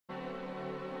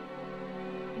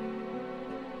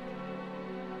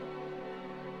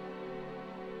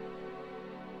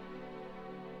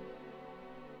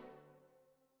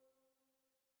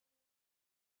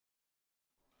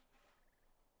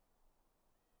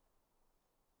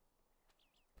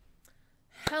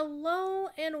Hello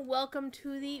and welcome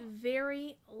to the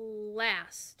very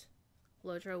last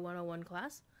LotRO 101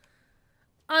 class.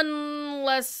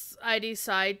 Unless I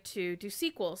decide to do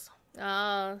sequels.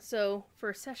 So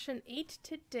for session 8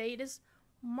 today, it is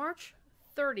March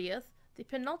 30th, the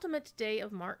penultimate day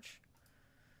of March.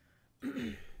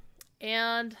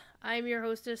 And I'm your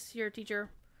hostess, your teacher,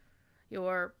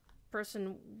 your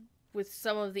person with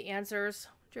some of the answers,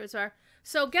 Druidsfire.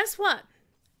 So guess what?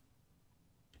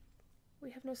 We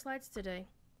have no slides today.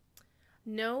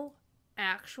 No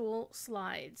actual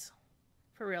slides.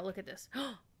 For real, look at this.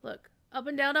 Look, up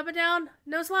and down,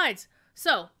 no slides.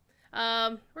 So,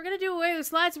 we're going to do away with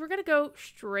slides. We're going to go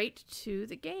straight to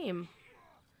the game.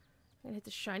 I'm going to hit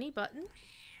the shiny button.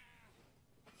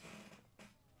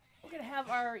 We're going to have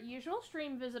our usual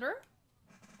stream visitor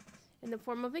in the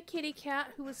form of a kitty cat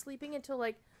who was sleeping until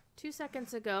like 2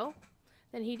 seconds ago.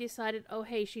 Then he decided, oh,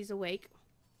 hey, she's awake.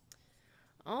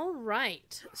 All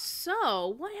right,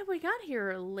 so what have we got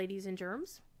here, ladies and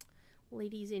germs?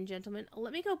 Ladies and gentlemen,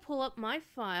 let me go pull up my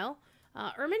file.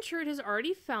 Ermintrude has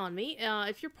already found me.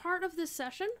 If you're part of this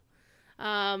session,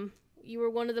 you were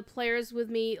one of the players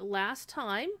with me last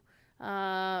time.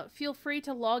 Feel free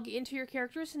to log into your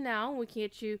characters now. We can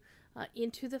get you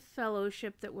into the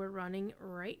fellowship that we're running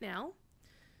right now.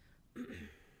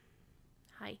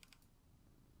 Hi.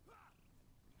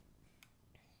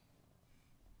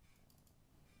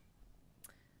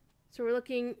 So we're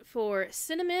looking for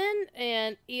Cinnamon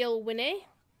and Eelwine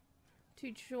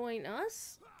to join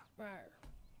us.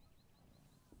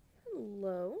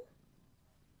 Hello.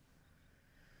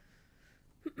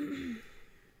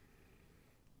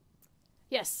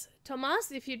 Yes, Tomas,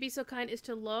 if you'd be so kind as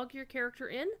to log your character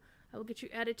in, I will get you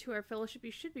added to our fellowship.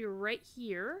 You should be right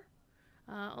here.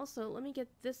 Also, let me get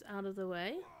this out of the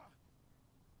way.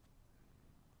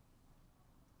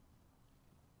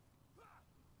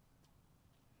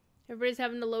 Everybody's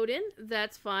having to load in.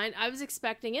 That's fine. I was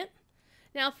expecting it.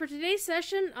 Now, for today's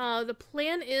session, the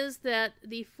plan is that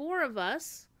the four of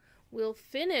us will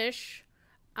finish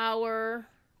our...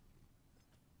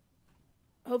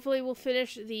 Hopefully, we'll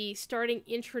finish the starting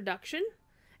introduction.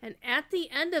 And at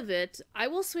the end of it, I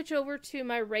will switch over to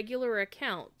my regular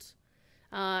account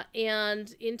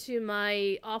and into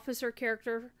my officer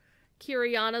character,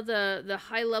 Kiriana, the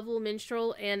high-level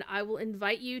minstrel, and I will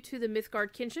invite you to the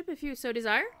Mythgard kinship if you so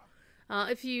desire.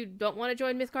 If you don't want to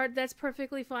join Mythgard, that's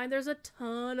perfectly fine. There's a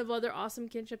ton of other awesome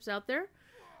kinships out there.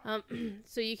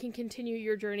 So you can continue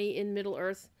your journey in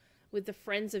Middle-earth with the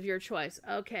friends of your choice.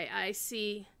 Okay, I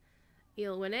see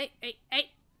Eelwine. Hey,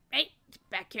 get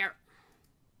back here.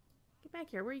 Get back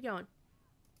here. Where are you going?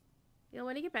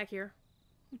 Eelwine, get back here.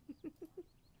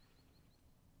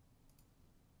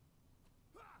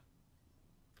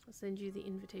 I'll send you the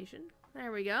invitation.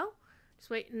 There we go. Just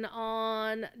waiting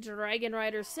on Dragon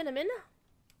Rider Cinnamon.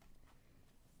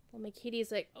 Well, my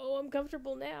kitty's like, oh, I'm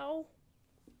comfortable now.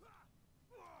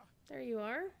 There you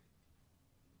are.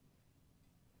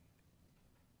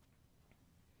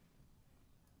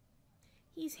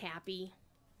 He's happy.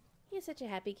 He's such a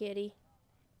happy kitty.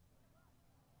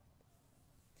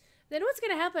 Then what's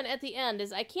going to happen at the end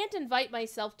is I can't invite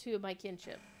myself to my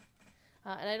kinship.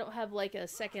 And I don't have like a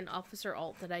second officer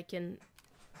alt that I can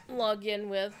log in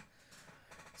with.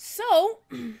 So,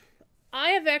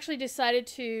 I have actually decided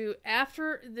to,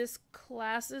 after this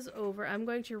class is over, I'm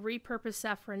going to repurpose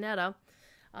Saffronetta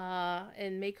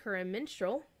and make her a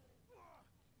minstrel.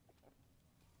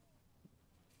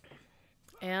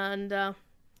 And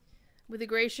with the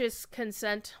gracious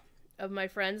consent of my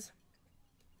friends,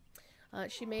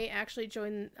 she may actually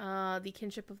join the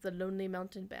kinship of the Lonely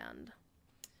Mountain Band.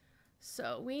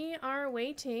 So, we are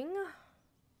waiting.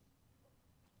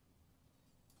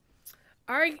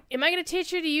 Am I going to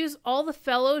teach you to use all the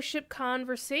fellowship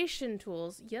conversation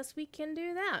tools? Yes, we can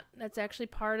do that. That's actually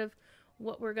part of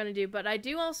what we're going to do. But I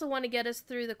do also want to get us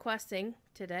through the questing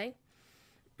today.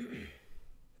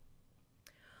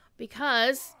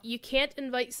 Because you can't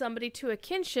invite somebody to a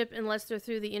kinship unless they're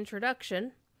through the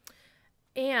introduction.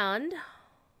 And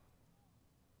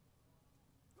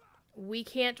we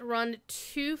can't run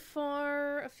too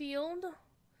far afield.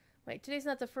 Wait, today's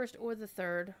not the 1st or the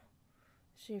 3rd.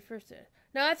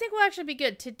 No, I think we'll actually be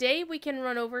good. Today we can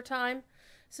run overtime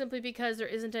simply because there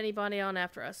isn't anybody on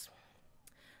after us.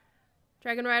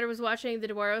 Dragon Rider was watching the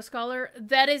Duero Scholar.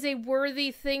 That is a worthy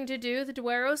thing to do. The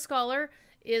Duero Scholar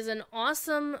is an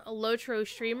awesome LotRO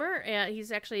streamer. And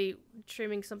he's actually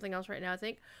streaming something else right now, I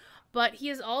think. But he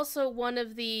is also one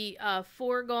of the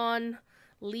foregone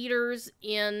leaders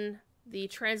in the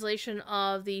translation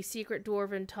of the Secret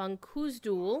Dwarven Tongue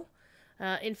Kuzduel.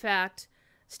 In fact...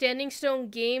 Standing Stone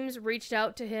Games reached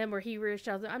out to him, or he reached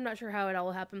out to them. I'm not sure how it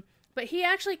all happened. But he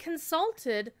actually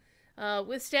consulted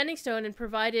with Standing Stone and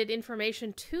provided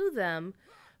information to them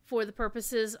for the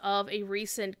purposes of a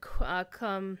recent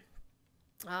content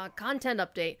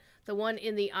update. The one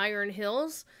in the Iron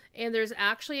Hills. And there's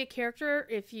actually a character,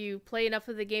 if you play enough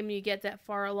of the game and you get that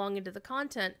far along into the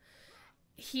content,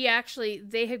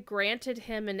 they had granted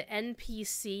him an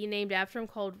NPC named after him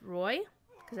called Roy,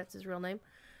 because that's his real name.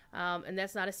 And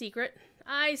that's not a secret.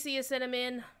 I see a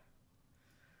Cinnamon.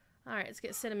 Alright, let's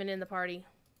get Cinnamon in the party.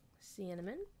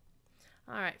 Cinnamon.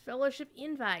 Alright, Fellowship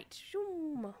Invite.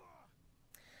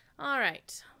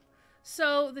 Alright.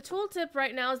 So, the tooltip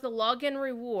right now is the login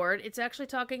reward. It's actually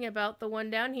talking about the one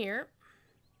down here.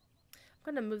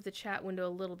 I'm going to move the chat window a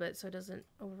little bit so it doesn't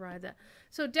override that.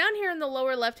 So, down here in the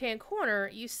lower left-hand corner,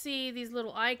 you see these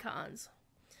little icons.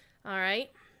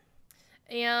 Alright.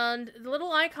 And the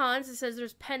little icons, it says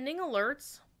there's pending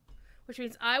alerts, which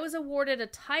means I was awarded a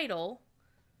title.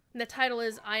 And the title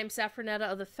is I am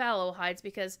Saffronetta of the Fallow Hides,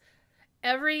 because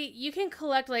you can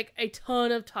collect like a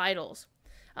ton of titles.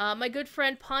 My good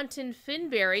friend Pontin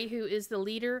Finberry, who is the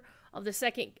leader of the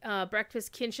second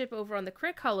breakfast kinship over on the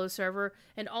Crick Hollow server,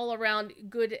 and all around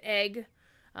good egg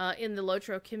in the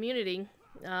LotRO community,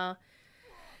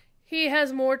 he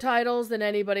has more titles than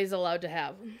anybody's allowed to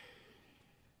have.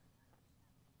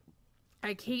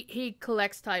 Like, he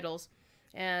collects titles.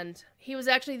 And he was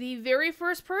actually the very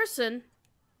first person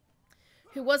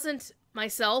who wasn't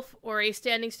myself or a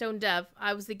Standing Stone dev.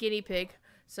 I was the guinea pig,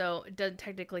 so it doesn't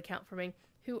technically count for me,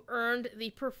 who earned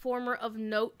the Performer of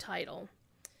Note title,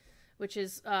 which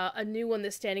is a new one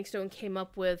that Standing Stone came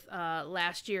up with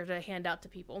last year to hand out to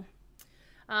people.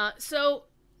 So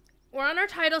we're on our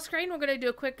title screen. We're going to do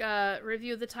a quick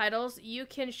review of the titles. You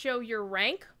can show your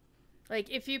rank. Like,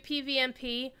 if you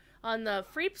PvMP on the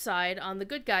Freep side, on the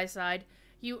good guy side,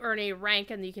 you earn a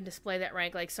rank, and you can display that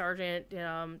rank, like Sergeant,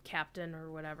 Captain,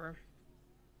 or whatever.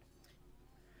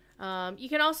 You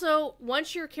can also,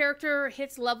 once your character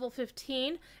hits level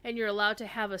 15, and you're allowed to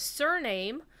have a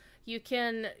surname, you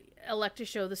can elect to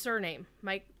show the surname.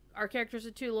 Our characters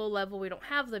are too low level, we don't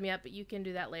have them yet, but you can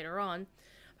do that later on.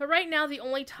 But right now, the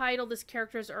only title this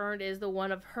character's earned is the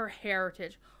one of her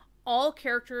heritage. All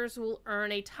characters will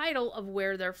earn a title of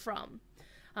where they're from.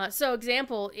 So,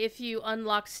 example, if you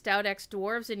unlocked Stout X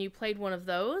Dwarves and you played one of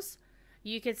those,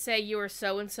 you could say you are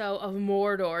so-and-so of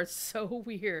Mordor. It's so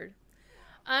weird.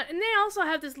 And they also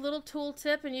have this little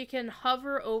tooltip, and you can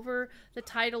hover over the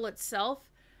title itself,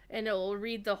 and it will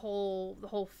read the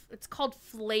whole, it's called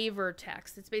flavor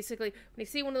text. It's basically, when you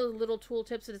see one of the little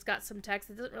tooltips and it's got some text,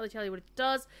 it doesn't really tell you what it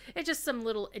does. It's just some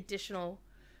little additional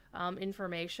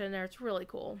information there. It's really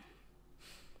cool.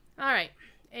 Alright,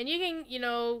 and you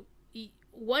can,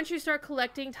 once you start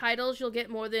collecting titles, you'll get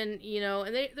more than,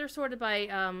 and they're sorted by,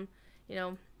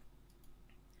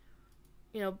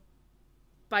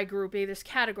 by grouping. There's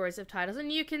categories of titles,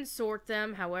 and you can sort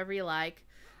them however you like,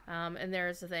 and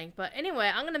there's the thing. But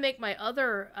anyway, I'm going to make my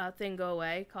other thing go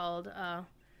away, called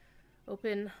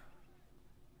open.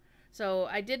 So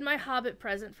I did my Hobbit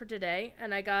present for today,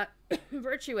 and I got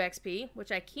Virtue XP,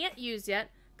 which I can't use yet,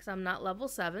 because I'm not level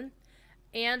 7,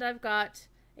 and I've got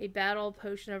a Battle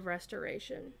Potion of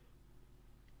Restoration.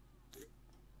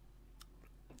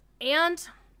 And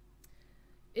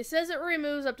it says it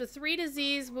removes up to 3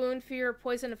 disease, wound, fear,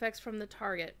 poison effects from the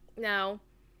target. Now,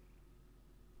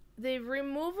 the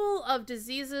removal of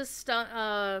diseases,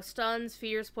 stuns,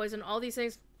 fears, poison, all these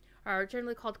things are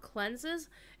generally called cleanses,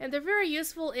 and they're very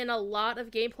useful in a lot of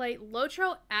gameplay.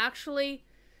 LotRO actually,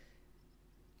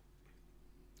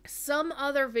 some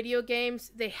other video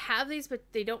games, they have these, but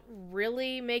they don't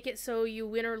really make it so you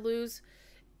win or lose.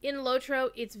 In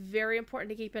LotRO, it's very important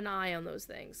to keep an eye on those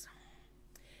things,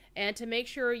 and to make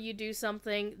sure you do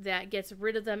something that gets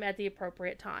rid of them at the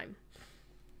appropriate time.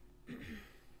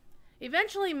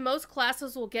 Eventually, most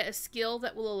classes will get a skill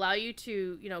that will allow you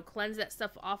to, cleanse that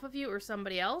stuff off of you or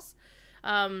somebody else.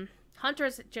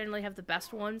 Hunters generally have the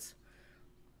best ones.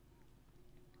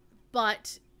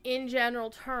 But in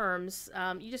general terms,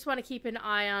 you just want to keep an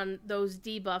eye on those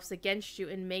debuffs against you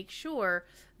and make sure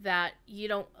that you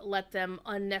don't let them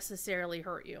unnecessarily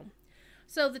hurt you.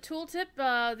 So the tooltip,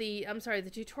 the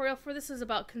tutorial for this is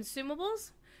about consumables.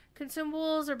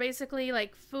 Consumables are basically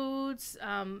like foods,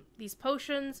 these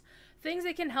potions, things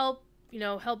that can help,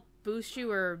 help boost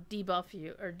you or debuff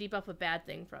you, or debuff a bad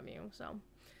thing from you. So,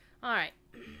 alright.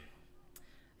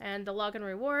 And the login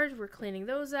rewards, we're cleaning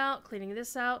those out, cleaning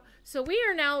this out. So we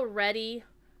are now ready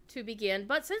to begin.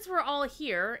 But since we're all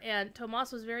here, and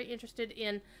Tomas was very interested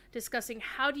in discussing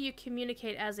how do you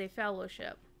communicate as a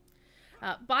fellowship,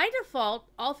 By default,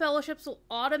 all fellowships will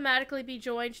automatically be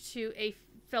joined to a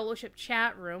fellowship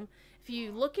chat room. If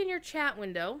you look in your chat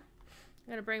window, I'm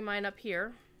going to bring mine up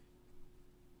here.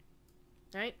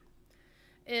 Right?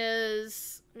 Let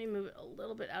me move it a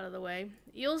little bit out of the way.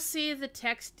 You'll see the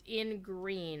text in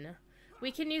green.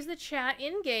 We can use the chat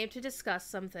in-game to discuss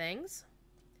some things.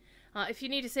 If you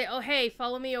need to say, oh, hey,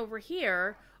 follow me over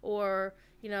here, or,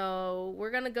 you know,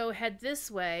 we're going to go head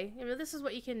this way, you know, this is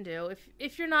what you can do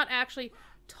if you're not actually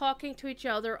talking to each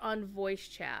other on voice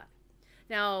chat.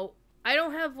 Now, I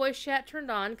don't have voice chat turned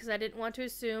on because I didn't want to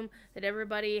assume that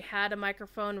everybody had a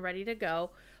microphone ready to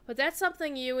go, but that's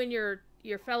something you and your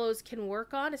fellows can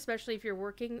work on, especially if you're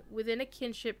working within a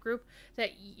kinship group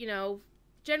that, you know,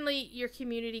 generally your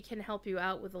community can help you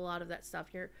out with a lot of that stuff.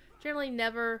 You're generally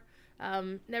never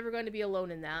going to be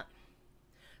alone in that.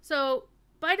 So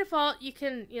by default, you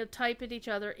can, you know, type at each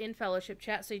other in fellowship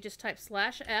chat. So you just type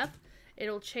 /F.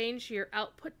 It'll change your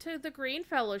output to the green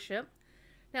fellowship.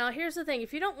 Now here's the thing.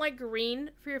 If you don't like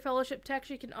green for your fellowship text,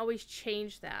 you can always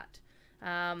change that.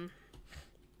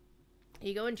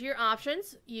 You go into your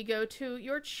options. You go to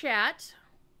your chat.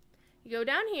 You go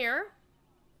down here.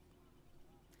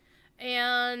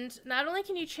 And not only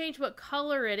can you change what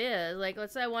color it is, like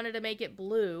let's say I wanted to make it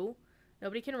blue.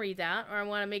 Nobody can read that. Or I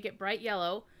want to make it bright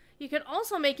yellow. You can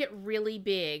also make it really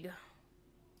big.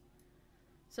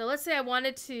 So let's say I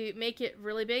wanted to make it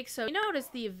really big. So you notice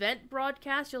the event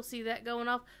broadcast, you'll see that going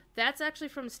off. That's actually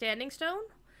from Standing Stone.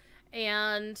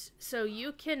 And so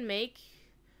you can make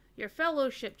your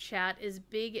fellowship chat as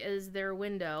big as their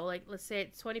window. Like let's say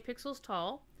it's 20 pixels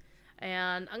tall.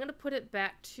 And I'm going to put it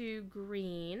back to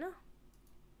green.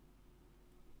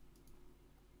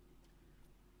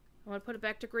 I want to put it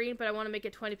back to green, but I want to make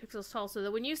it 20 pixels tall so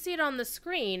that when you see it on the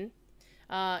screen,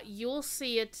 you'll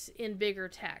see it in bigger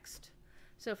text.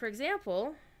 So for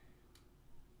example,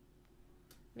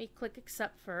 let me click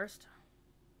accept first.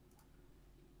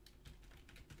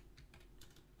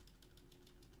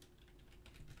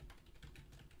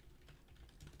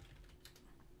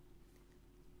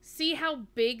 See how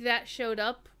big that showed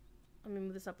up? Let me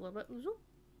move this up a little bit.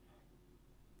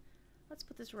 Let's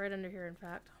put this right under here, in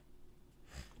fact.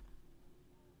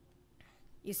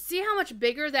 You see how much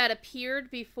bigger that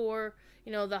appeared before,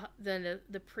 you know,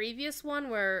 the previous one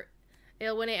where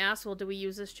when it asked, well, do we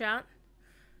use this chat?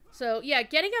 So, yeah,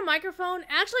 getting a microphone.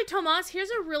 Actually, Tomas, here's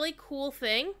a really cool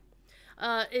thing.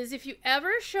 Is if you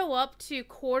ever show up to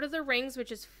Court of the Rings,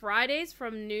 which is Fridays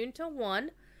from noon to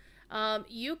 1,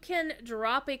 you can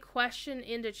drop a question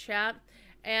into chat.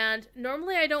 And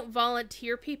normally I don't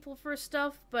volunteer people for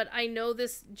stuff, but I know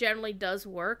this generally does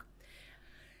work.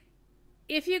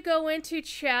 If you go into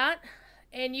chat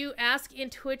and you ask in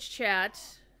Twitch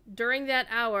chat during that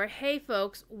hour, hey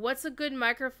folks, what's a good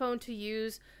microphone to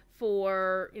use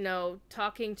for, you know,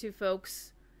 talking to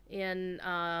folks in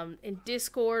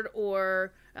Discord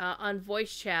or on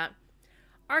voice chat?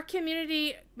 Our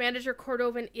community manager,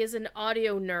 Cordovan, is an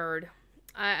audio nerd.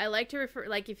 I like to refer,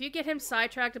 like, if you get him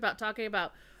sidetracked about talking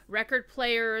about record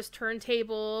players,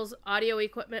 turntables, audio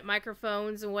equipment,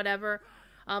 microphones, and whatever,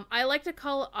 I like to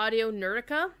call it Audio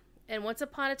Nerdica. And once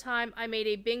upon a time, I made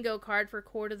a bingo card for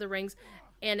Court of the Rings,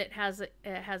 and it has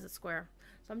a square.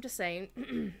 So I'm just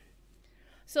saying.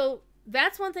 So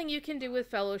that's one thing you can do with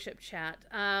fellowship chat.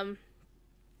 There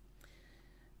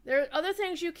are other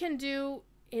things you can do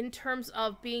in terms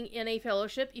of being in a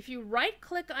fellowship. If you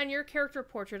right-click on your character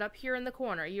portrait up here in the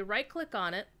corner, you right-click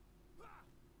on it.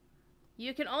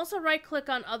 You can also right-click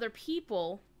on other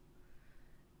people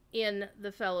in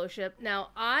the fellowship. Now,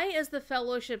 I, as the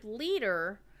fellowship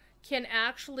leader, can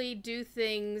actually do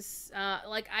things,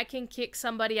 like I can kick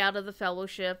somebody out of the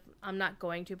fellowship. I'm not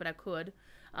going to, but I could.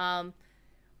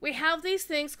 We have these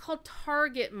things called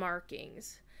target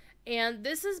markings. And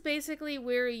this is basically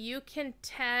where you can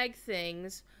tag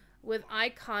things with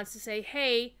icons to say,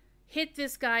 hey, hit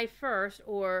this guy first,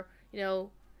 or, you know,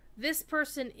 this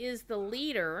person is the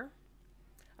leader.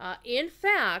 In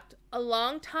fact, a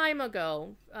long time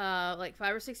ago, like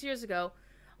 5 or 6 years ago,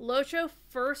 LotRO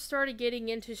first started getting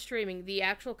into streaming. The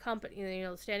actual company, you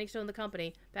know, Standing Stone, the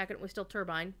company, back when it was still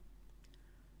Turbine.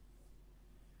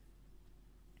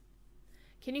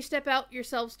 Can you step out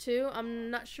yourselves too?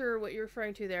 I'm not sure what you're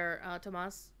referring to there,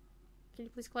 Tomas. Can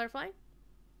you please clarify?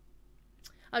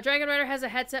 Dragon Rider has a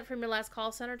headset from your last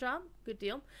call center job. Good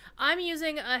deal. I'm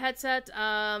using a headset.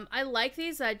 I like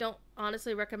these. I don't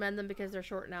honestly recommend them because they're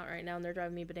shorting out right now and they're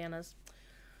driving me bananas.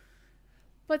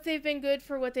 But they've been good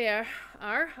for what they are.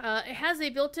 It has a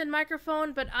built-in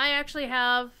microphone, but I actually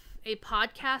have a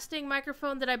podcasting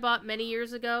microphone that I bought many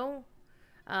years ago.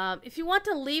 If you want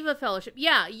to leave a fellowship,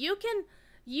 yeah, you can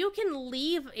you can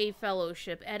leave a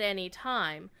fellowship at any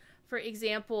time. For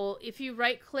example, if you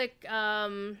right-click,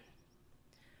 for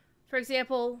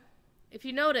example, if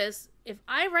you notice, if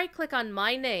I right-click on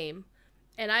my name,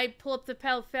 and I pull up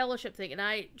the fellowship thing, and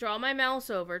I draw my mouse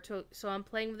over to, so I'm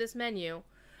playing with this menu,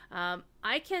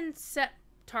 I can set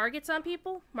targets on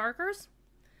people, markers.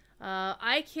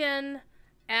 I can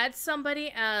add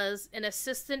somebody as an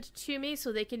assistant to me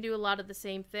so they can do a lot of the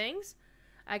same things.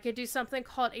 I could do something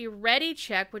called a ready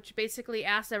check, which basically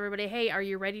asks everybody, hey, are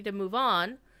you ready to move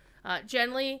on?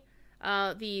 Generally,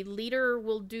 the leader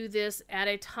will do this at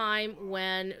a time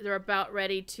when they're about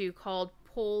ready to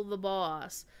pull the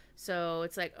boss. So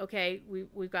it's like, okay,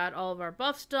 we've got all of our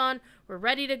buffs done, we're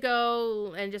ready to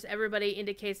go, and just everybody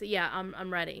indicates that, yeah,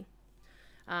 I'm ready.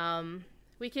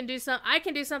 I can do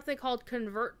something called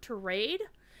convert to raid.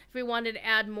 If we wanted to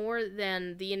add more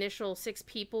than the initial 6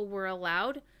 people were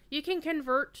allowed, you can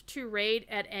convert to raid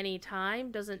at any time.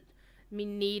 Doesn't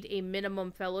need a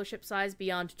minimum fellowship size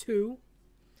beyond 2.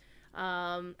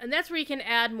 And that's where you can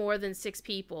add more than 6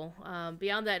 people.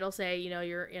 Beyond that, it'll say,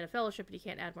 you're in a fellowship and you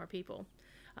can't add more people.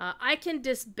 I can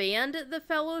disband the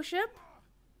fellowship.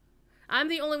 I'm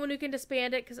the only one who can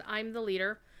disband it because I'm the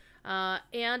leader.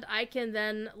 And I can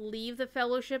then leave the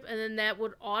fellowship, and then that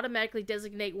would automatically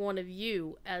designate one of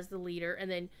you as the leader, and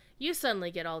then you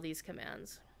suddenly get all these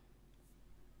commands.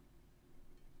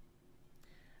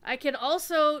 I can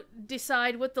also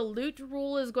decide what the loot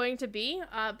rule is going to be.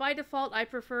 By default, I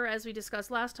prefer, as we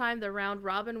discussed last time, the round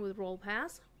robin with roll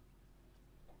pass.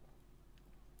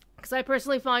 Because I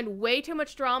personally find way too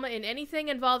much drama in anything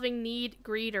involving need,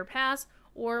 greed, or pass,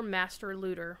 or master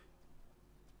looter.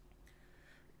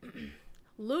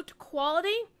 Loot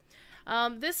quality.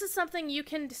 This is something you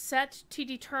can set to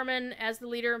determine as the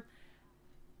leader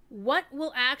what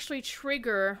will actually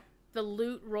trigger the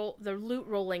loot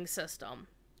rolling system.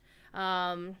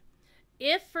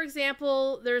 If, for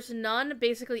example, there's none,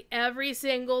 basically every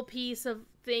single piece of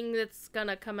thing that's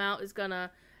gonna come out is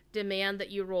gonna demand that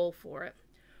you roll for it.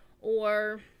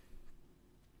 Or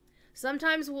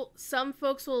sometimes some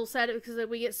folks will set it because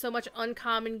we get so much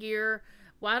uncommon gear.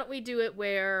 Why don't we do it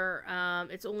where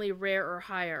it's only rare or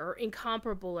higher, or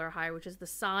incomparable or higher, which is the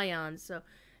scion. So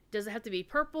does it have to be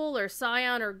purple or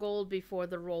scion or gold before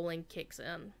the rolling kicks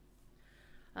in?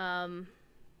 And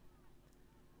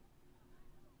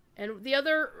the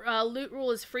other loot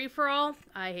rule is free-for-all.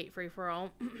 I hate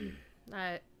free-for-all.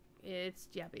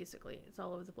 Basically, it's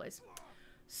all over the place.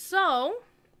 So,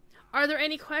 are there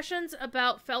any questions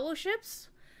about fellowships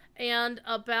and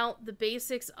about the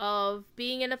basics of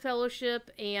being in a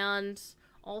fellowship, and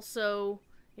also,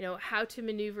 how to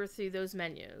maneuver through those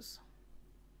menus?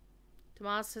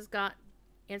 Tomas has got...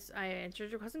 I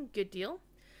answered your question. Good deal.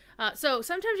 So,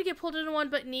 sometimes you get pulled into one,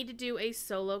 but need to do a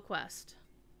solo quest.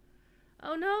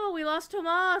 Oh no, we lost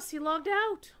Tomas. He logged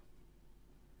out.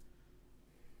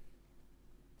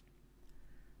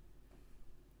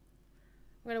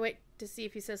 I'm going to wait to see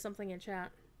if he says something in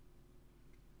chat.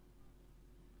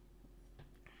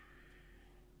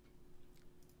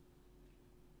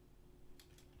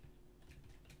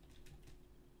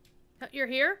 You're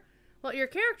here? Well, your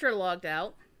character logged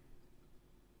out.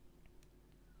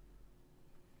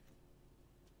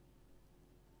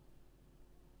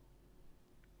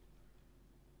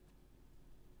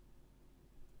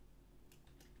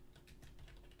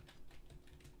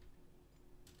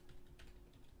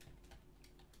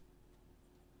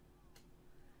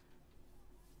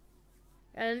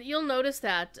 And you'll notice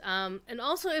that. And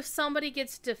also, if somebody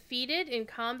gets defeated in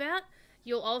combat,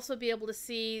 you'll also be able to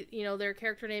see, their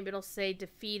character name. It'll say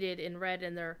defeated in red,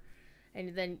 and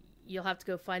then you'll have to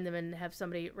go find them and have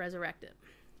somebody resurrect it.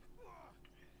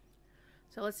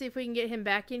 So let's see if we can get him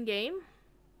back in game.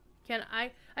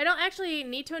 I don't actually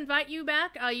need to invite you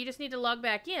back. You just need to log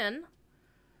back in.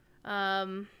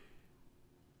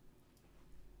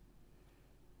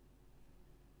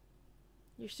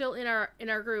 You're still in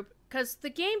our group. Because the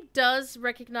game does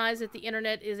recognize that the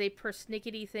internet is a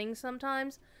persnickety thing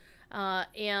sometimes.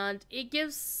 And it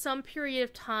gives some period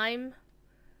of time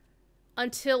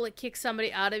until it kicks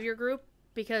somebody out of your group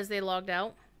because they logged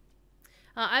out.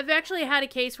 I've actually had a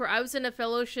case where I was in a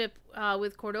fellowship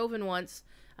with Cordovan once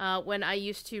when I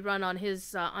used to run on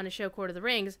his on a show, Court of the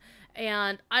Rings.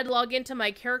 And I'd log into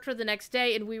my character the next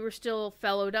day and we were still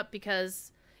fellowed up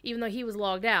because even though he was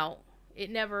logged out, it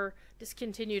never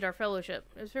discontinued our fellowship.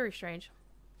 It was very strange.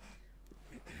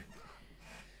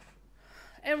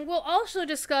 And we'll also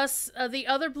discuss the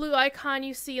other blue icon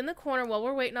you see in the corner while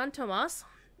we're waiting on Tomas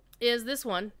is this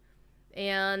one.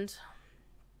 And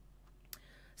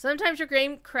sometimes your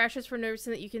game crashes for no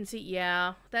reason that you can see.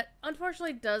 Yeah, that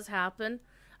unfortunately does happen.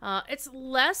 It's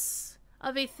less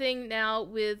of a thing now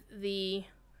with the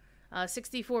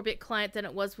 64-bit client than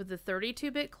it was with the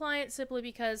 32-bit client, simply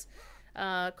because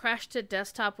crash to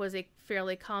desktop was a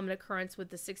fairly common occurrence with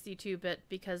the 62-bit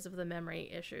because of the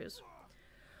memory issues.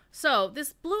 So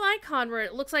this blue icon where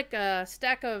it looks like a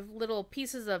stack of little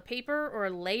pieces of paper or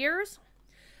layers,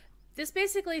 this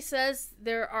basically says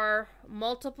there are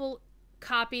multiple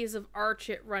copies of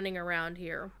Archit running around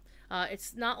here.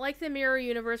 It's not like the mirror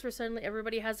universe where suddenly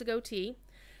everybody has a goatee.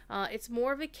 It's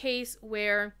more of a case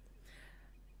where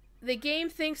the game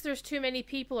thinks there's too many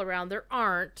people around. There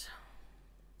aren't.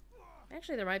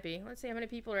 Actually, there might be. Let's see how many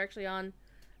people are actually on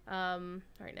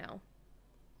right now.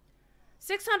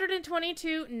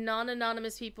 622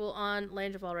 non-anonymous people on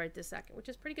Land of All right this second, which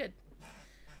is pretty good.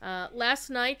 Last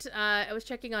night, I was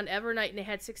checking on Evernight, and they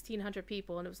had 1,600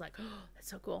 people, and it was like, oh, that's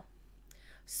so cool.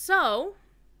 So,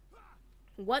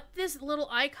 what this little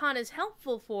icon is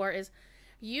helpful for is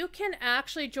you can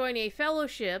actually join a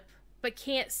fellowship, but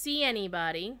can't see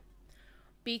anybody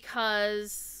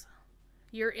because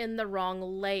you're in the wrong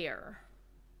layer.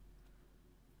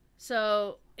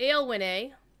 So,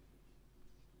 Aelwine,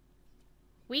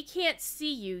 we can't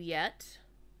see you yet.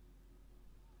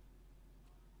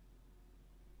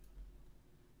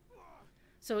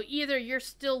 So either you're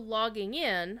still logging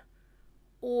in,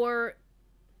 or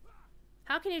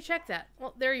how can you check that?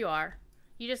 Well, there you are.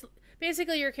 You just,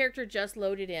 basically your character just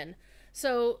loaded in.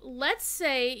 So let's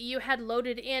say you had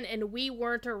loaded in and we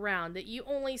weren't around, that you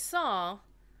only saw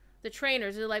the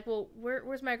trainers. They're like, well,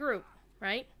 where's my group,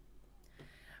 right?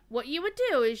 What you would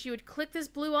do is you would click this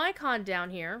blue icon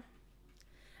down here,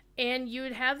 and you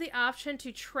would have the option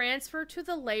to transfer to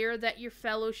the layer that your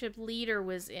fellowship leader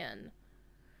was in.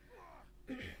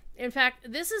 In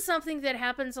fact, this is something that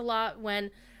happens a lot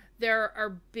when there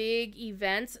are big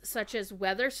events such as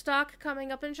Weatherstock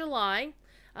coming up in July.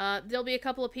 There'll be a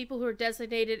couple of people who are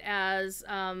designated as,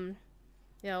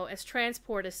 as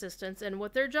transport assistants, and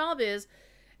what their job is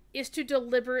to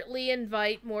deliberately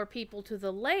invite more people to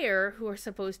the lair who are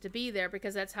supposed to be there,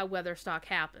 because that's how Weatherstock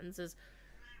happens.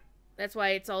 That's why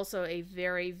it's also a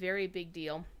very, very big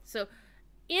deal. So,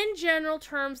 in general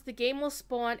terms, the game will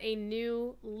spawn a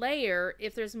new layer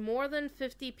if there's more than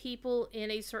 50 people in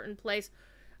a certain place.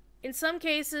 In some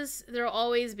cases, there will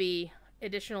always be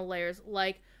additional layers,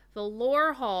 like the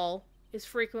lore hall is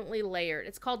frequently layered.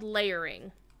 It's called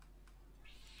layering.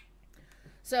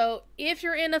 So, if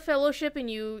you're in a fellowship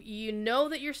and you know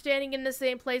that you're standing in the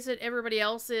same place that everybody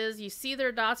else is, you see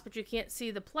their dots but you can't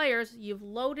see the players, you've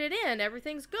loaded in,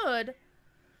 everything's good,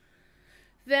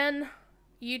 then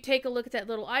you take a look at that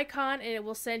little icon and it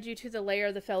will send you to the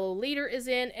layer the fellow leader is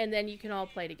in, and then you can all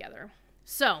play together.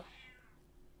 So,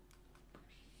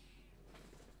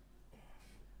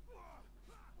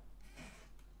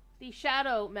 the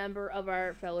shadow member of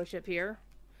our fellowship here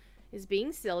is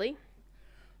being silly.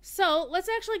 So, let's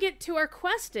actually get to our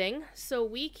questing so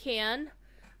we can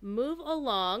move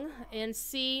along and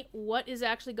see what is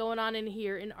actually going on in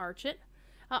here in Archit.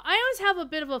 I always have a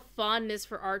bit of a fondness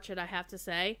for Archit, I have to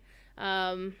say.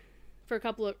 For a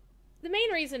couple of... The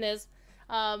main reason is,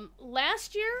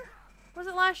 last year, was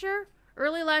it last year?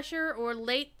 Early last year or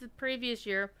late the previous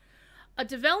year, a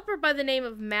developer by the name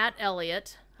of Matt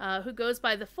Elliott, who goes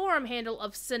by the forum handle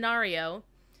of Scenario,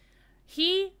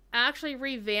 he actually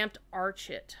revamped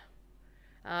Archit.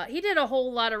 He did a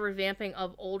whole lot of revamping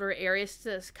of older areas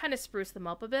to kind of spruce them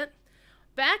up a bit.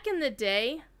 Back in the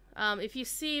day, if you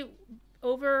see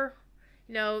over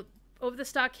the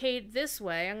stockade this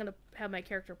way, I'm going to have my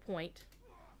character point,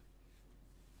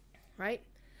 right?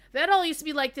 That all used to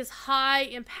be like this high,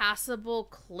 impassable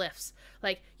cliffs.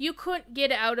 Like, you couldn't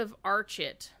get out of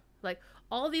Archit. Like,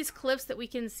 all these cliffs that we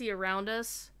can see around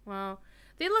us, well,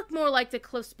 they look more like the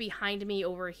cliffs behind me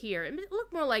over here. It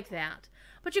looked more like that.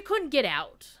 But you couldn't get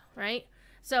out, right?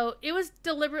 So it was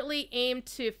deliberately aimed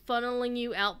to funneling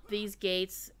you out these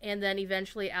gates and then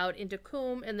eventually out into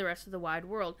Coombe and the rest of the wide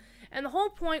world. And the whole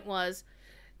point was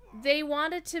they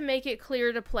wanted to make it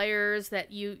clear to players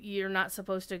that you're not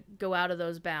supposed to go out of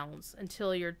those bounds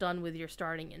until you're done with your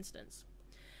starting instance.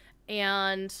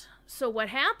 And so what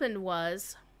happened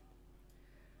was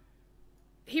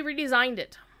he redesigned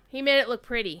it. He made it look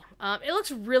pretty. It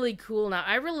looks really cool now.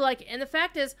 I really like it. And the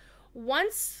fact is,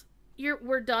 once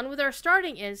we're done with our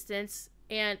starting instance,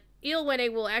 and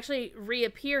Aelwine will actually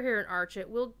reappear here in Archit,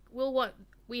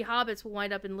 we hobbits will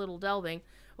wind up in Little Delving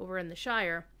over in the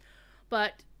Shire.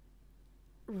 But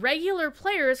regular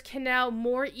players can now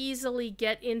more easily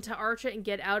get into Archit and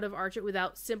get out of Archit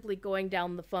without simply going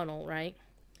down the funnel, right?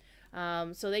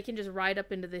 So they can just ride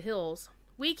up into the hills.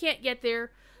 We can't get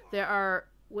there. There are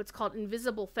what's called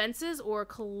invisible fences or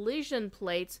collision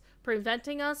plates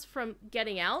preventing us from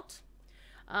getting out.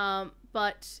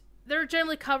 But they're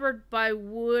generally covered by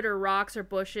wood or rocks or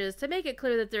bushes to make it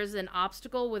clear that there's an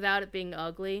obstacle without it being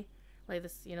ugly. Like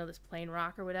this, you know, this plain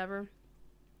rock or whatever.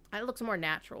 It looks more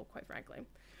natural, quite frankly.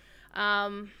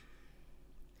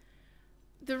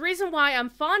 The reason why I'm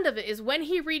fond of it is when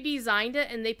he redesigned it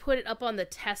and they put it up on the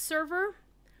test server,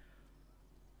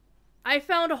 I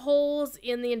found holes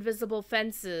in the invisible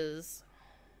fences.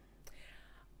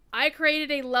 I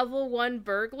created a level 1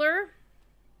 burglar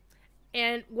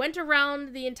and went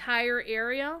around the entire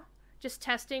area just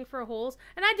testing for holes.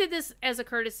 And I did this as a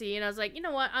courtesy, and I was like, you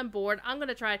know what? I'm bored. I'm going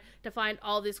to try to find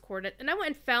all these coordinates. And I went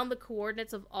and found the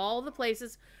coordinates of all the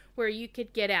places where you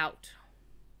could get out.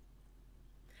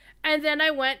 And then I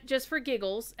went just for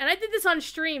giggles, and I did this on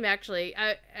stream, actually,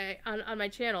 on my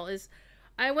channel, is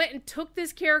I went and took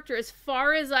this character as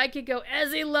far as I could go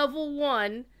as a level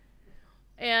 1,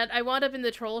 and I wound up in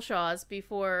the troll shaws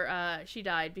before she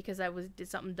died because I did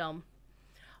something dumb.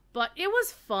 But it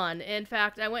was fun. In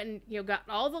fact, I went and, you know, got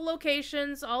all the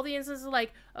locations, all the instances,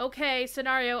 like, okay,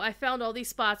 scenario, I found all these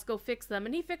spots, go fix them,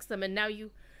 and he fixed them, and now you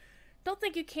don't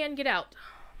think you can get out.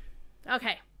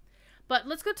 Okay. But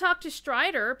let's go talk to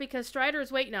Strider, because Strider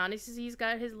is waiting on us. He's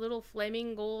got his little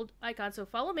flaming gold icon, so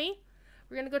follow me.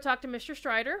 We're going to go talk to Mr.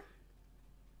 Strider.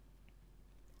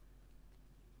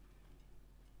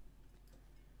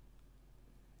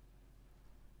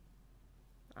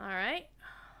 Alright.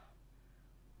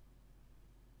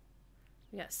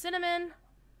 We got Cinnamon.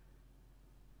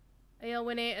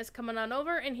 Aelwine is coming on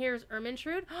over, and here's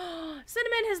Ermintrude.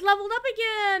 Cinnamon has leveled up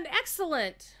again!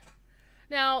 Excellent!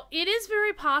 Now, it is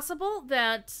very possible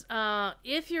that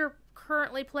if you're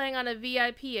currently playing on a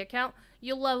VIP account,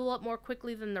 you'll level up more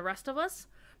quickly than the rest of us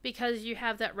because you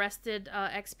have that rested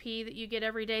XP that you get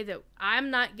every day that I'm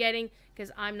not getting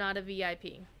because I'm not a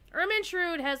VIP.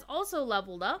 Ermintrude has also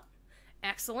leveled up.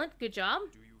 Excellent. Good job.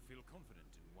 Do you feel confident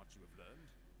in what you have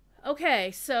learned?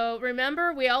 Okay, so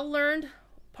remember, we all learned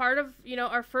part of, you know,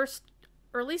 our first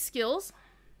early skills.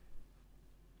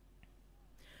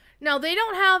 Now, they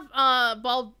don't have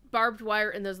barbed wire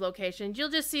in those locations.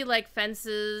 You'll just see, like,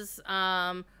 fences,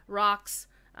 rocks,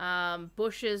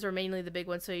 bushes are mainly the big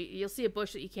ones. So you'll see a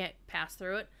bush that you can't pass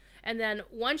through it. And then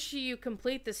once you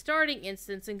complete the starting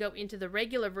instance and go into the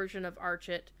regular version of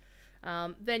Archit,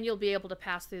 then you'll be able to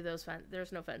pass through those fences.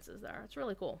 There's no fences there. It's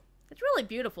really cool. It's really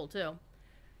beautiful, too.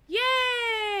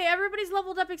 Yay! Everybody's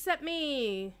leveled up except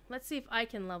me. Let's see if I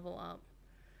can level up.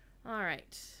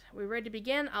 Alright. We ready to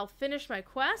begin? I'll finish my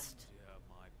quest.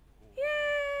 Yay!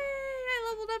 I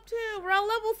leveled up too. We're on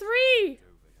level 3.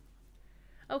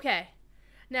 Okay.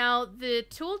 Now, the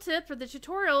tooltip for the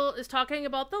tutorial is talking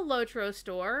about the LotRO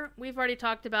store. We've already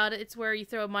talked about it. It's where you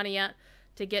throw money at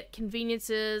to get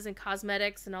conveniences and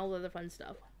cosmetics and all the other fun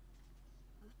stuff.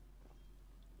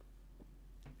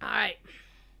 Alright.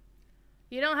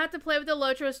 You don't have to play with the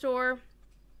LotRO store.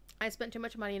 I spent too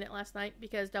much money in it last night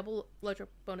because double LotRO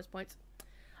bonus points.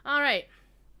 Alright.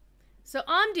 So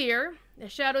Omdir, the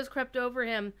shadows crept over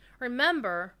him.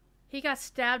 Remember, he got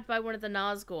stabbed by one of the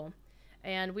Nazgul.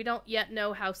 And we don't yet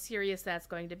know how serious that's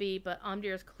going to be, but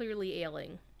Omdir is clearly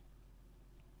ailing.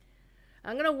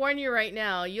 I'm going to warn you right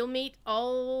now, you'll meet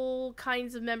all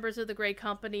kinds of members of the Grey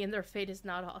Company and their fate is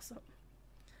not awesome.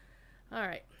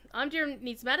 Alright. Omdir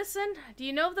needs medicine. Do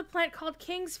you know of the plant called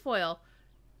Kingsfoil?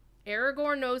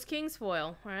 Aragorn knows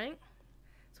Kingsfoil, right?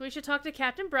 So we should talk to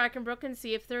Captain Brackenbrook and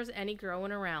see if there's any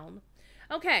growing around.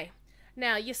 Okay.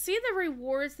 Now, you see the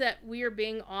rewards that we are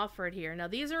being offered here. Now,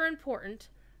 these are important.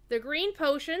 The green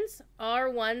potions are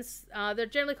ones, they're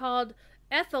generally called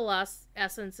Ethelos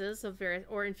essences of various,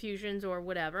 or infusions or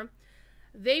whatever.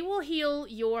 They will heal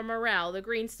your morale, the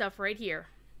green stuff right here.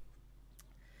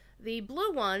 The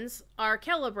blue ones are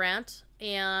Celebrant,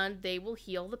 and they will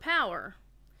heal the power.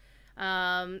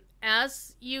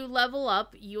 As you level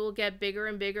up, you will get bigger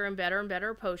and bigger and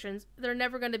better potions. They're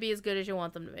never going to be as good as you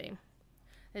want them to be.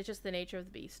 It's just the nature of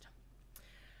the beast.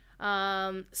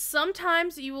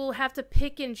 Sometimes you will have to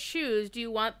pick and choose. Do you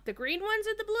want the green ones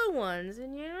or the blue ones?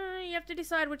 And you have to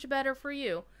decide which is better for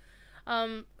you.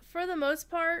 For the most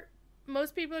part,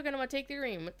 most people are going to want to take the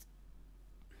green ones.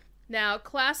 Now,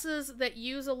 classes that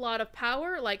use a lot of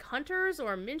power, like hunters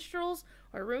or minstrels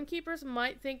or runekeepers,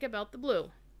 might think about the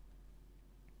blue.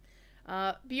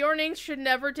 Bjornings should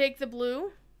never take the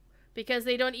blue because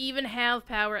they don't even have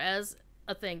power as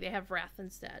a thing. They have wrath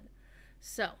instead.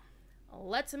 So,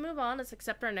 let's move on. Let's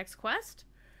accept our next quest.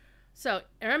 So,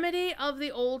 Remedy of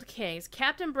the Old Kings.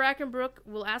 Captain Brackenbrook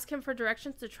will ask him for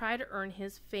directions to try to earn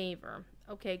his favor.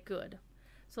 Okay, good.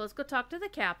 So let's go talk to the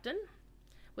captain.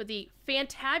 with the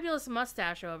fantabulous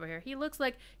mustache over here. He looks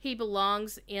like he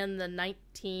belongs in the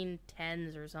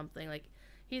 1910s or something. Like,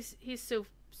 he's so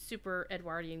super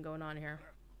Edwardian going on here.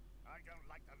 I don't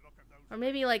like the look of those. Or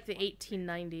maybe like the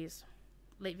 1890s.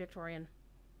 Late Victorian.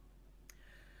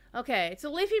 Okay, it's a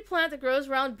leafy plant that grows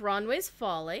around Bronway's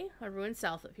Folly, a ruin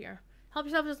south of here. Help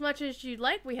yourself as much as you'd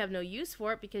like. We have no use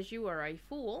for it because you are a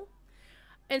fool.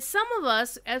 And some of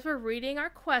us, as we're reading our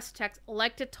quest text,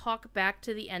 like to talk back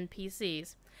to the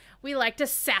NPCs. We like to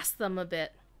sass them a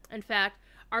bit. In fact,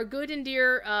 our good and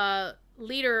dear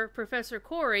leader, Professor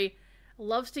Corey,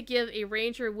 loves to give a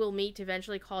ranger we'll meet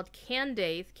eventually called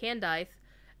Candaith,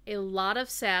 a lot of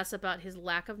sass about his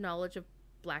lack of knowledge of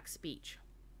black speech.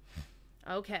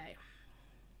 Okay.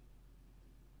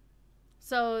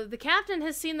 So the captain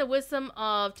has seen the wisdom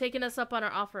of taking us up on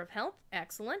our offer of help.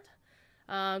 Excellent.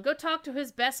 Go talk to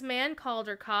his best man,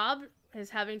 Calder Cobb,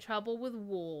 is having trouble with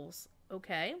wolves.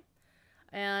 Okay.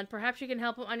 And perhaps you can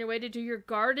help him on your way to do your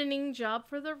gardening job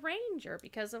for the ranger.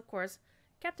 Because, of course,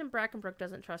 Captain Brackenbrook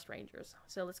doesn't trust rangers.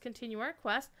 So let's continue our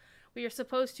quest. We are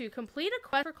supposed to complete a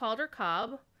quest for Calder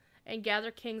Cobb and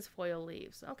gather King's Foil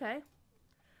leaves. Okay.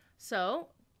 So,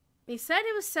 he said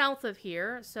it was south of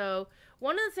here. So,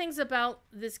 one of the things about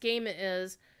this game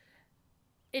is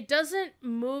it doesn't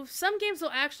move. Some games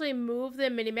will actually move the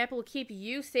minimap. It will keep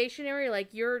you stationary.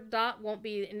 Like, your dot won't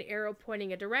be an arrow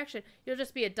pointing a direction. You'll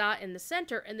just be a dot in the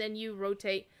center, and then you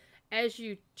rotate. As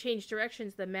you change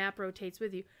directions, the map rotates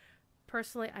with you.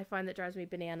 Personally, I find that drives me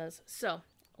bananas. So,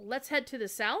 let's head to the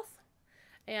south.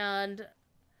 And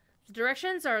the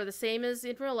directions are the same as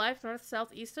in real life. North,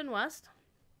 south, east, and west.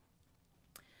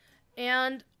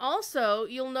 And also,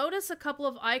 you'll notice a couple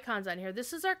of icons on here.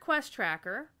 This is our quest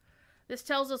tracker. This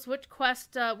tells us which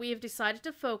quest we have decided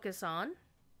to focus on.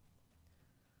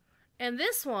 And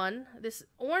this one, this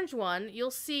orange one,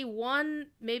 you'll see one,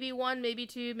 maybe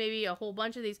two, maybe a whole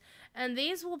bunch of these. And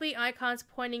these will be icons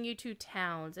pointing you to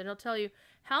towns. And it'll tell you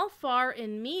how far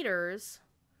in meters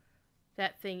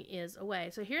that thing is away.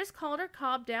 So here's Calder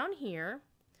Cobb down here.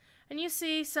 And you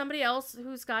see somebody else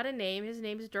who's got a name. His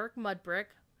name is Dirk Mudbrick.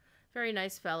 Very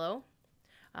nice fellow.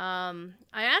 I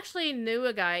actually knew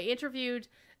a guy, interviewed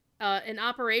an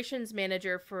operations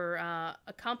manager for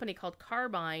a company called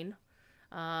Carbine,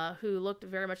 who looked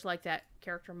very much like that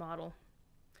character model.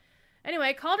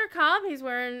 Anyway, Calder Cobb, he's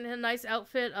wearing a nice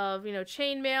outfit of,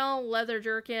 chainmail, leather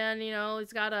jerkin,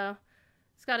 he's got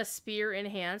a spear in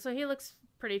hand, so he looks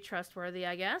pretty trustworthy,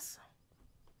 I guess.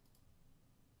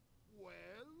 Well,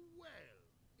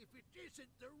 if it isn't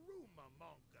the rumor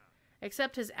monger.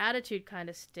 Except his attitude kind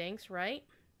of stinks, right?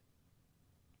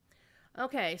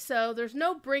 Okay, so there's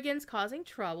no brigands causing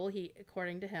trouble,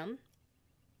 according to him.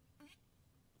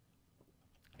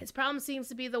 His problem seems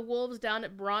to be the wolves down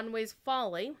at Bronway's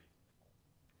Folly.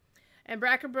 And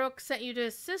Brackenbrook sent you to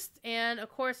assist, and of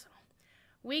course,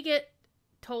 we get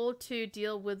told to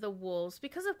deal with the wolves,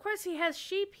 because of course he has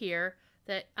sheep here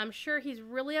that I'm sure he's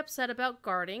really upset about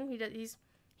guarding.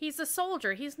 He's a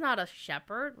soldier, he's not a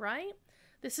shepherd, right?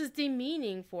 This is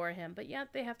demeaning for him, but yet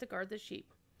they have to guard the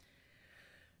sheep.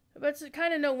 But it's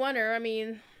kind of no wonder. I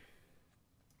mean,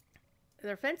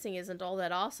 their fencing isn't all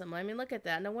that awesome. I mean, look at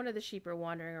that. No wonder the sheep are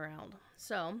wandering around.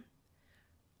 So,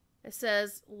 it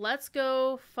says, let's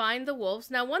go find the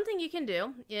wolves. Now, one thing you can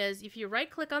do is, if you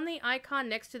right-click on the icon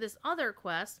next to this other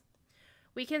quest,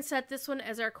 we can set this one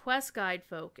as our quest guide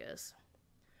focus.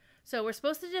 So, we're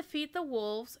supposed to defeat the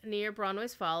wolves near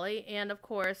Bronway's Folly, and of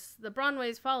course, the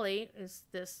Bronway's Folly is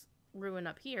this ruin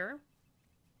up here.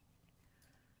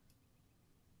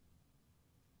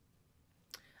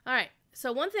 Alright,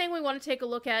 so one thing we want to take a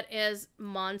look at is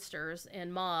monsters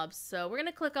and mobs. So we're going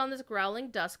to click on this growling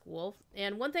dusk wolf.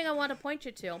 And one thing I want to point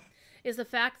you to is the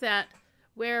fact that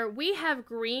where we have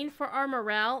green for our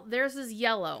morale, theirs is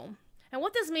yellow. And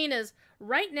what this means is,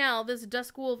 right now, this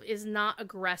dusk wolf is not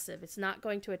aggressive. It's not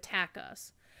going to attack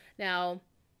us. Now,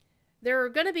 there are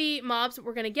going to be mobs that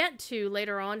we're going to get to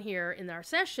later on here in our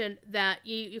session that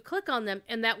you click on them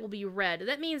and that will be red.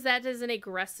 That means that is an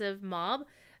aggressive mob.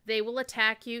 They will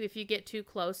attack you if you get too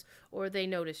close, or they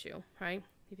notice you, right?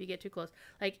 If you get too close.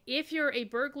 Like, if you're a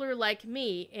burglar like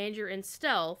me, and you're in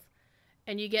stealth,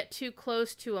 and you get too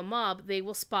close to a mob, they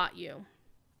will spot you.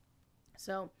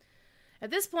 So, at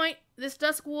this point, this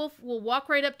dusk wolf will walk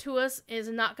right up to us, and is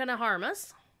not going to harm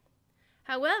us.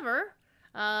 However,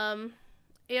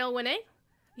 Eowyn,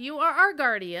 you are our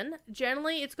guardian.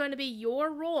 Generally, it's going to be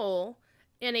your role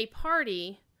in a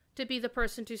party to be the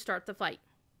person to start the fight.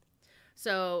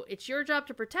 So, it's your job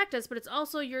to protect us, but it's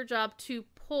also your job to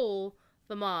pull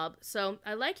the mob. So,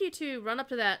 I'd like you to run up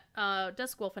to that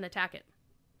dusk wolf and attack it.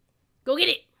 Go get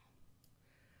it!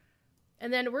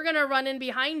 And then we're going to run in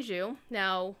behind you.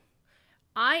 Now,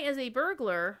 I, as a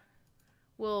burglar,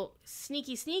 will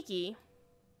sneaky.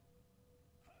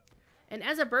 And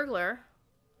as a burglar,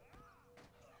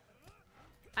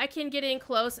 I can get in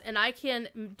close and I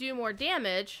can do more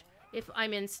damage if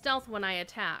I'm in stealth when I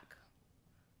attack.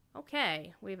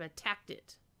 Okay, we've attacked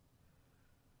it.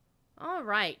 All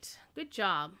right, good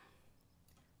job.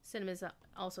 Cinnamon's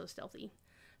also stealthy.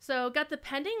 So got the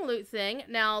pending loot thing.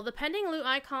 Now the pending loot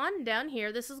icon down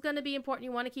here, this is going to be important.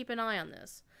 You want to keep an eye on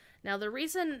this. Now the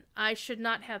reason I should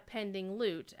not have pending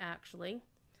loot, actually,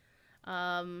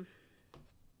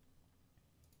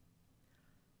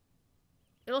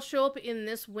 it'll show up in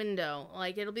this window.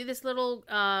 Like, it'll be this little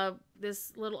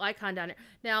icon down here.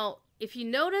 Now, if you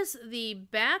notice the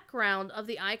background of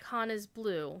the icon is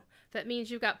blue, that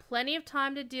means you've got plenty of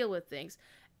time to deal with things.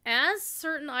 As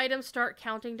certain items start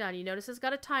counting down, you notice it's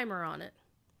got a timer on it.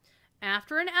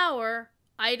 After an hour,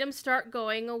 items start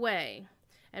going away.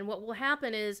 And what will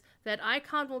happen is that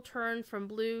icon will turn from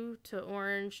blue to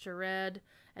orange to red.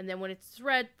 And then when it's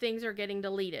red, things are getting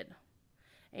deleted.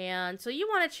 And so you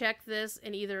want to check this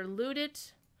and either loot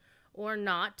it or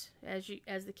not, as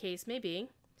the case may be.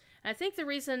 And I think the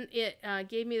reason it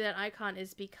gave me that icon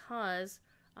is because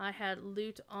I had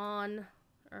loot on,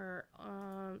 or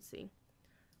let's see.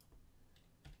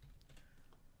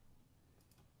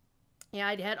 Yeah,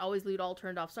 I had always loot all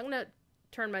turned off, so I'm going to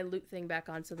turn my loot thing back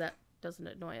on so that doesn't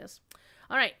annoy us.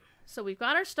 All right, so we've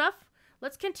got our stuff.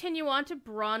 Let's continue on to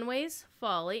Bronway's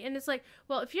Folly. And it's like,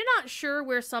 well, if you're not sure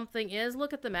where something is,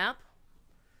 look at the map.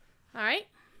 All right.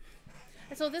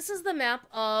 And so this is the map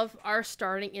of our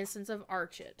starting instance of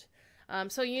Archit.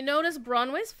 So you notice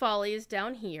Bronway's Folly is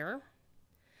down here.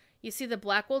 You see the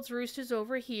Blackwold's Roost is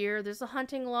over here. There's a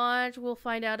hunting lodge. We'll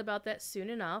find out about that soon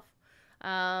enough.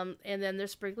 And then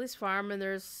there's Sprigley's Farm, and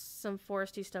there's some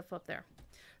foresty stuff up there.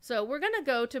 So we're going to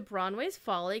go to Bronway's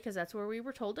Folly, because that's where we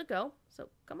were told to go. So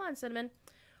come on, Cinnamon.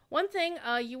 One thing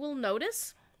you will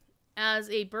notice, as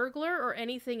a burglar or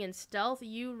anything in stealth,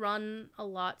 you run a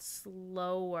lot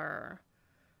slower.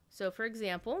 So for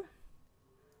example,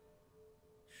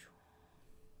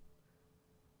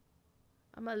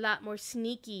 I'm a lot more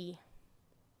sneaky.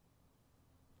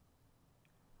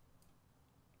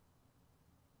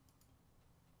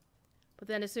 But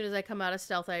then as soon as I come out of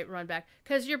stealth, I run back.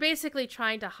 Because you're basically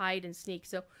trying to hide and sneak.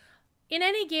 So in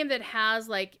any game that has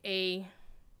like this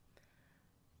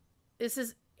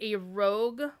is a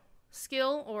rogue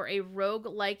skill or a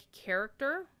rogue-like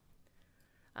character.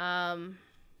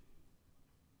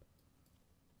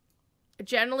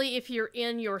 Generally, if you're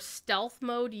in your stealth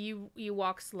mode, you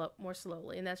walk more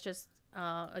slowly. And that's just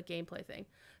a gameplay thing.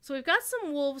 So we've got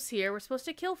some wolves here. We're supposed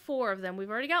to kill 4 of them.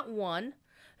 We've already got 1.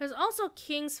 There's also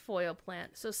King's Foil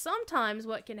plant. So sometimes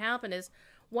what can happen is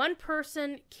one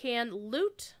person can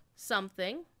loot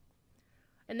something.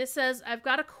 And this says, I've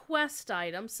got a quest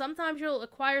item. Sometimes you'll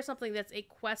acquire something that's a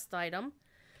quest item.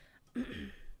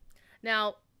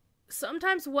 Now,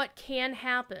 sometimes what can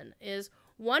happen is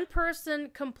one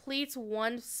person completes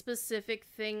one specific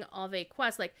thing of a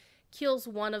quest, like kills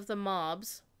one of the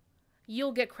mobs.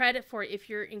 You'll get credit for it if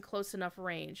you're in close enough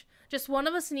range. Just one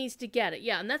of us needs to get it.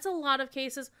 Yeah, and that's a lot of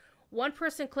cases. One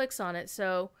person clicks on it.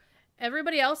 So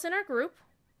everybody else in our group,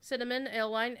 Cinnamon,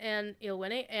 Alewine, and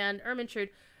Ilwinnie, and Ermintrude,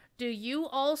 do you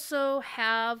also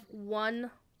have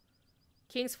one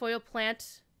King's Foil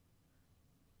plant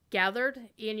gathered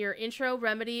in your intro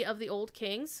remedy of the Old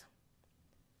Kings?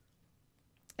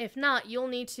 If not, you'll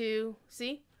need to,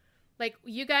 see? Like,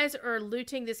 you guys are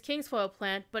looting this King's Foil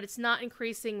plant, but it's not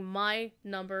increasing my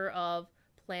number of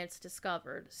plants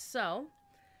discovered. So,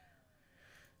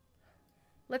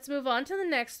 let's move on to the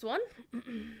next one.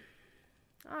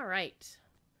 All right.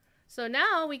 So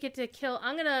now we get to kill...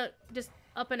 I'm going to just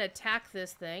up and attack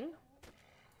this thing.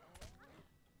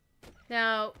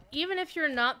 Now, even if you're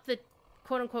not the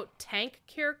quote-unquote tank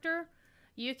character,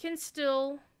 you can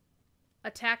still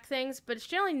attack things, but it's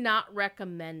generally not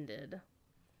recommended.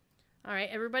 Alright,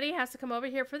 everybody has to come over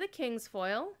here for the King's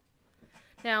Foil.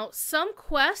 Now, some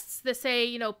quests that say,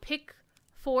 you know, pick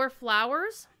 4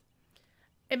 flowers,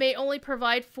 it may only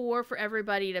provide 4 for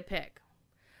everybody to pick.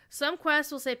 Some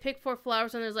quests will say pick 4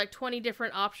 flowers, and there's like 20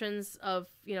 different options of,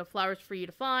 you know, flowers for you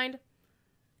to find.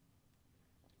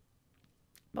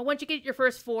 But once you get your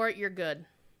first 4, you're good.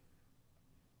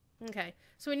 Okay,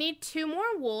 so we need 2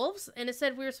 more wolves, and it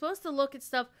said we were supposed to look at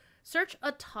stuff, search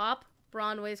atop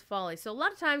Bronway's Folly. So a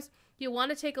lot of times you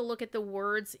want to take a look at the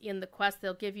words in the quest.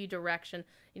 They'll give you direction,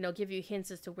 you know, give you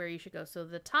hints as to where you should go. So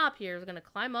the top here is going to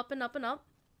climb up and up and up.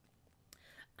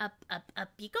 Up, up, up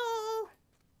you go.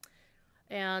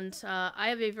 And I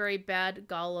have a very bad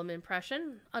Gollum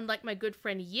impression, unlike my good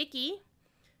friend Yicky,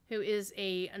 who is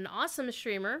an awesome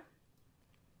streamer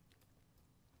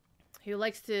who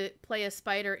likes to play a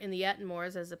spider in the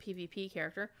Ettenmoors as a PvP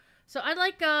character. So I'd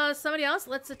like somebody else.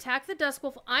 Let's attack the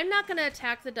Duskwolf. I'm not going to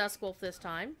attack the Duskwolf this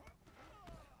time.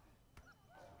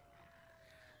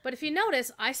 But if you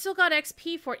notice, I still got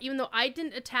XP for it, even though I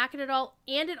didn't attack it at all,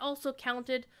 and it also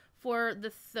counted for the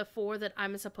 4 that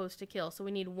I'm supposed to kill. So we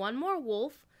need 1 more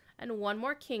wolf and 1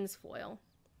 more king's foil.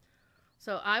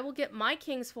 So I will get my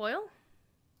king's foil.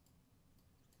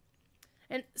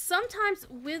 And sometimes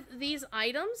with these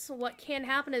items, what can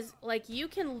happen is, like, you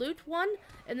can loot one,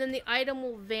 and then the item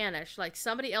will vanish. Like,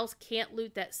 somebody else can't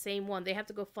loot that same one. They have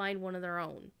to go find one of their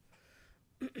own.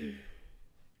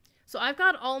 So I've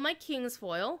got all my king's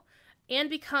foil, and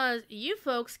because you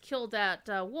folks killed that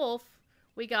wolf,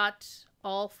 we got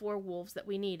all 4 wolves that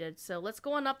we needed. So let's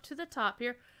go on up to the top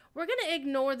here. We're going to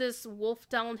ignore this wolf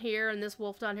down here and this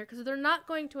wolf down here, because they're not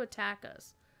going to attack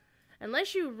us.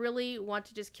 Unless you really want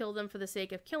to just kill them for the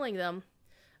sake of killing them,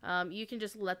 you can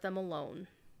just let them alone.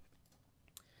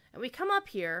 And we come up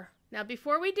here. Now,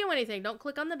 before we do anything, don't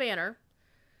click on the banner.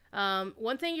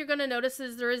 One thing you're going to notice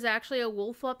is there is actually a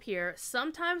wolf up here.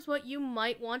 Sometimes what you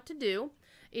might want to do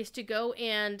is to go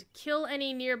and kill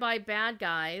any nearby bad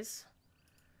guys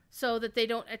so that they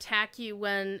don't attack you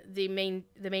when the main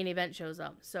event shows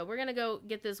up. So we're going to go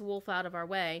get this wolf out of our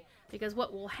way, because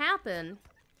what will happen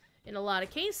in a lot of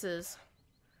cases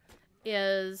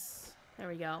is, there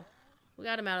we go, we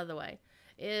got him out of the way,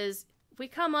 is if we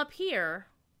come up here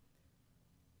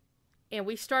and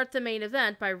we start the main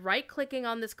event by right-clicking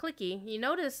on this clicky, you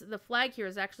notice the flag here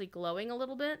is actually glowing a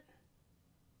little bit.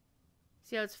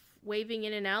 See how it's waving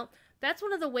in and out? That's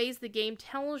one of the ways the game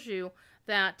tells you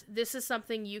that this is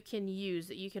something you can use,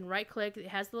 that you can right-click. It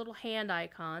has the little hand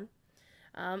icon.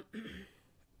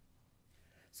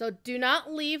 So do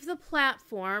not leave the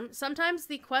platform. Sometimes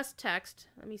the quest text,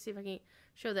 let me see if I can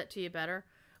show that to you better,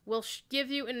 will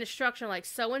give you an instruction like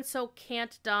so-and-so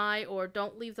can't die or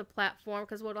don't leave the platform,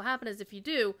 because what will happen is if you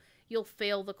do, you'll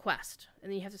fail the quest and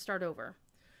then you have to start over.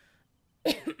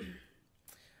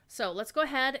 So let's go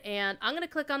ahead and I'm going to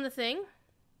click on the thing.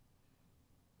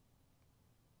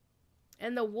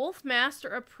 And the Wolf Master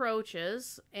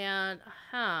approaches and,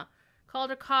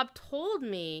 Calder Cobb told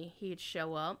me he'd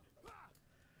show up.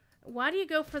 Why do you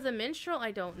go for the minstrel?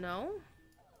 I don't know.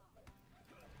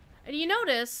 And you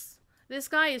notice this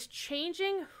guy is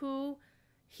changing who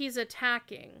he's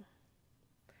attacking.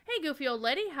 Hey, goofy old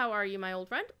lady. How are you, my old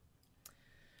friend?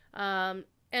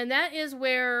 And that is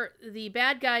where the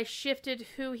bad guy shifted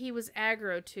who he was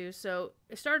aggro to. So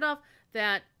it started off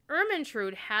that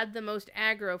Ermintrude had the most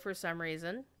aggro for some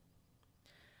reason.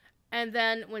 And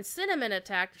then when Cinnamon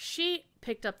attacked, she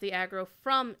picked up the aggro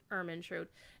from Ermintrude.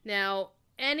 Now,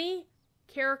 any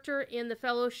character in the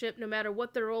Fellowship, no matter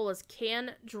what their role is,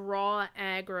 can draw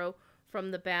aggro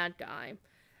from the bad guy.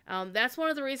 That's one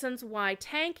of the reasons why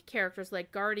tank characters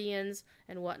like Guardians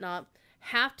and whatnot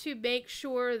have to make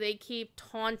sure they keep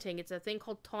taunting. It's a thing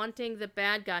called taunting the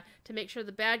bad guy to make sure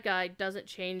the bad guy doesn't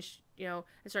change, and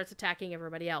starts attacking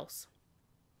everybody else.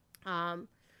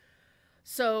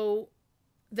 So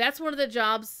that's one of the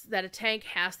jobs that a tank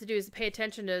has to do, is to pay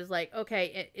attention to, is like,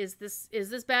 okay, is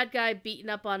this bad guy beating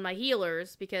up on my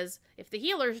healers? Because if the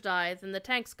healers die, then the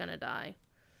tank's gonna die,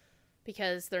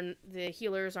 because the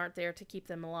healers aren't there to keep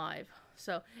them alive.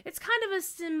 So it's kind of a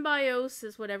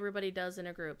symbiosis, what everybody does in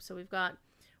a group. So we've got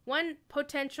 1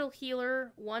 potential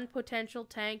healer, 1 potential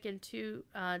tank, and 2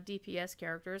 DPS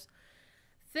characters.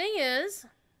 Thing is,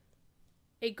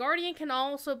 a Guardian can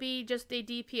also be just a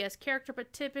DPS character,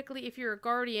 but typically if you're a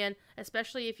Guardian,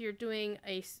 especially if you're doing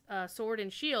a sword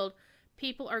and shield,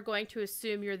 people are going to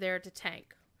assume you're there to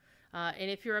tank.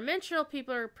 And if you're a minstrel,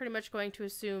 people are pretty much going to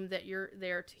assume that you're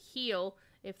there to heal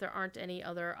if there aren't any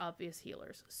other obvious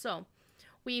healers. So,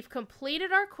 we've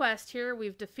completed our quest here.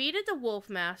 We've defeated the Wolf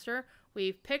Master.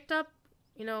 We've picked up,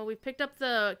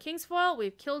 the King's Foil.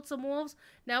 We've killed some wolves.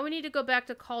 Now we need to go back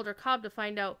to Calder Cobb to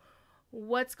find out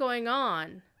what's going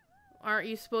on. Aren't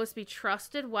you supposed to be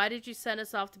trusted? Why did you send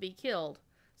us off to be killed?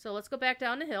 So let's go back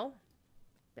down the hill.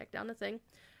 Back down the thing.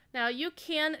 Now, you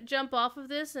can jump off of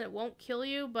this and it won't kill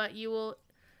you, but you will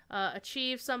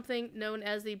achieve something known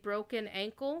as the broken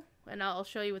ankle. And I'll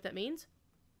show you what that means.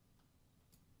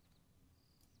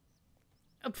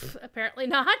 Apparently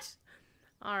not.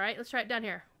 Alright, let's try it down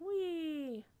here.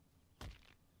 Whee!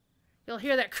 You'll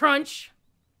hear that crunch.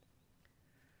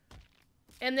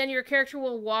 And then your character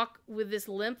will walk with this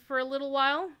limp for a little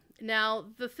while. Now,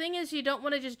 the thing is, you don't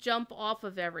want to just jump off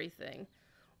of everything.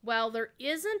 While there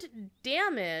isn't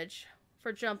damage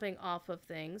for jumping off of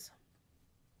things.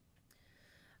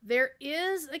 There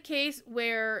is a case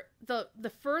where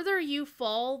the further you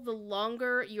fall, the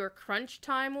longer your crunch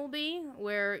time will be,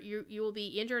 where you will be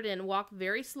injured and walk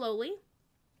very slowly.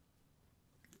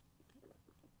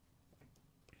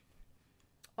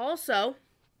 Also,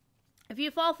 if you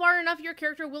fall far enough, your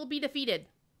character will be defeated.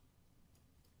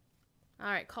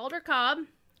 Alright, Calder Cobb.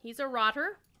 He's a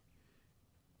rotter.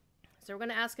 So we're going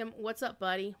to ask him, what's up,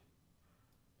 buddy?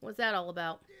 What's that all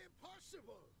about?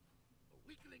 Impossible! A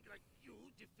weakling like you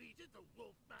defeated the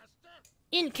Wolf Master?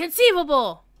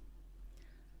 Inconceivable!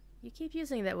 You keep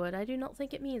using that word. I do not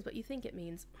think it means what you think it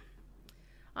means.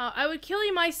 I would kill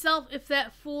you myself if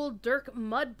that fool Dirk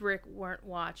Mudbrick weren't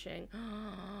watching.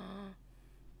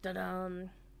 Da-dum.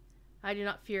 I do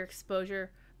not fear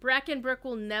exposure. Brackenbrick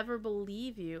will never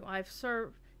believe you. I've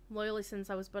served loyally since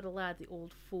I was but a lad, the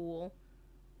old fool.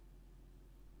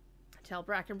 Tell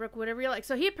Brackenbrick whatever you like.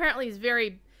 So he apparently is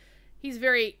he's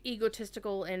very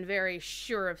egotistical and very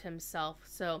sure of himself.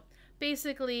 So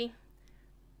basically,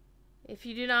 if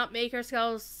you do not make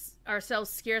ourselves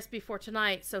scarce before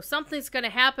tonight, so something's going to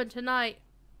happen tonight.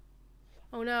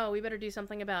 Oh no, we better do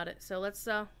something about it. So let's,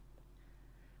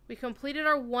 we completed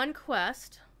our one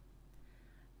quest.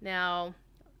 Now,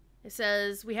 it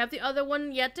says we have the other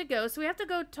one yet to go. So we have to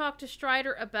go talk to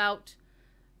Strider about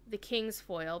the King's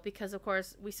Foil, because of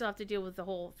course we still have to deal with the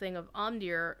whole thing of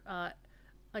Omdir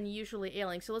unusually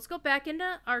ailing. So let's go back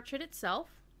into Archit itself.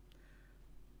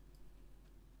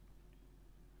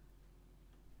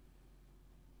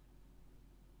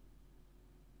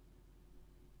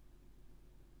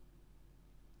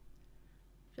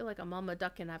 I feel like a mama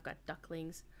duck and I've got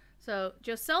ducklings. So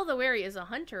Joselle the Wary is a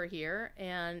hunter here,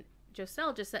 and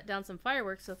Joselle just set down some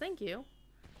fireworks, so thank you.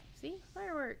 See?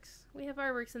 Fireworks. We have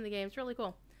fireworks in the game. It's really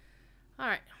cool.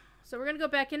 Alright. So we're going to go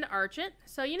back into Archit.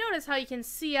 So you notice how you can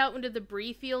see out into the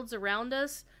brie fields around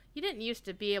us? You didn't used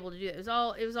to be able to do that.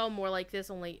 It was all more like this,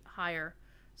 only higher.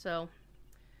 So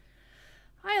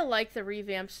I like the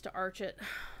revamps to Archit.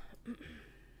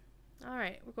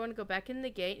 Alright, we're going to go back in the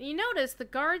gate. And you notice the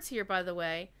guards here, by the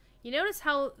way. You notice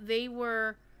how they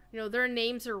were, their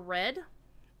names are red?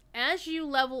 As you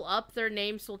level up, their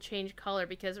names will change color,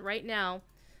 because right now,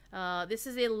 this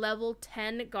is a level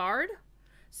 10 guard.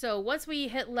 So once we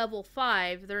hit level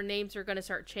 5, their names are going to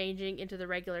start changing into the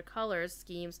regular color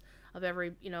schemes of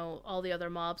every, all the other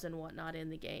mobs and whatnot in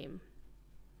the game.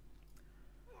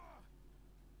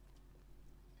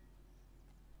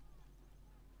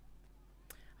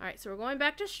 Alright, so we're going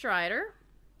back to Strider.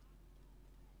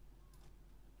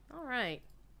 Alright.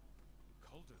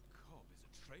 Calder Cobb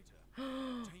is a traitor.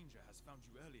 Danger has found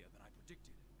you earlier than I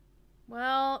predicted.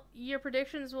 Well, your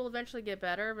predictions will eventually get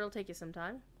better, but it'll take you some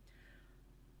time.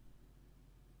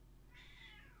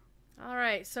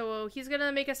 Alright, so he's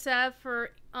gonna make a salve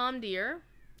for Omdir.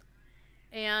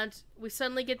 And we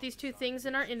suddenly get these two things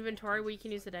in our inventory where you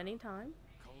can use at any time.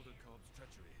 Calder Cobb's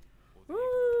treachery.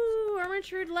 Ooh, Armor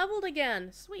Intrude leveled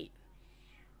again. Sweet.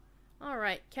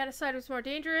 Alright, Caticide was more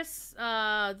dangerous.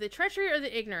 The treachery or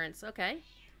the ignorance? Okay.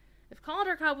 If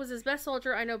Calder Cobb was his best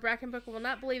soldier, I know Brackenbrook will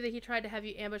not believe that he tried to have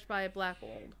you ambushed by a Black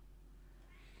Old.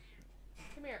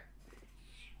 Come here.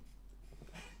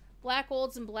 Black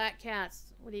Olds and Black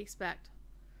Cats. What do you expect?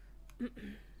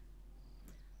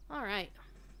 Alright.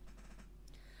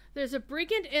 There's a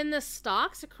brigand in the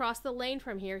stocks across the lane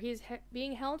from here. He's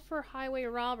being held for highway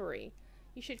robbery.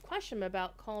 You should question him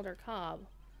about Calder Cobb.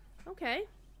 Okay.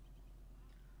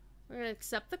 We're going to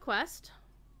accept the quest.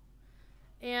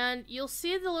 And you'll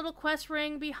see the little quest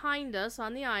ring behind us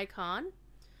on the icon.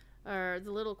 Or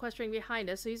the little quest ring behind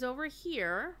us. So he's over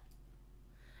here.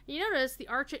 You notice the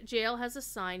Archit Jail has a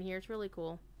sign here. It's really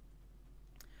cool.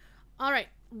 Alright.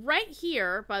 Right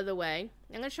here, by the way,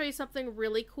 I'm going to show you something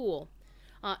really cool.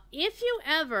 If you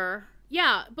ever...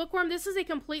 Yeah, Bookworm, this is a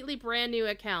completely brand new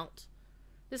account.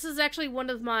 This is actually one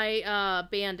of my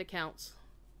banned accounts.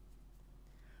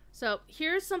 So,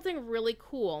 here's something really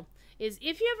cool. Is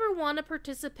if you ever want to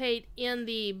participate in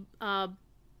the...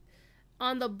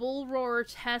 on the Bull Roar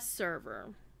test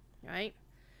server, right?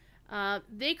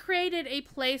 They created a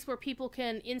place where people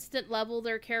can instant level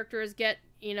their characters, get,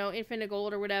 infinite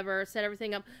gold or whatever, set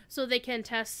everything up so they can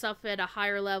test stuff at a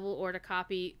higher level or to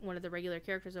copy one of the regular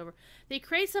characters over. They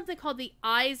create something called the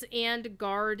Eyes and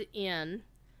Guard Inn.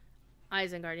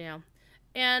 Eyes and Guard,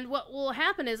 And what will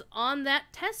happen is on that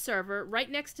test server, right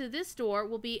next to this door,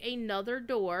 will be another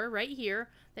door right here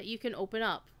that you can open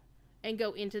up and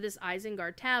go into this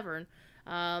Isengard Tavern.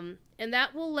 And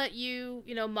that will let you,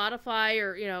 modify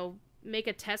or, make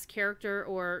a test character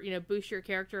or, boost your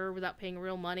character without paying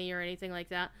real money or anything like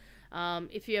that.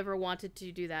 If you ever wanted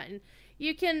to do that. And,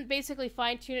 you can basically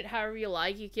fine-tune it however you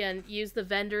like. You can use the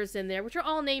vendors in there, which are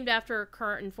all named after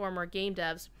current and former game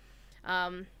devs,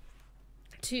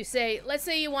 to say, let's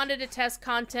say you wanted to test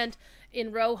content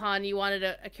in Rohan, you wanted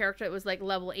a character that was like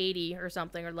level 80 or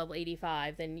something, or level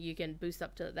 85, then you can boost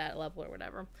up to that level or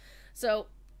whatever. So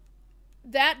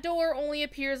that door only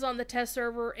appears on the test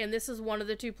server, and this is one of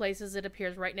the 2 places it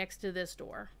appears right next to this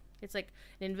door. It's like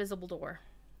an invisible door.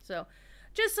 So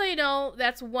just so you know,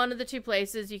 that's one of the 2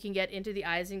 places you can get into the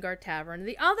Isengard Tavern.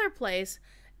 The other place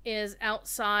is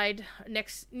outside,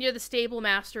 near the Stable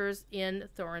Masters in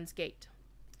Thorin's Gate.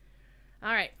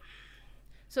 Alright.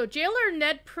 So Jailer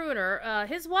Ned Pruner,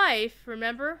 his wife,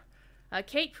 remember,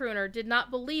 Kate Pruner, did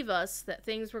not believe us that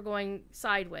things were going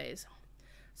sideways.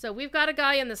 So we've got a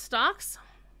guy in the stocks.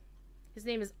 His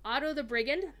name is Otto the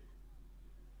Brigand.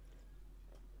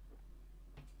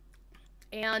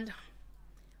 And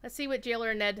let's see what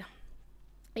Jailer Ned...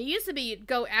 It used to be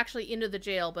go actually into the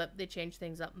jail, but they changed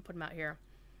things up and put him out here.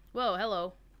 Whoa,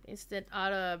 hello. Instant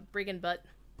Otto Brigand butt.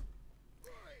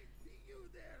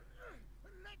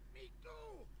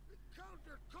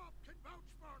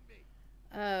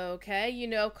 Okay, you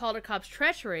know Caldercop's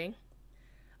treachery.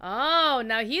 Oh,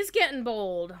 now he's getting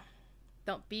bold.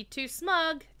 Don't be too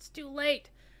smug. It's too late.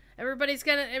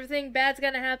 Everything bad's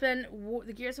gonna happen.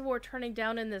 The gears of war turning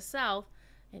down in the south.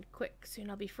 And quick, soon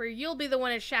I'll be free. You'll be the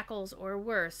one in shackles, or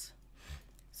worse.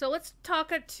 So let's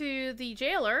talk to the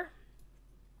jailer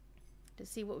to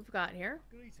see what we've got here.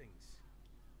 Greetings.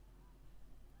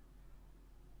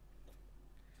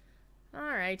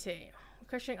 Alrighty.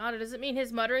 Questioning Otto, does it mean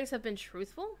his mutterings have been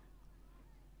truthful?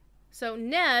 So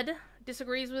Ned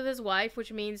disagrees with his wife,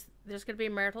 which means there's going to be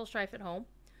marital strife at home.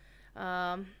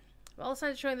 All the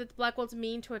signs are showing that the Black Wolves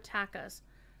mean to attack us.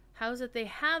 How is it they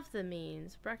have the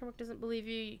means? Brackenbrook doesn't believe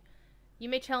you. You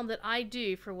may tell him that I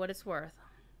do, for what it's worth.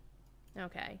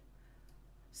 Okay.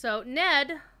 So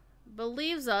Ned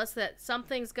believes us that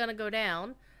something's going to go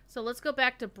down. So let's go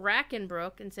back to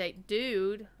Brackenbrook and say,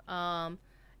 dude,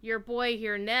 your boy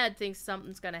here, Ned, thinks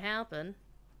something's going to happen.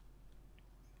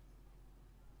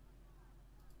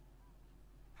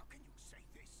 How can you say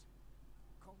this?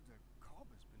 Calder Cobb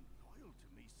has been loyal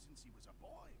to me since he was a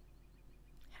boy.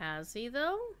 Has he,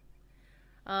 though?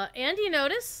 And you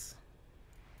notice,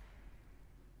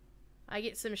 I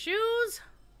get some shoes,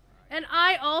 and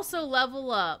I also level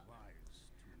up.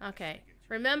 Okay,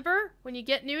 remember, when you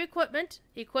get new equipment,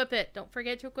 equip it. Don't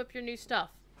forget to equip your new stuff.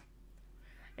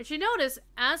 And you notice,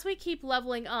 as we keep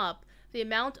leveling up, the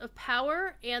amount of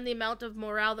power and the amount of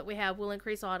morale that we have will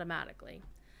increase automatically.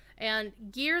 And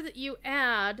gear that you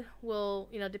add will,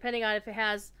 depending on if it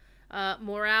has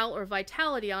morale or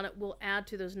vitality on it, will add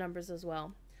to those numbers as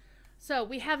well. So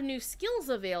we have new skills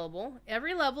available.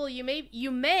 Every level you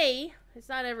may, it's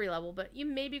not every level, but you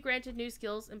may be granted new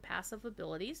skills and passive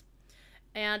abilities.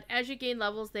 And as you gain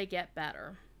levels, they get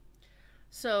better.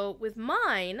 So with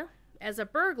mine, as a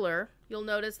burglar, you'll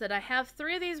notice that I have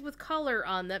 3 of these with color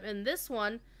on them. And this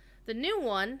one, the new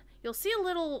one, you'll see a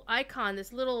little icon,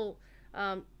 this little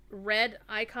red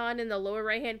icon in the lower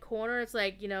right-hand corner. It's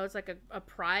like, it's like a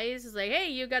prize. It's like,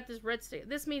 hey, you got this red stick.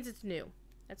 This means it's new.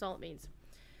 That's all it means.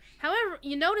 However,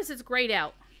 you notice it's grayed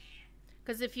out.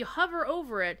 Because if you hover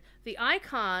over it, the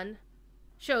icon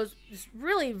shows this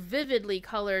really vividly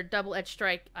colored double-edged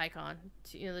strike icon.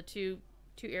 The two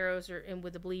arrows are in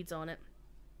with the bleeds on it.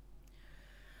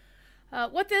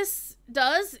 What this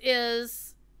does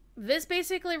is, this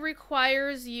basically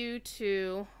requires you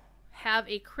to have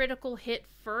a critical hit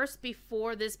first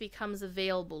before this becomes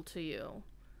available to you.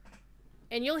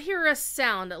 And you'll hear a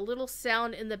sound, a little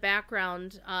sound in the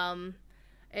background.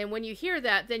 And when you hear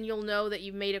that, then you'll know that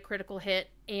you've made a critical hit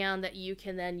and that you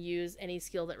can then use any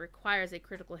skill that requires a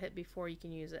critical hit before you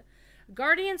can use it.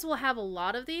 Guardians will have a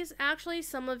lot of these, actually.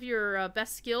 Some of your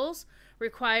best skills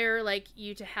require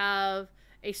you to have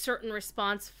a certain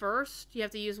response first. You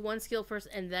have to use one skill first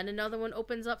and then another one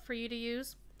opens up for you to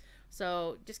use.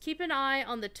 So just keep an eye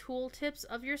on the tooltips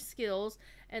of your skills,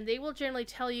 and they will generally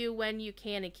tell you when you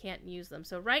can and can't use them.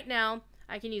 So right now,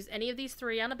 I can use any of these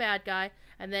 3 on a bad guy,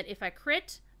 and then if I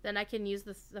crit, then I can use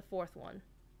the 4th one.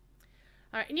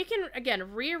 Alright, and you can,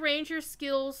 again, rearrange your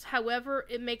skills however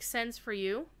it makes sense for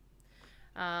you.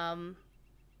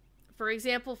 For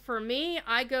example, for me,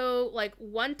 I go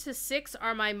 1 to 6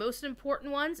 are my most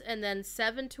important ones, and then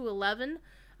 7 to 11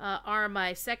 are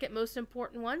my second most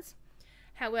important ones.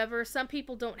 However, some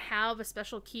people don't have a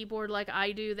special keyboard like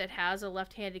I do that has a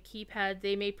left-handed keypad.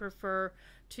 They may prefer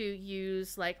to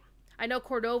use, I know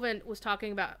Cordovan was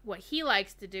talking about what he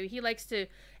likes to do. He likes to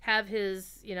have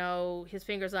his, his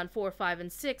fingers on 4, 5,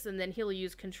 and 6, and then he'll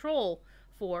use Control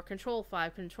 4, control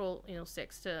 5, control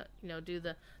 6 to do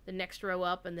the next row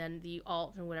up, and then the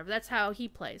alt and whatever. That's how he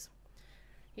plays.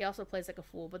 He also plays like a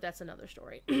fool, but that's another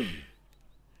story.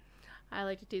 I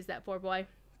like to tease that poor boy.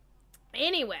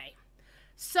 Anyway,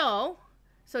 so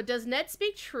does Ned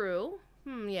speak true?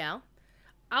 Yeah.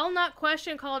 I'll not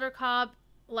question Calder Cobb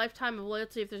lifetime of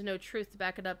loyalty if there's no truth to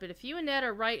back it up, but if you and Ned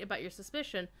are right about your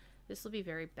suspicion, this will be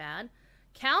very bad.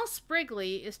 Cal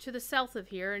Sprigley is to the south of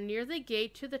here, near the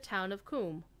gate to the town of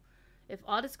Coombe. If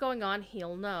aught is going on,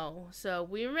 he'll know. So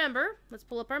we remember, let's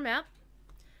pull up our map.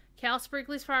 Cal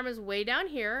Sprigley's farm is way down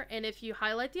here, and if you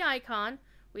highlight the icon,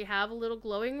 we have a little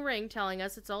glowing ring telling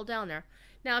us it's all down there.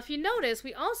 Now, if you notice,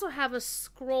 we also have a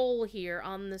scroll here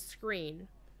on the screen.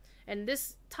 And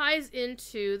this ties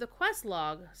into the quest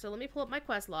log. So let me pull up my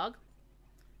quest log.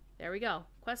 There we go.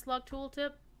 Quest log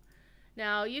tooltip.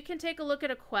 Now, you can take a look at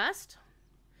a quest.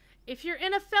 If you're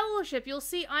in a fellowship, you'll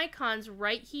see icons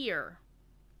right here.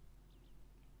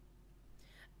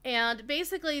 And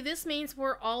basically, this means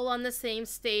we're all on the same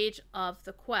stage of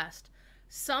the quest.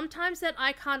 Sometimes that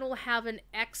icon will have an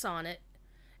X on it.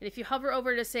 And if you hover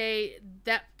over to say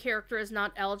that character is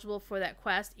not eligible for that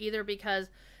quest, either because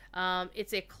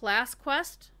it's a class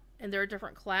quest and they're a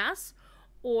different class,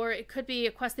 or it could be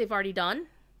a quest they've already done,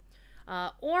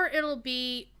 or it'll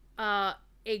be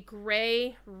a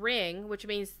gray ring, which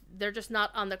means they're just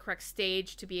not on the correct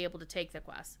stage to be able to take the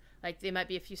quest. Like, they might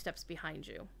be a few steps behind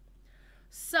you.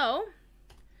 So,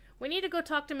 we need to go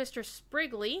talk to Mr.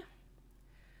 Sprigley.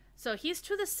 So, he's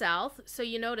to the south. So,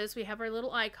 you notice we have our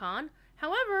little icon.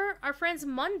 However, our friends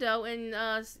Mundo and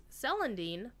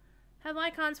Celandine have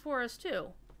icons for us, too.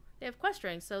 They have quest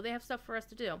rings, so they have stuff for us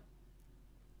to do.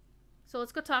 So,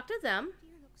 let's go talk to them.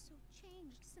 Dear looks so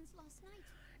changed since last night.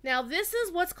 Now, this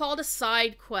is what's called a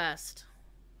side quest.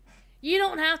 You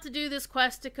don't have to do this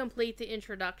quest to complete the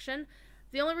introduction.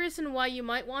 The only reason why you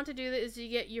might want to do that is you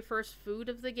get your first food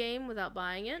of the game without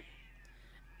buying it.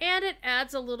 And it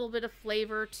adds a little bit of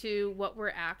flavor to what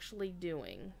we're actually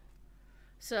doing.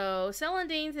 So,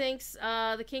 Celandine thinks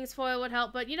the King's Foil would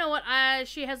help, but you know what?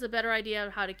 She has a better idea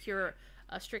of how to cure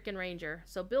a stricken ranger.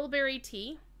 So, bilberry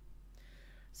tea.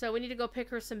 So, we need to go pick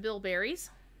her some bilberries.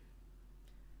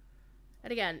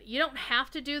 And again, you don't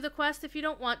have to do the quest if you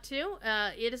don't want to.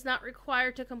 It is not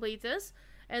required to complete this.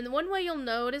 And the one way you'll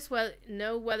know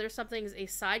whether something is a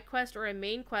side quest or a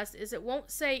main quest is it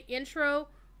won't say intro,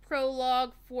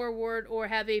 prologue, forward, or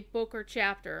have a book or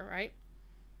chapter, right?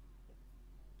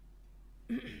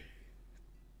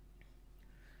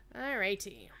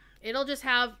 Alrighty. It'll just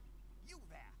have... You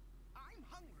there. I'm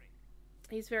hungry.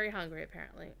 He's very hungry,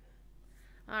 apparently.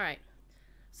 Alright.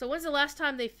 So when's the last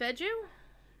time they fed you?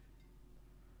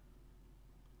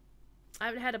 I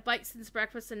haven't had a bite since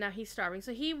breakfast, and now he's starving.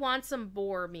 So he wants some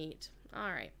boar meat.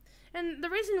 Alright. And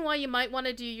the reason why you might want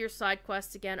to do your side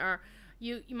quests again are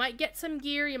you might get some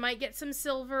gear, you might get some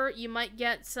silver, you might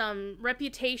get some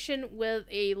reputation with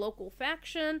a local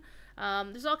faction.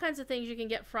 There's all kinds of things you can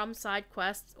get from side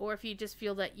quests, or if you just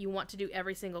feel that you want to do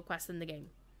every single quest in the game.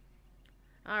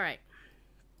 Alright.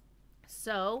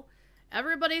 So,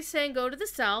 everybody's saying go to the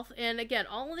south, and again,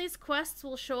 all of these quests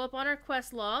will show up on our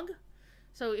quest log.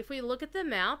 So if we look at the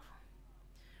map,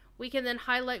 we can then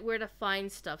highlight where to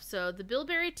find stuff. So the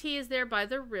bilberry tea is there by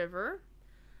the river.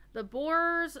 The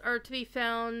boars are to be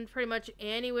found pretty much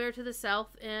anywhere to the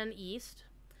south and east.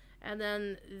 And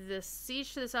then the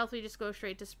siege to the south, we just go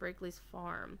straight to Sprigley's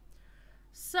farm.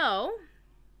 So,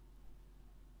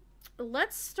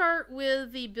 let's start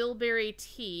with the bilberry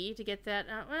tea to get that.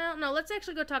 Well, no, let's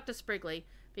actually go talk to Sprigley,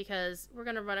 because we're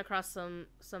going to run across some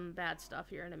bad stuff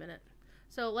here in a minute.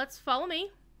 So let's follow me.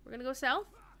 We're going to go south.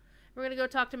 We're going to go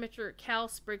talk to Mr. Cal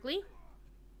Sprigley.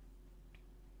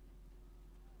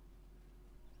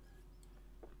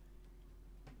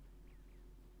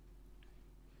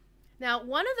 Now,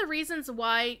 one of the reasons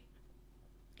why,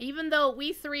 even though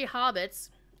we three hobbits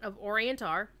of Orient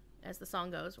are, as the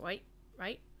song goes, right?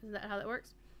 Isn't that how that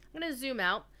works? I'm going to zoom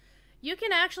out. You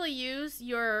can actually use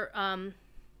your,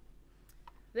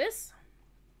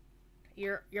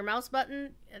 your mouse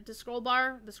button to scroll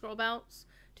bar, the scroll mouse,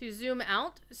 to zoom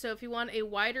out. So if you want a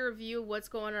wider view of what's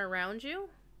going on around you.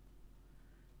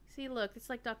 See, look,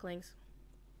 it's like ducklings.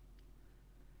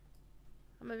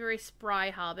 I'm a very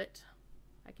spry hobbit.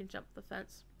 I can jump the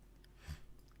fence.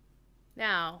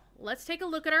 Now, let's take a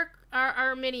look at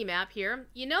our mini-map here.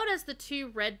 You notice the 2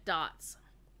 red dots.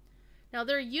 Now,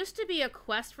 there used to be a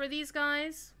quest for these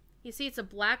guys. You see, it's a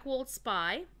Blackwold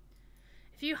spy.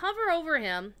 If you hover over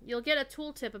him, you'll get a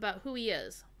tooltip about who he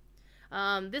is.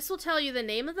 This will tell you the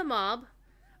name of the mob,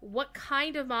 what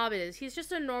kind of mob it is. He's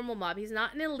just a normal mob. He's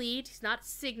not an elite. He's not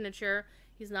signature.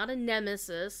 He's not a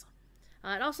nemesis.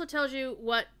 It also tells you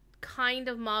what kind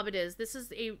of mob it is. This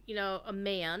is a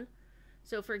man.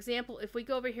 So for example, if we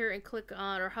go over here and click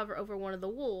on or hover over one of the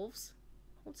wolves,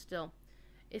 hold still,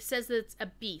 it says that it's a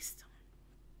beast.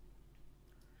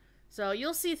 So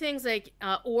you'll see things like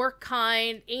orc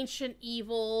kind, ancient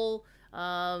evil,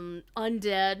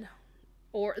 undead,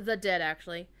 or the dead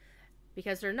actually,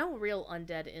 because there are no real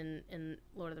undead in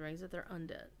Lord of the Rings. That they're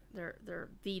undead. They're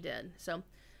the dead. So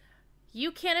you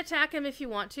can attack him if you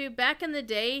want to. Back in the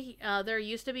day, there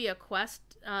used to be a quest.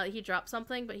 He dropped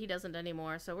something, but he doesn't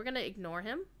anymore. So we're gonna ignore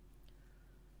him.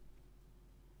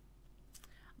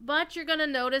 But you're gonna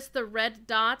notice the red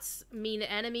dots mean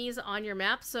enemies on your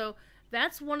map. So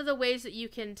that's one of the ways that you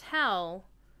can tell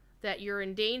that you're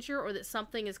in danger or that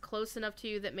something is close enough to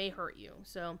you that may hurt you.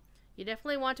 So you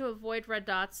definitely want to avoid red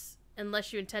dots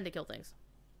unless you intend to kill things.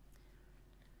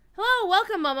 Hello,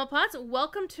 welcome Mama Pots.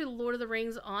 Welcome to Lord of the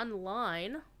Rings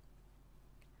Online.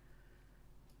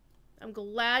 I'm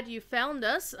glad you found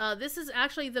us. This is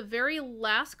actually the very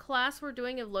last class we're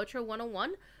doing of LotRO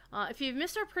 101. If you've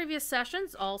missed our previous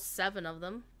sessions, all 7 of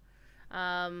them,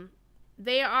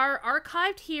 they are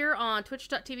archived here on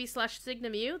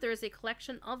twitch.tv/signamu. There is a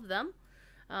collection of them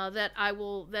that I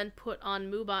will then put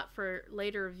on Moobot for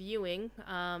later viewing.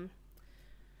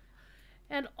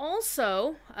 And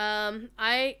also,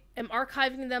 I am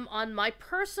archiving them on my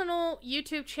personal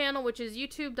YouTube channel, which is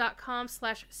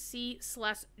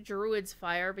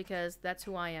youtube.com/c/Druidsfire, because that's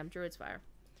who I am, Druidsfire.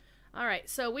 Alright,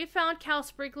 so we found Cal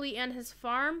Sprigley and his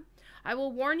farm. I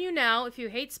will warn you now, if you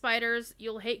hate spiders,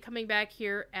 you'll hate coming back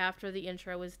here after the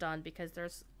intro is done, because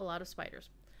there's a lot of spiders.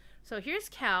 So here's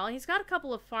Cal. He's got a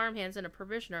couple of farmhands and a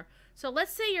provisioner. So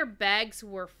let's say your bags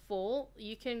were full.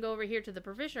 You can go over here to the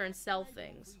provisioner and sell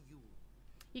things.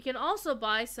 You can also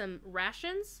buy some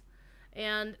rations.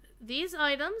 And these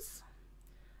items,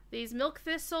 these milk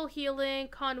thistle, healing,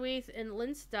 conweath, and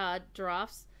linstad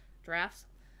drafts,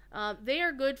 they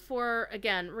are good for,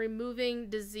 again, removing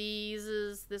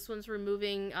diseases. This one's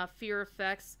removing fear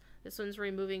effects. This one's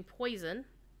removing poison.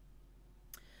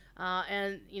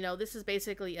 And, this is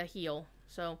basically a heal.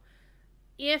 So,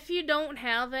 if you don't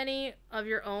have any of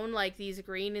your own, like these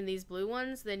green and these blue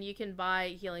ones, then you can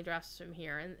buy healing drafts from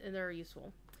here, and they're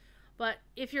useful. But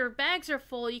if your bags are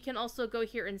full, you can also go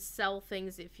here and sell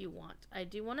things if you want. I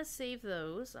do want to save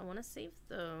those. I want to save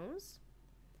those.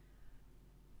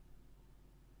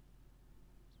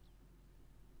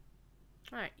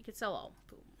 Alright, you can sell all.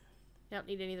 Boom. You don't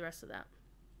need any of the rest of that.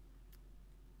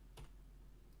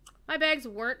 My bags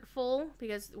weren't full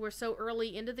because we're so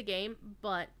early into the game,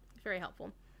 but very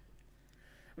helpful.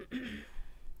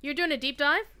 You're doing a deep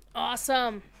dive?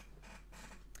 Awesome.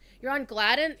 You're on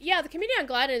Gladden? Yeah, the community on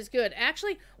Gladden is good.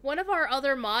 Actually, one of our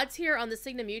other mods here on the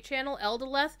Signamu channel,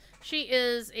 Eldaleth, she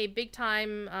is a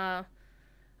big-time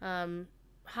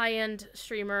high-end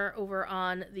streamer over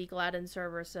on the Gladden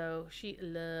server, so she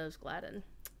loves Gladden.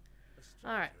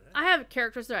 Alright, I have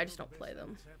characters there, I just don't play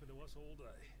them.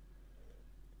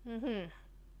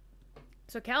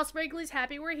 So Cal Sprigley's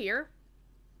happy we're here.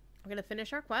 We're gonna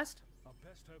finish our quest. Our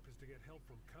best hope is to get help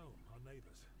from Combe, our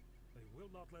neighbors. They will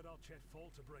not let our chat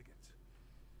fall to brigands.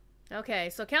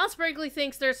 Okay, so Cal Sprigley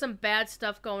thinks there's some bad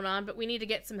stuff going on, but we need to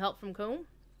get some help from Combe.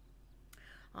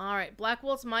 Alright, Black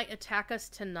Wolves might attack us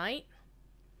tonight.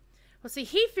 Well, see,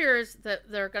 he fears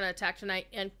that they're gonna attack tonight,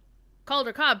 and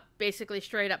Calder Cobb basically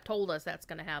straight up told us that's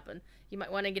gonna happen. You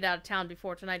might want to get out of town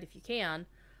before tonight if you can.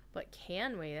 But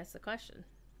can we? That's the question.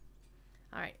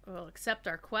 Alright, we'll accept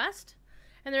our quest.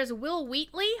 And there's Will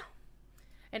Wheatley.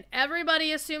 And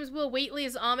everybody assumes Will Wheatley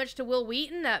is homage to Will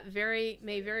Wheaton. That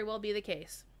may very well be the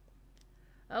case.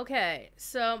 Okay,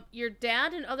 so your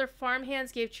dad and other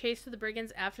farmhands gave chase to the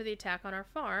brigands after the attack on our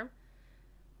farm.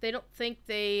 They don't think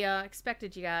they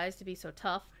expected you guys to be so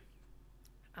tough.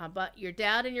 But your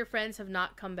dad and your friends have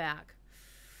not come back.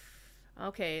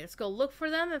 Okay, let's go look for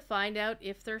them and find out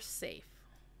if they're safe.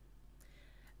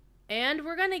 And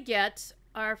we're going to get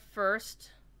our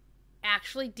first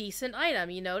actually decent item.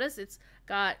 You notice it's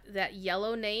got that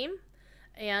yellow name,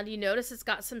 and you notice it's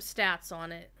got some stats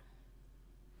on it.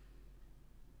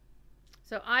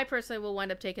 So I personally will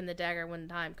wind up taking the dagger when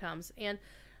the time comes. And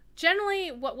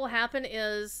generally what will happen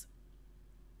is,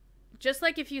 just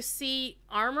like if you see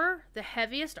armor, the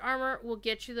heaviest armor will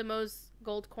get you the most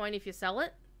gold coin if you sell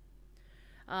it.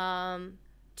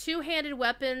 Two-handed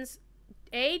weapons,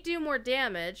 A, do more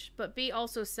damage, but B,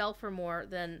 also sell for more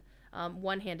than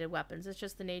one-handed weapons. It's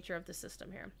just the nature of the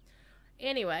system here.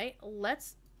 Anyway,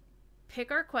 let's pick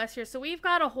our quest here. So we've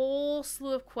got a whole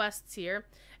slew of quests here.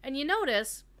 And you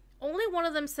notice, only one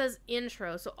of them says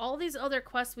intro. So all these other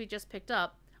quests we just picked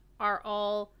up are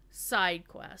all side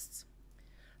quests.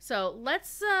 So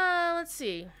let's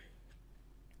see.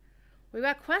 We've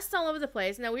got quests all over the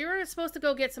place. Now, we were supposed to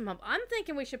go get some help. I'm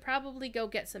thinking we should probably go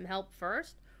get some help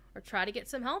first, or try to get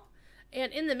some help.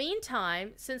 And in the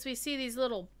meantime, since we see these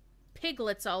little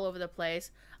piglets all over the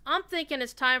place, I'm thinking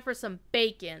it's time for some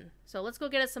bacon. So let's go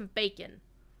get us some bacon.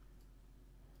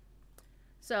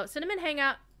 So, Cinnamon, hang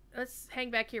out. Let's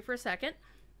hang back here for a second.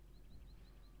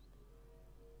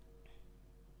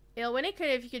 Ilwinnie,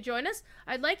 if you could join us,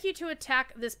 I'd like you to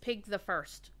attack this pig the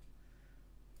first.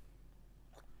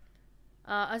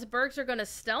 Us Bergs are going to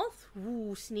stealth.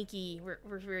 Ooh, sneaky.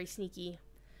 We're very sneaky.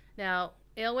 Now,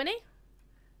 Ilwinnie,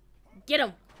 get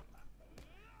him.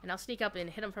 And I'll sneak up and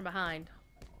hit him from behind.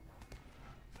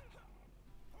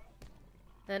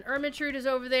 Then Ermintrude is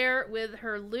over there with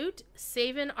her loot,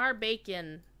 saving our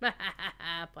bacon.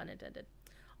 Pun intended.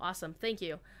 Awesome, thank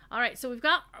you. All right, so we've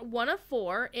got 1 of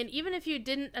 4, and even if you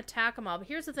didn't attack a mob,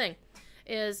 here's the thing,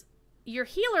 is your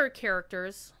healer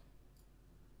characters...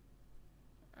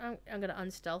 I'm going to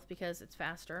unstealth because it's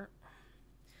faster.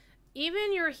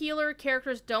 Even your healer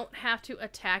characters don't have to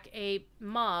attack a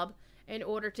mob in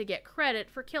order to get credit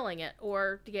for killing it,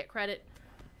 or to get credit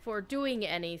for doing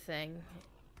anything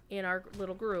in our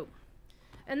little group.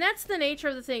 And that's the nature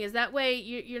of the thing, is that way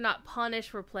you're not punished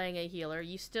for playing a healer.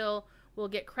 You still will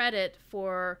get credit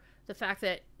for the fact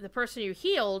that the person you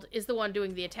healed is the one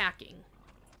doing the attacking.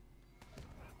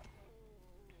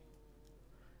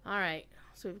 Alright,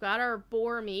 so we've got our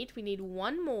boar meat. We need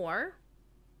 1 more.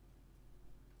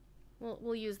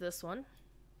 We'll use this one.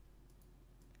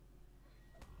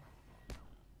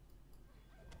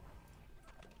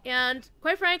 And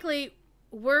quite frankly,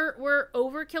 we're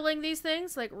overkilling these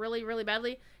things like really, really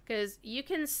badly, because you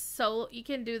can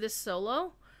do this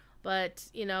solo, but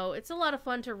you know, it's a lot of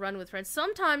fun to run with friends.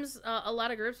 Sometimes a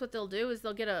lot of groups, what they'll do is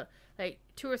they'll get like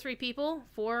 2 or 3 people,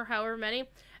 4, however many,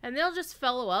 and they'll just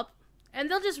follow up and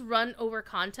they'll just run over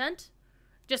content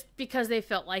just because they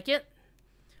felt like it.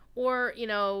 Or, you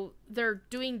know, they're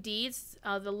doing deeds,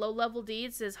 the low-level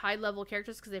deeds as high-level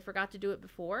characters because they forgot to do it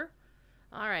before.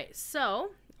 Alright,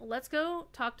 so let's go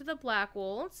talk to the Black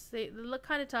Wolves. They look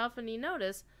kind of tough, and you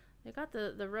notice they got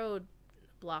the road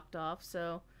blocked off,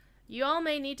 so you all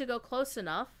may need to go close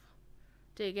enough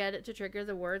to get it to trigger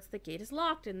the words, "The gate is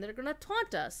locked," and they're going to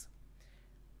taunt us.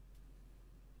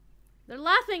 They're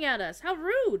laughing at us. How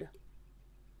rude!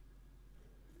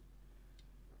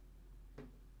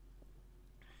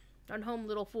 Run home,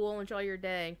 little fool. Enjoy your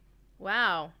day.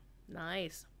 Wow.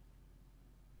 Nice.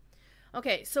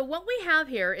 Okay, so what we have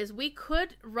here is we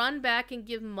could run back and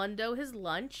give Mundo his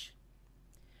lunch.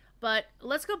 But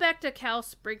let's go back to Cal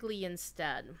Sprigley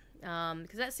instead.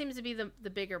 Because that seems to be the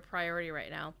bigger priority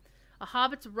right now. A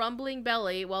hobbit's rumbling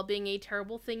belly, while being a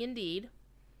terrible thing indeed,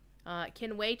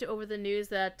 can wait over the news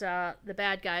that the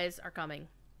bad guys are coming.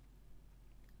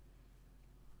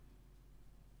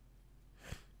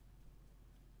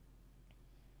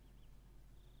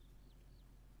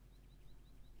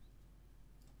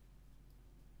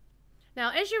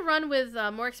 Now, as you run with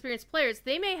more experienced players,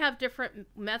 they may have different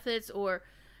methods, or,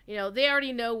 you know, they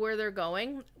already know where they're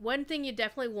going. One thing you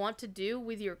definitely want to do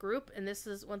with your group, and this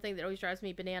is one thing that always drives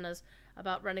me bananas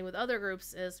about running with other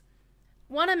groups, is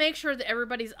want to make sure that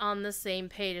everybody's on the same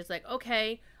page. It's like,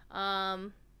 okay,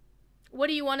 what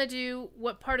do you want to do?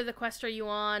 What part of the quest are you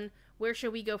on? Where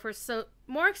should we go first? So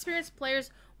more experienced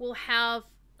players will have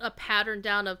a pattern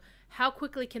down of how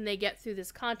quickly can they get through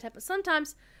this content, but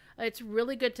sometimes it's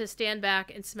really good to stand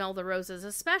back and smell the roses,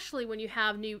 especially when you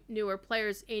have newer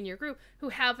players in your group who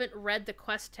haven't read the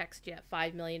quest text yet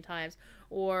 5 million times,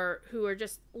 or who are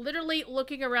just literally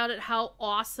looking around at how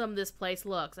awesome this place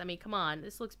looks. I mean, come on,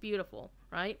 this looks beautiful,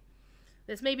 right?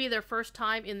 This may be their first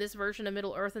time in this version of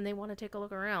Middle-earth, and they want to take a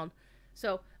look around.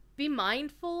 So be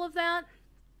mindful of that,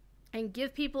 and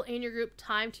give people in your group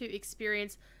time to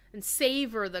experience and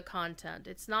savor the content.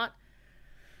 It's not...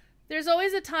 There's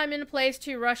always a time and a place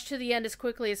to rush to the end as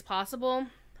quickly as possible,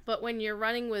 but when you're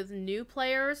running with new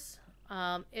players,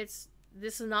 this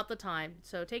is not the time.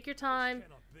 So take your time,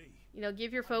 you know,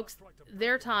 give your folks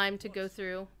their time to go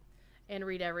through and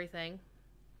read everything.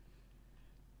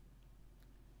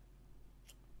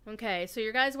 Okay, so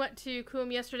your guys went to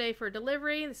Coombe yesterday for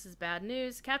delivery. This is bad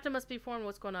news. Captain must be informed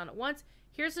what's going on at once.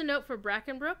 Here's a note for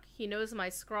Brackenbrook. He knows my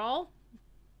scrawl.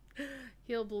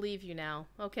 He'll believe you now.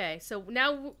 Okay, so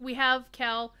now we have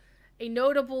Cal, a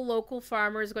notable local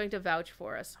farmer, is going to vouch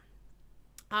for us.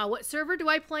 What server do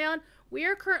I play on? We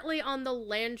are currently on the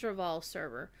Landreval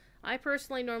server. I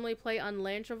personally normally play on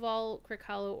Landreval, Crick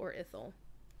Hollow, or Ithel.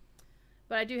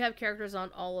 But I do have characters on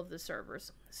all of the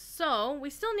servers. So, we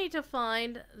still need to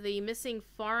find the missing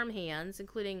farm hands,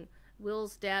 including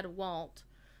Will's dad, Walt.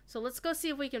 So let's go see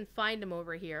if we can find him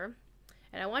over here.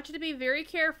 And I want you to be very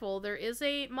careful. There is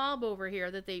a mob over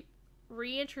here that they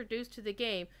reintroduced to the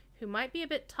game who might be a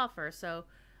bit tougher. So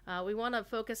we want to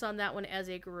focus on that one as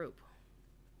a group.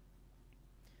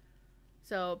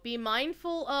 So be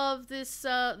mindful of this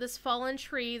this fallen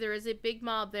tree. There is a big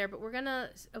mob there, but we're going to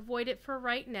avoid it for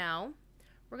right now.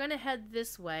 We're going to head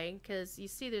this way because you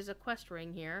see there's a quest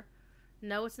ring here.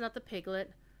 No, it's not the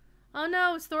piglet. Oh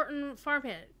no, it's Thornton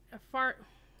Farmhead.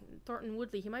 Thornton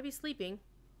Woodley. He might be sleeping.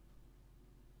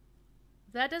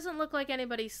 That doesn't look like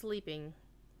anybody's sleeping.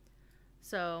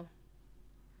 So,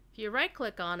 if you right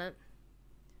click on it,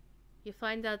 you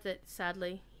find out that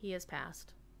sadly he has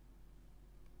passed.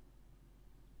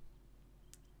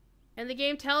 And the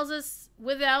game tells us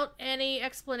without any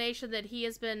explanation that he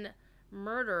has been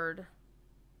murdered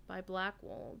by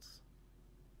Blackwolds.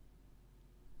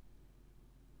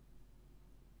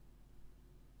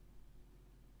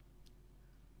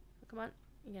 Come on,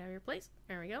 you get out of your place.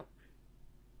 There we go.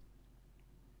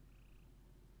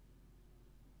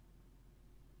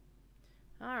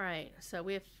 Alright, so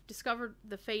we have discovered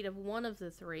the fate of one of the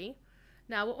three.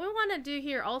 Now, what we want to do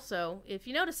here also, if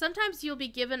you notice, sometimes you'll be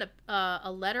given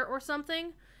a letter or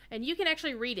something, and you can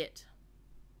actually read it.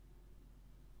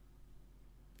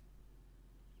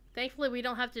 Thankfully, we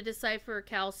don't have to decipher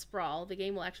Cal's sprawl. The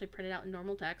game will actually print it out in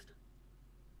normal text.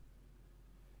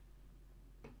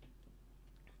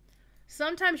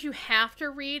 Sometimes you have to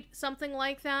read something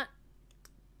like that.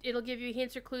 It'll give you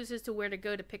hints or clues as to where to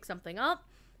go to pick something up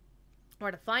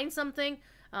or to find something.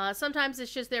 Sometimes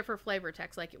it's just there for flavor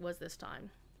text like it was this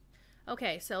time.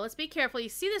 Okay, so let's be careful. You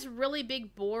see this really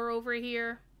big boar over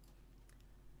here?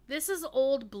 This is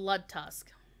Old Bloodtusk.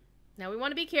 Now we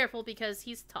want to be careful because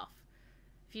he's tough.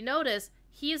 If you notice,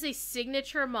 he is a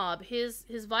signature mob. His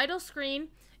vital screen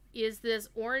is this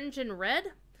orange and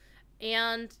red.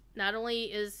 And not only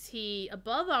is he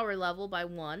above our level by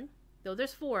 1, though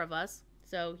there's 4 of us,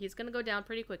 so he's going to go down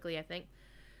pretty quickly, I think.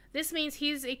 This means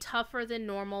he's a tougher than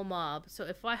normal mob. So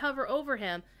if I hover over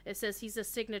him, it says he's a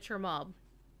signature mob.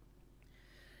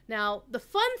 Now, the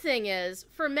fun thing is,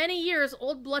 for many years,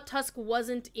 Old Bloodtusk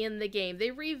wasn't in the game. They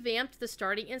revamped the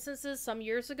starting instances some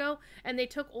years ago, and they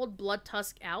took Old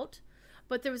Bloodtusk out.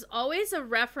 But there was always a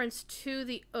reference to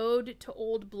the Ode to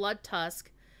Old Bloodtusk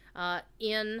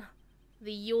in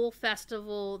the Yule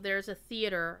Festival. There's a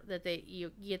theater that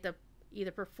you get to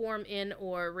either perform in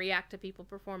or react to people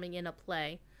performing in a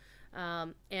play.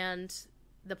 And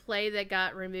the play that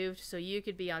got removed so you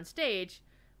could be on stage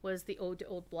was the Ode to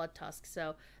Old Bloodtusk.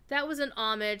 So that was an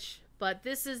homage, but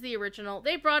this is the original.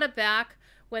 They brought it back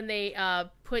when they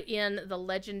put in the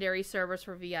legendary servers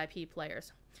for VIP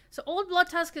players. So Old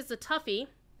Bloodtusk is the toughie,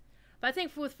 but I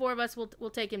think with 4 of us, we'll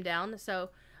take him down.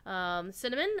 So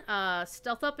Cinnamon,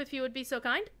 stealth up if you would be so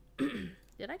kind.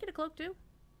 Did I get a cloak too?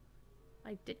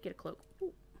 I did get a cloak.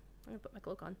 Ooh, I'm gonna put my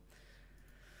cloak on.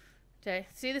 Okay,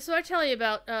 see, this is what I tell you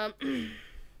about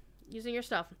using your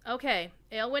stuff. Okay,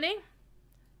 Aelwini,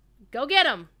 go get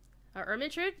him.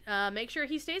 Ermintrude, make sure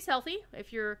he stays healthy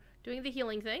if you're doing the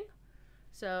healing thing.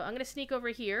 So I'm gonna sneak over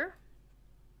here.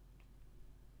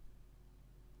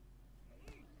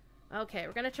 Okay,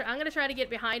 I'm gonna try to get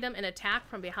behind him and attack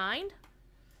from behind.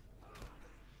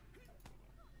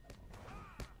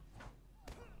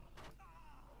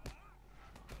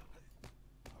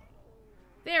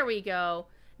 There we go.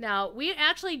 Now, we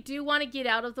actually do want to get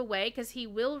out of the way because he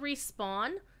will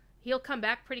respawn. He'll come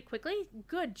back pretty quickly.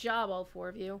 Good job, all 4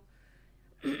 of you.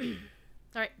 Alright,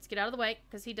 let's get out of the way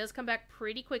because he does come back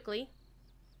pretty quickly.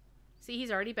 See,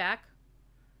 he's already back.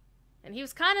 And he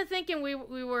was kind of thinking we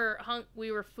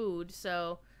were food,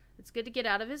 so it's good to get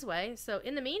out of his way. So,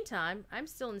 in the meantime, I'm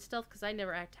still in stealth because I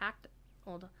never attacked.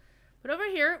 Hold on. But over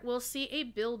here, we'll see a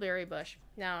bilberry bush.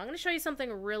 Now, I'm going to show you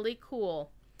something really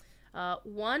cool.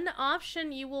 One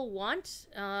option you will want,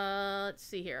 let's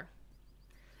see here.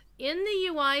 In the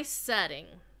UI setting,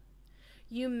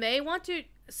 you may want to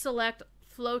select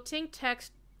floating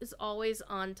text is always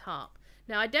on top.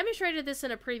 Now, I demonstrated this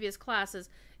in a previous classes.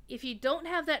 If you don't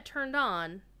have that turned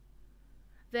on,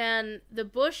 then the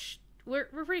bush, we're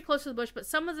pretty close to the bush, but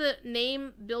some of the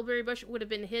name bilberry bush would have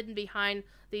been hidden behind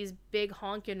these big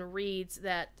honkin' reeds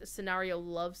that Scenario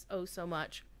loves oh so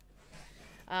much.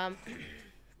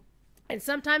 And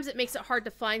sometimes it makes it hard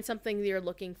to find something that you're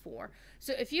looking for.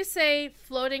 So if you say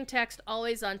floating text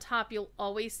always on top, you'll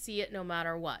always see it no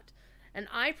matter what. And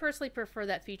I personally prefer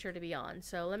that feature to be on.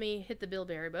 So let me hit the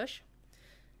bilberry bush.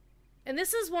 And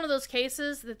this is one of those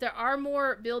cases that there are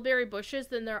more bilberry bushes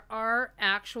than there are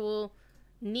actual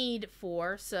need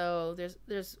for, so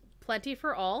there's plenty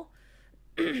for all.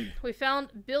 We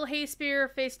found Bill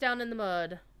Hayspear face down in the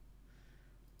mud.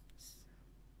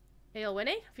 Ale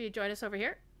Winnie, if you join us over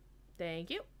here. Thank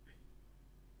you.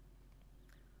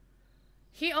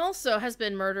 He also has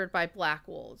been murdered by black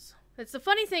wolves. It's the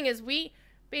funny thing is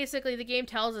basically the game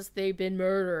tells us they've been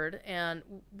murdered, and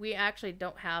we actually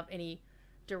don't have any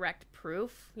direct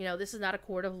proof. You know, this is not a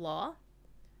court of law.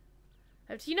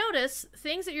 If you notice,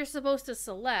 things that you're supposed to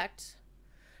select,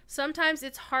 sometimes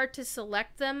it's hard to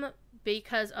select them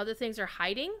because other things are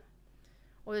hiding,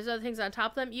 or there's other things on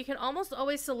top of them. You can almost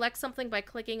always select something by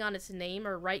clicking on its name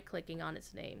or right-clicking on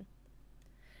its name.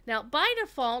 Now, by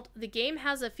default, the game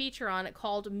has a feature on it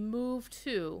called Move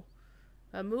To.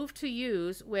 Move to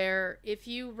Use, where if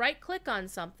you right-click on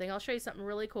something, I'll show you something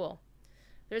really cool.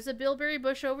 There's a bilberry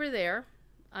bush over there.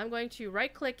 I'm going to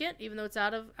right-click it, even though it's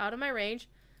out of my range.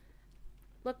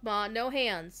 Look, Ma, no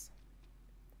hands.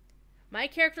 My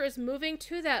character is moving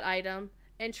to that item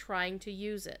and trying to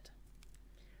use it.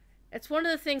 It's one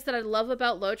of the things that I love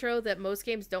about LotRO that most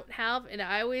games don't have, and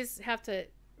I always have to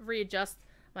readjust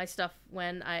my stuff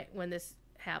when this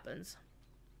happens.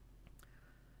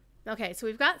 Okay, so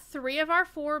we've got 3 of our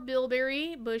 4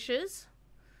 bilberry bushes.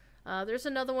 There's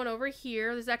another one over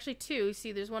here. There's actually 2. You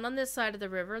see, there's one on this side of the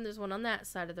river, and there's one on that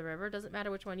side of the river. It doesn't matter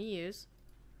which one you use.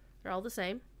 They're all the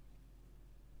same.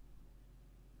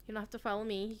 You don't have to follow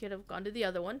me. You could have gone to the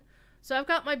other one. So I've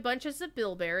got my bunches of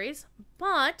bilberries,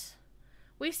 but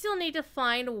we still need to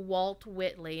find Walt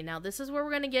Whitley. Now, this is where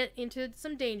we're going to get into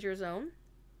some danger zone.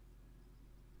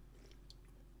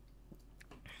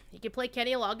 You can play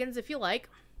Kenny Loggins if you like.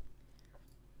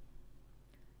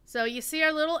 So you see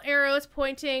our little arrows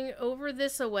pointing over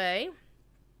this away.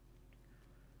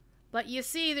 But you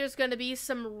see there's going to be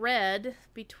some red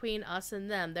between us and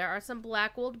them. There are some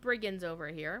black-wooled brigands over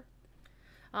here.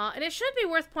 And it should be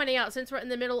worth pointing out, since we're in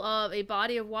the middle of a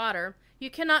body of water, you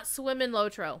cannot swim in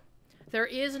LotRO. There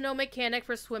is no mechanic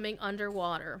for swimming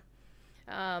underwater.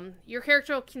 Your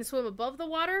character can swim above the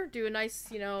water, do a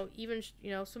nice, even,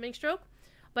 swimming stroke.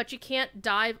 But you can't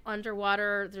dive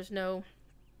underwater. There's no...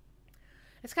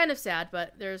 It's kind of sad,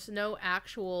 but there's no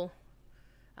actual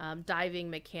diving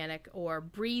mechanic or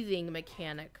breathing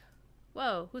mechanic.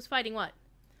 Whoa, who's fighting what?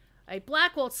 A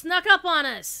black wolf snuck up on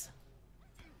us!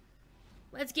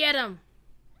 Let's get him!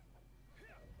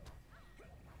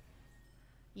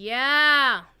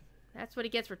 Yeah! That's what he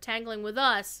gets for tangling with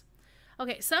us.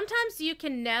 Okay, sometimes you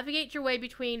can navigate your way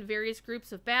between various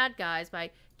groups of bad guys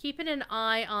by keeping an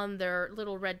eye on their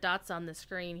little red dots on the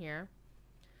screen here.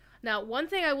 Now, one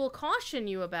thing I will caution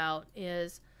you about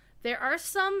is there are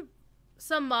some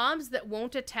mobs that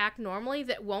won't attack normally,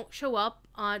 that won't show up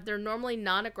on... They're normally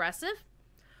non-aggressive.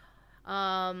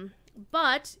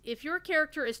 But if your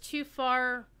character is too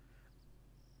far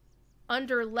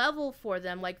under level for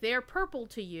them, like they're purple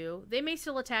to you, they may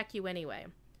still attack you anyway.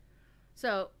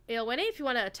 So, Ailwenny, if you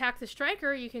want to attack the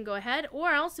striker, you can go ahead.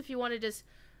 Or else, if you want to just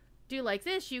do like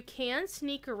this, you can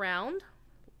sneak around.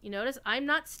 You notice I'm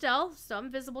not stealth, so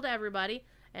I'm visible to everybody,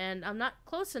 and I'm not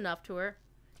close enough to her,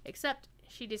 except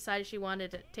she decided she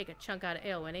wanted to take a chunk out of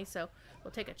Ailwenny, so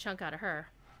we'll take a chunk out of her.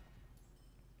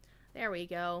 There we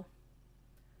go.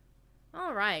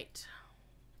 All right.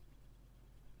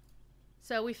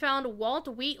 So we found Walt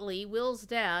Wheatley, Will's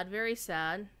dad. Very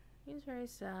sad. He's very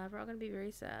sad. We're all going to be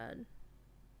very sad.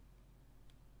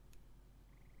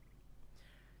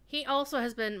 He also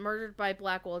has been murdered by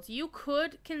black wolves. You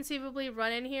could conceivably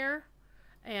run in here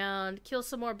and kill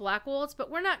some more black wolves, but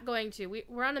we're not going to.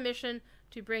 We're on a mission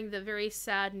to bring the very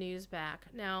sad news back.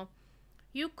 Now,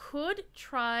 you could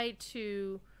try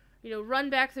to, run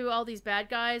back through all these bad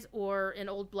guys or an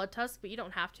old blood tusk, but you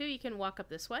don't have to. You can walk up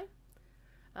this way.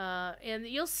 And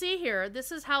you'll see here,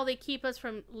 this is how they keep us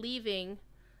from leaving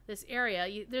this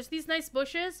area. There's these nice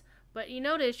bushes, but you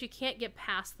notice you can't get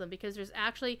past them because there's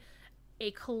actually a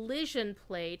collision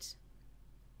plate,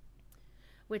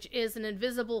 which is an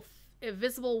invisible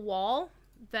wall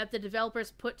that the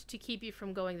developers put to keep you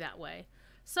from going that way.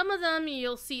 Some of them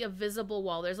you'll see a visible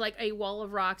wall. There's like a wall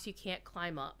of rocks you can't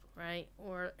climb up, right?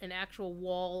 Or an actual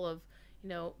wall of,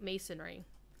 masonry.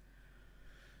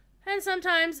 And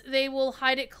sometimes they will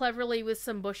hide it cleverly with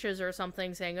some bushes or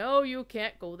something, saying, oh, you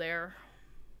can't go there.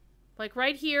 Like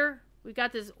right here, we've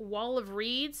got this wall of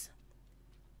reeds.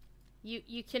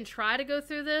 You can try to go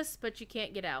through this, but you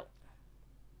can't get out.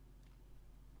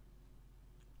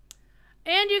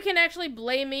 And you can actually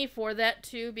blame me for that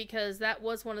too, because that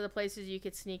was one of the places you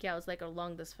could sneak out. It's like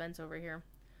along this fence over here.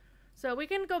 So we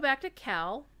can go back to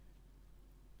Cal.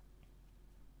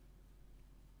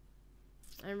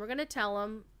 And we're going to tell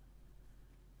him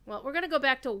Well, we're going to go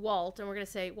back to Walt, and we're going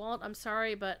to say, Walt, I'm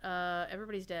sorry, but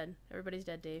everybody's dead. Everybody's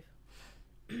dead, Dave.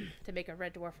 To make a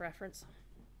Red Dwarf reference.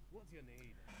 What do you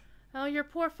need? Oh, your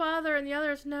poor father and the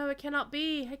others. No, it cannot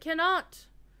be. It cannot.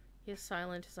 He is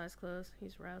silent, his eyes closed.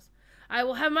 He's roused. I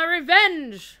will have my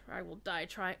revenge! Or I will die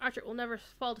trying. Archer will never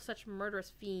fall to such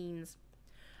murderous fiends.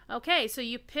 Okay, so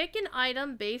you pick an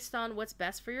item based on what's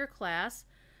best for your class.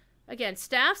 Again,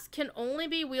 staffs can only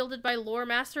be wielded by lore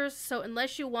masters, so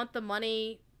unless you want the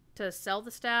money to sell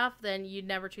the staff, then you'd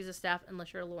never choose a staff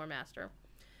unless you're a lore master.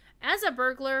 As a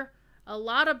burglar, a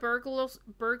lot of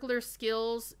burglar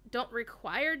skills don't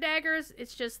require daggers.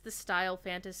 It's just the style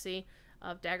fantasy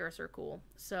of daggers are cool.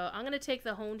 So I'm going to take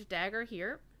the honed dagger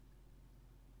here.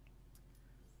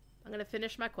 I'm going to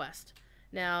finish my quest.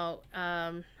 Now,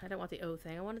 I don't want the O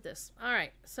thing. I wanted this. All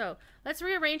right, so let's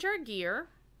rearrange our gear.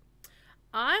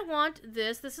 I want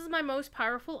this. This is my most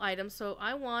powerful item, so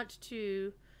I want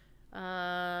to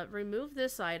remove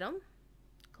this item.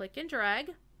 Click and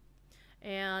drag.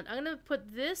 And I'm going to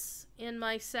put this in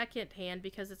my second hand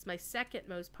because it's my second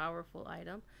most powerful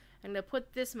item. I'm going to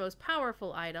put this most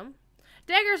powerful item.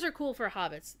 Daggers are cool for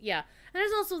hobbits, yeah. And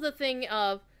there's also the thing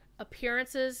of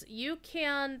appearances. You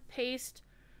can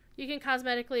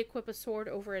cosmetically equip a sword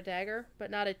over a dagger,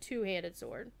 but not a two-handed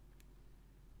sword.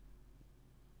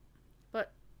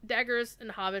 But daggers and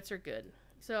hobbits are good.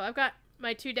 So I've got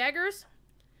my 2 daggers.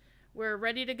 We're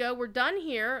ready to go. We're done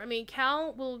here. I mean,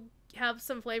 Cal will have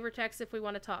some flavor text if we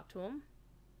want to talk to him.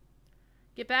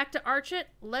 Get back to Archit?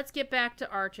 Let's get back to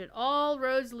Archit. All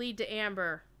roads lead to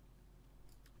Amber.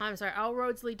 I'm sorry, all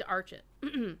roads lead to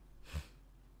Archit.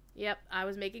 Yep, I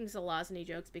was making Zelazny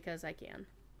jokes because I can.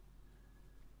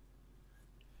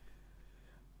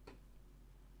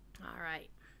 Alright.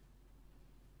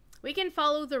 We can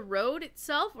follow the road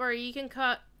itself, or you can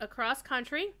cut across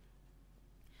country.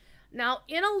 Now,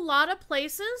 in a lot of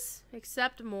places,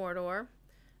 except Mordor,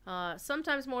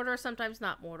 sometimes Mordor, sometimes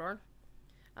not Mordor,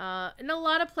 in a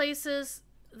lot of places,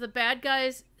 the bad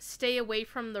guys stay away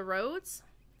from the roads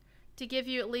to give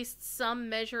you at least some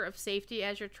measure of safety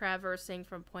as you're traversing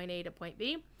from point A to point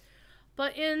B.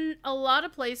 But in a lot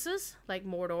of places, like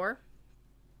Mordor,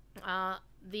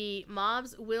 the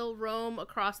mobs will roam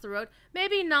across the road.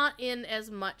 Maybe not in as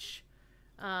much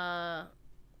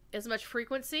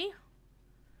frequency.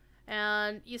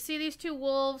 And you see these 2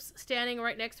 wolves standing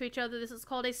right next to each other. This is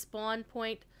called a spawn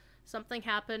point. Something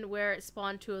happened where it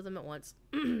spawned 2 of them at once.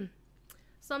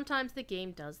 Sometimes the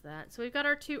game does that. So we've got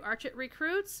our 2 Archit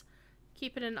recruits.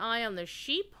 Keeping an eye on the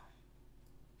sheep.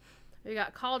 We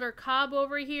got Calder Cobb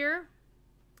over here.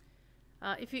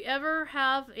 If you ever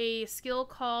have a skill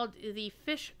called the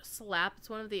Fish Slap, it's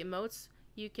one of the emotes,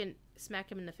 you can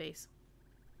smack him in the face.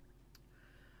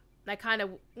 I kind of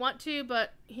want to,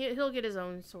 but he'll get his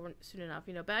own soon enough.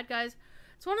 You know, bad guys.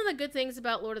 It's one of the good things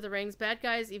about Lord of the Rings. Bad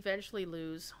guys eventually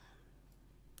lose.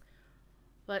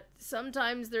 But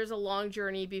sometimes there's a long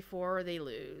journey before they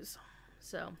lose.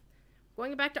 So,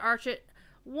 going back to Archit,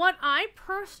 what I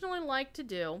personally like to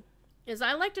do is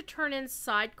I like to turn in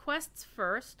side quests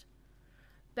first.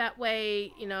 That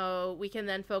way, you know, we can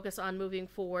then focus on moving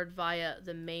forward via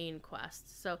the main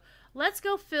quest. So, let's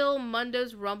go fill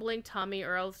Mundo's rumbling tummy,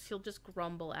 or else he'll just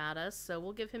grumble at us. So,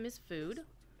 we'll give him his food.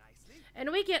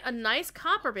 And we get a nice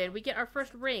copper band. We get our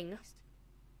first ring.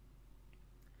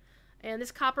 And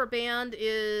this copper band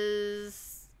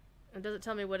is... It doesn't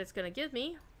tell me what it's going to give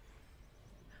me.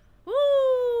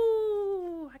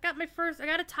 Ooh! I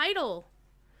got a title.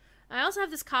 I also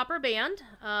have this copper band,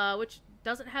 which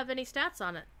doesn't have any stats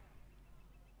on it.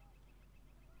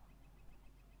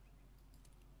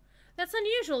 That's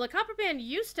unusual. The copper band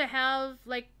used to have,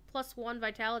 like, +1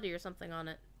 vitality or something on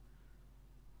it.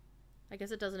 I guess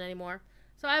it doesn't anymore.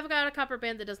 So I've got a copper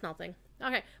band that does nothing.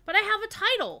 Okay, but I have a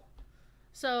title.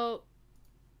 So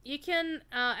you can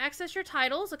access your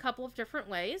titles a couple of different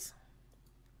ways.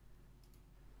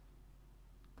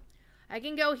 I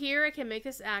can go here. I can make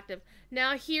this active.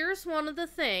 Now, here's one of the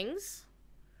things.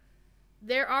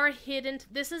 There are hidden...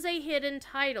 This is a hidden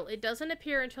title. It doesn't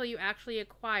appear until you actually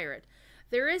acquire it.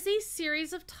 There is a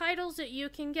series of titles that you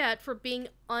can get for being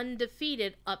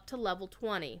undefeated up to level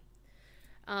 20.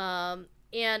 And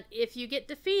if you get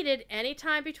defeated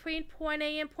anytime between point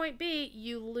A and point B,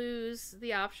 you lose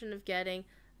the option of getting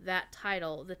that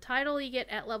title. The title you get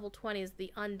at level 20 is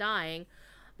the Undying,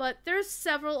 but there's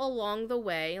several along the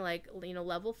way. Like, you know,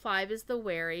 level 5 is the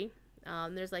Wary.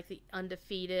 There's like the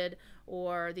Undefeated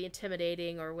or the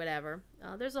Intimidating or whatever.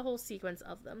 There's a whole sequence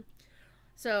of them.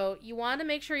 So you want to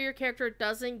make sure your character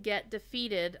doesn't get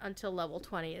defeated until level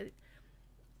 20.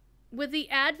 With the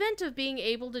advent of being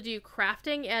able to do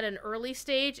crafting at an early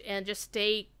stage and just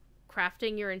stay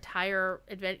crafting your entire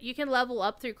event. You can level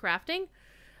up through crafting.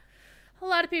 A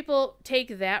lot of people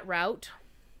take that route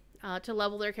to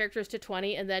level their characters to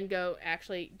 20 and then go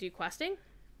actually do questing.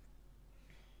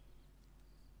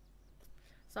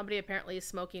 Somebody apparently is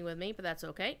smoking with me, but that's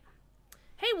okay.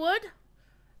 Hey, Wood!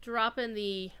 Drop in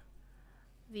the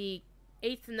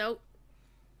 8th note,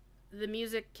 the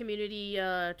music community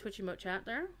Twitch emote chat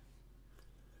there.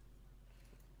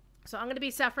 So I'm going to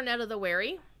be Saffronetta the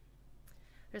Wary.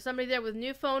 There's somebody there with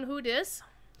new phone who dis.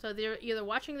 So they're either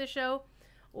watching the show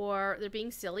or they're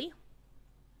being silly.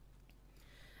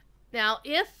 Now,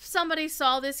 if somebody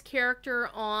saw this character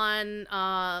on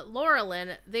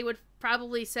Laurelyn, they would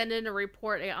probably send in a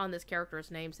report on this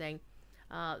character's name saying,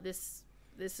 this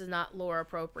is not lore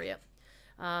appropriate.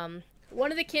 One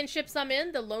of the kinships I'm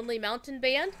in, the Lonely Mountain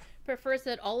Band, prefers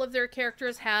that all of their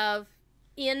characters have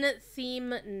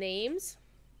in-theme names.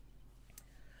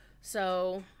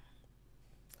 So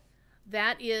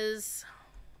that is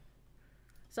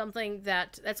something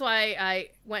that's why I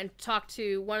went and talked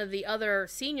to one of the other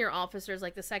senior officers,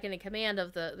 like the second in command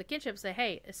of the kinship, say,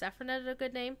 hey, is Saffronetta a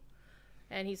good name?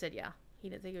 And he said, yeah, he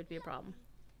didn't think it would be a problem.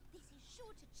 This is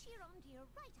sure to cheer Omdir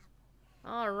right up.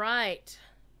 All right.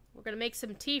 We're going to make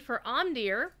some tea for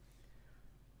Omdir.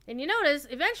 And you notice,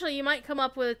 eventually you might come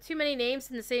up with too many names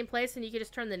in the same place and you can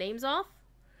just turn the names off.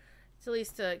 It's at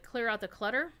least to clear out the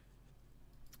clutter.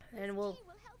 And we'll... Tea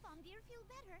will help Omdir feel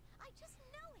better. I just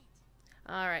know it.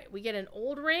 Alright, we get an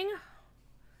old ring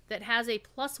that has a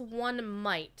 +1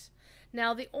 might.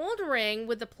 Now, the old ring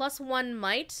with the +1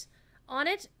 might on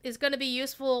it is going to be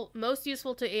useful, most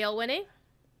useful to Eowyn.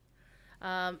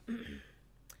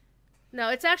 No,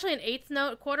 it's actually an 8th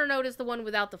note. Quarter note is the one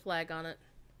without the flag on it.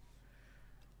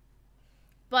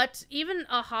 But even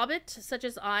a hobbit, such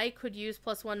as I, could use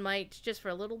 +1 might just for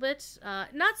a little bit.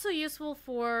 Not so useful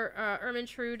for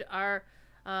Ermintrude, our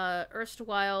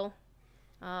erstwhile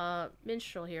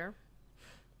minstrel here.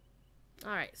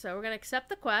 Alright, so we're going to accept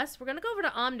the quest. We're going to go over to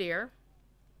Omdir.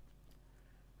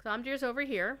 Because Omdir's over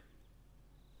here.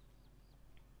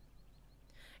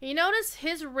 And you notice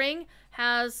his ring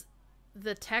has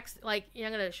the text, like,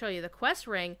 I'm going to show you. The quest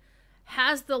ring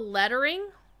has the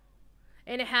lettering.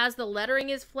 And it has the lettering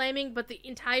is flaming, but the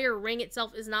entire ring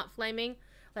itself is not flaming.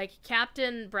 Like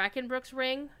Captain Brackenbrook's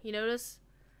ring, you notice?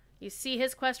 You see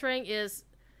his quest ring is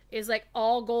like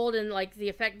all gold and like the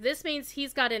effect. This means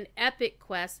he's got an epic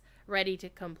quest ready to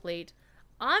complete.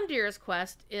 Omdir's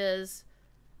quest is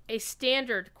a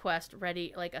standard quest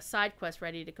ready, like a side quest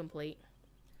ready to complete.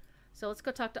 So let's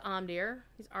go talk to Omdir.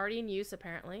 He's already in use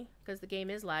apparently, because the game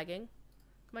is lagging.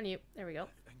 Come on, you. There we go.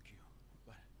 Thank you,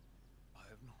 but I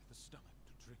have not the stomach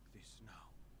to drink this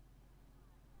now.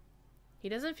 He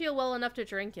doesn't feel well enough to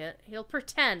drink it. He'll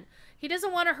pretend. He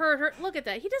doesn't want to hurt her. Look at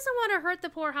that. He doesn't want to hurt the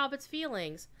poor hobbit's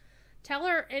feelings. Tell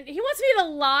her, and he wants me to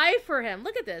lie for him.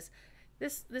 Look at this.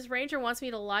 This ranger wants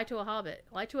me to lie to a hobbit.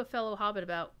 Lie to a fellow hobbit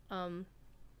about,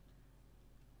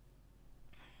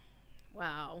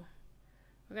 Wow.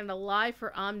 We're gonna lie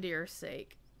for Omdir's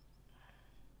sake.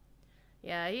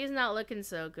 Yeah, he's not looking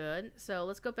so good. So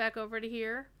let's go back over to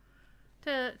here.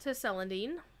 To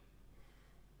Celandine.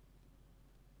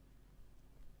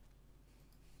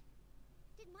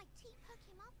 Did my tea perk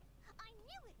him up? I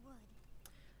knew it would.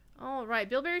 Alright,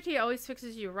 Bilberry tea always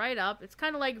fixes you right up. It's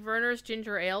kind of like Werner's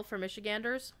ginger ale for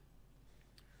Michiganders.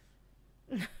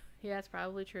 Yeah, that's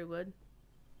probably true, Wood.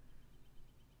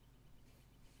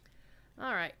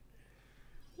 Alright.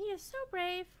 He is so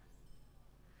brave.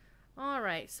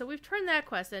 Alright, so we've turned that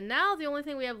quest, and now the only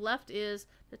thing we have left is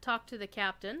to talk to the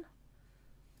captain.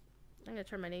 I'm going to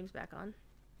turn my names back on.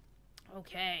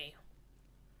 Okay.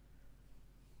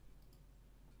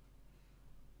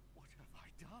 What have I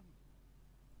done?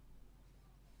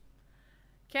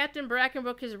 Captain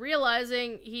Brackenbrook is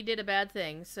realizing he did a bad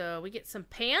thing, so we get some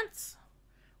pants.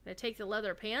 I'm going to take the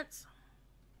leather pants.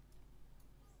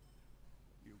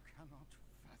 You cannot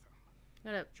fathom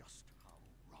I'm going to just how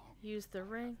wrong use the I have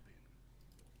ring.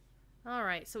 been.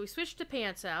 Alright, so we switched to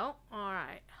pants out.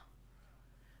 Alright.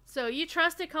 So you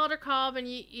trusted Calder Cobb and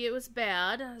it was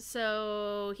bad.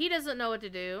 So he doesn't know what to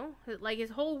do. Like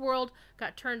his whole world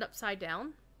got turned upside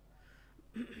down.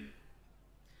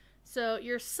 So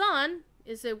your son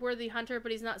is a worthy hunter,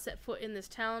 but he's not set foot in this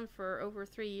town for over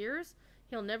 3 years.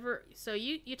 He'll never... So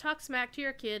you talk smack to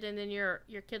your kid and then your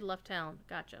kid left town.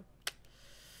 Gotcha.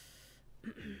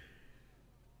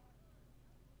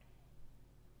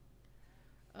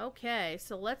 Okay,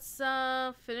 so let's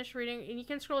finish reading. And you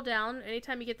can scroll down.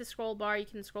 Anytime you get the scroll bar, you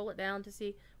can scroll it down to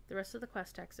see the rest of the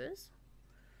quest text is.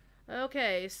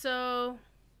 Okay, so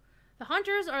the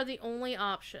hunters are the only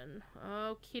option.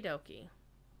 Okie dokie.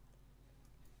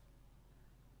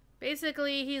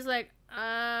 Basically, he's like,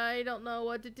 I don't know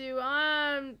what to do.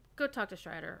 Go talk to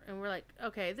Strider. And we're like,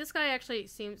 okay, this guy actually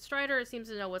Strider seems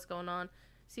to know what's going on.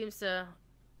 Seems to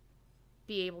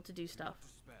be able to do stuff. Do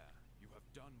not despair. You have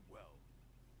done well.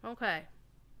 Okay.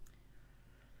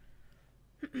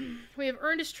 We have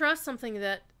earned his trust, something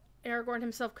that Aragorn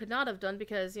himself could not have done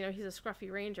because, you know, he's a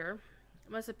scruffy ranger.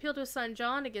 I must appeal to his son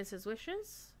John against his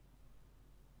wishes.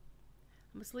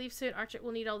 I must leave soon. Archit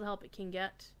will need all the help it can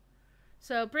get.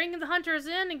 So bring the hunters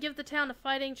in and give the town a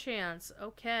fighting chance.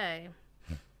 Okay.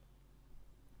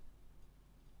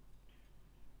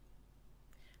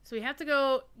 So we have to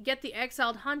go get the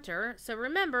exiled hunter. So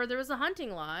remember, there was a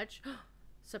hunting lodge.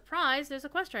 Surprise, there's a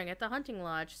quest ring at the hunting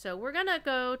lodge. So we're gonna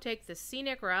go take the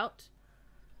scenic route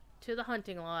to the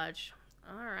hunting lodge.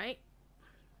 Alright.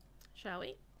 Shall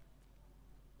we?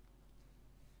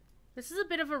 This is a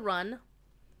bit of a run.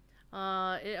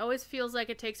 It always feels like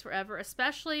it takes forever,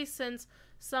 especially since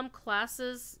some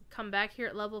classes come back here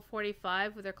at level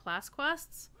 45 with their class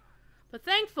quests. But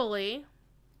thankfully,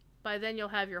 by then you'll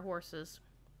have your horses.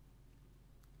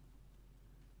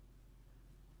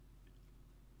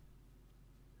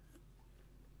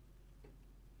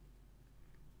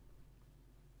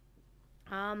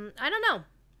 I don't know.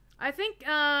 I think,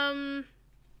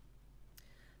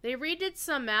 they redid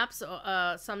some maps,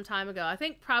 some time ago. I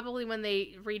think probably when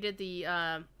they redid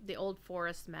the Old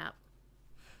Forest map.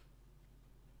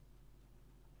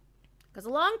 Because a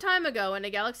long time ago, in a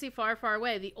galaxy far, far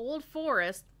away, the Old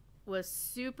Forest was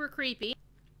super creepy.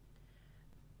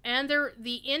 And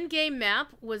the in-game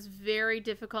map was very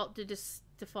difficult to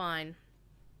define.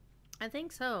 I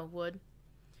think so, Wood.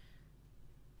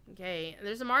 Okay,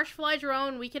 there's a marshfly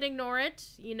drone. We can ignore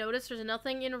it. You notice there's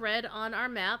nothing in red on our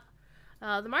map.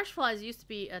 The marshflies used to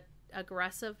be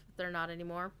aggressive. They're not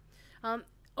anymore.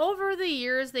 Over the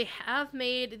years, they have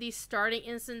made these starting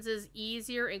instances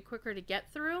easier and quicker to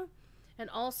get through. And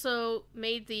also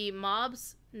made the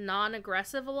mobs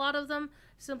non-aggressive, a lot of them.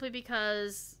 Simply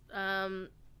because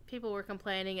people were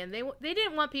complaining and they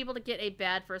didn't want people to get a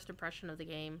bad first impression of the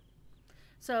game.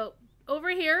 So, over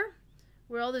here,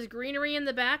 where all this greenery in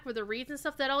the back, where the reeds and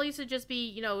stuff, that all used to just be,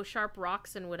 you know, sharp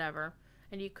rocks and whatever.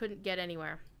 And you couldn't get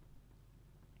anywhere.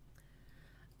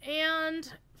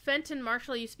 And Fenton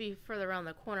Marshall used to be further around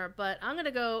the corner, but I'm going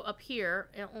to go up here,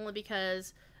 only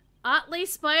because Atli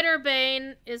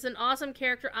Spiderbane is an awesome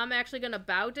character. I'm actually going to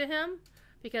bow to him,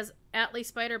 because Atli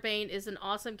Spiderbane is an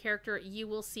awesome character. You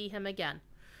will see him again.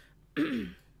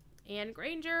 And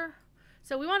Granger.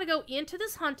 So we want to go into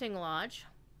this hunting lodge.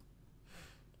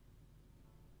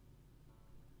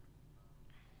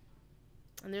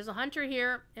 And there's a hunter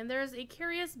here, and there's a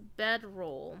curious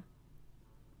bedroll.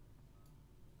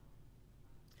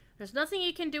 There's nothing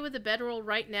you can do with the bedroll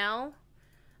right now,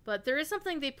 but there is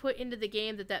something they put into the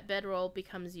game that bedroll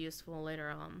becomes useful later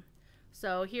on.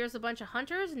 So here's a bunch of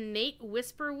hunters. Nate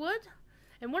Whisperwood.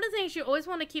 And one of the things you always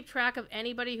want to keep track of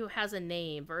anybody who has a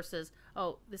name versus,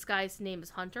 oh, this guy's name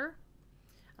is Hunter.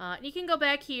 You can go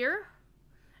back here,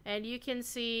 and you can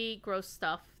see gross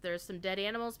stuff. There's some dead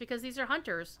animals because these are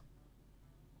hunters.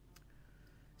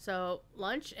 So,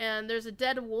 lunch, and there's a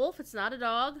dead wolf. It's not a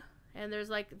dog. And there's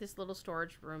like this little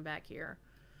storage room back here.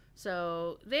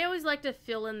 So they always like to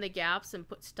fill in the gaps and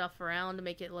put stuff around to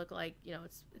make it look like, you know,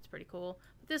 it's pretty cool.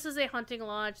 But this is a hunting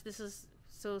lodge. This is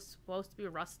supposed to be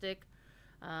rustic.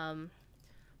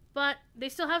 But they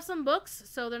still have some books,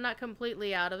 so they're not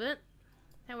completely out of it.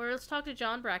 And let's talk to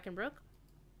John Brackenbrook.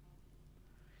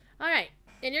 Alright,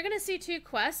 and you're going to see two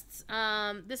quests.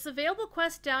 This available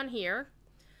quest down here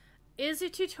is a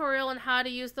tutorial on how to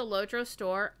use the LotRO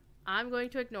store. I'm going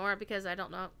to ignore it because I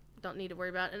don't need to worry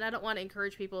about it, and I don't want to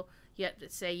encourage people yet to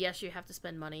say yes, you have to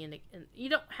spend money, and you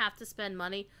don't have to spend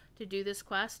money to do this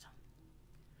quest.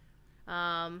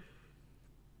 But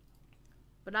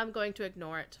I'm going to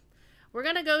ignore it. We're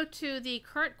going to go to the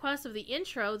current quest of the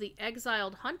intro, the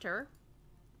Exiled Hunter.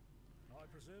 I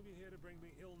presume you're here to bring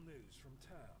me ill news from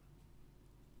town.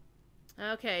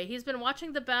 Okay, he's been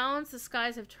watching the bounds. The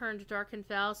skies have turned dark and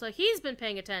foul, so he's been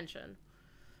paying attention.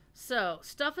 So,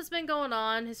 stuff has been going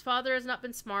on. His father has not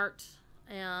been smart.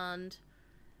 And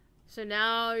so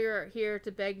now you're here to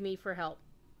beg me for help.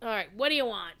 Alright, what do you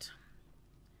want?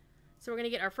 So we're going to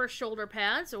get our first shoulder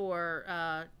pads,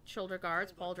 or shoulder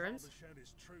guards, pauldrons.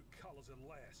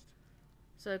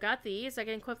 So I got these. I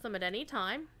can equip them at any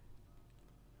time.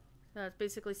 That's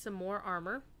basically some more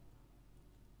armor.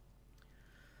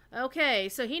 Okay,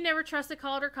 so he never trusted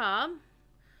Calder Cobb.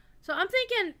 So I'm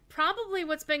thinking probably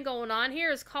what's been going on here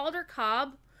is Calder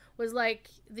Cobb was like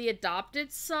the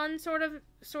adopted son sort of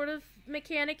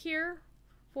mechanic here,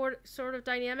 for sort of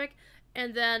dynamic,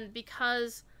 and then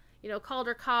because you know,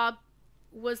 Calder Cobb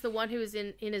was the one who was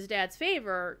in his dad's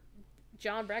favor,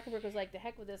 John Brackenbrook was like, the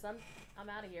heck with this, I'm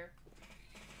out of here.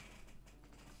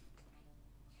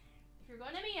 If you're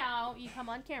going to meow, you come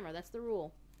on camera. That's the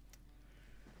rule.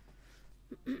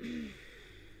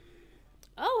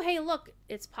 Oh, hey, look.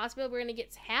 It's possible we're going to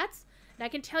get hats. And I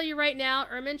can tell you right now,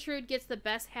 Ermintrude gets the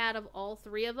best hat of all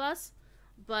three of us.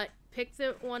 But pick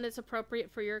the one that's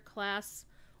appropriate for your class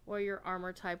or your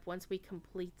armor type once we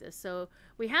complete this. So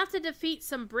we have to defeat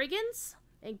some brigands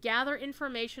and gather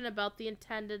information about the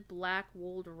intended Black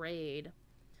Wold raid.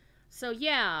 So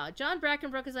yeah, John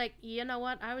Brackenbrook is like, you know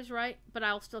what, I was right, but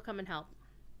I'll still come and help.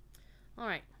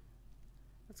 Alright.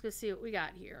 Let's go see what we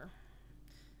got here.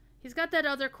 He's got that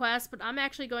other quest, but I'm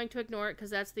actually going to ignore it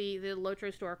because that's the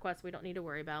LotRO store quest we don't need to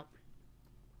worry about.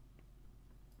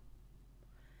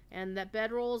 And that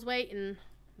bedroll is waiting.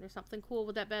 There's something cool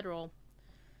with that bedroll.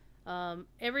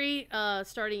 Every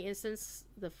starting instance,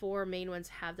 the 4 main ones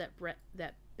have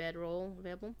that bedroll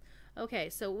available. Okay,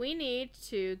 so we need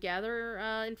to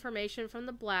gather information from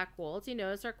the Black Wolves. You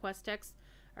notice our quest text,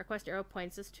 our quest arrow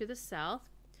points us to the south.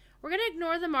 We're going to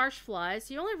ignore the marsh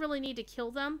flies. You only really need to kill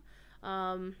them.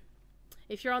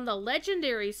 If you're on the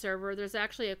legendary server, there's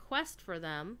actually a quest for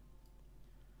them.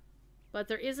 But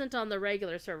there isn't on the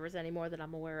regular servers anymore that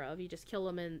I'm aware of. You just kill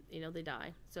them and, you know, they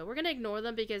die. So we're going to ignore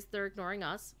them because they're ignoring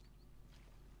us.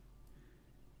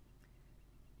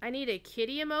 I need a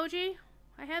kitty emoji.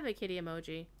 I have a kitty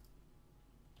emoji.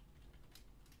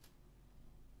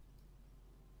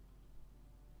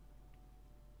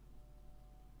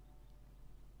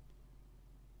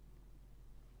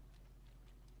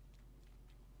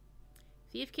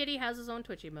 Thief Kitty has his own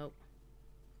Twitch emote.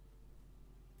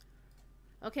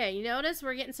 Okay, you notice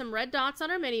we're getting some red dots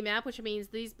on our mini-map, which means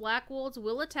these Black Wolves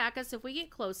will attack us if we get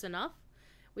close enough.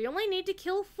 We only need to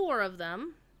kill 4 of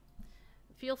them.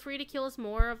 Feel free to kill us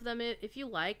more of them if you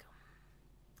like.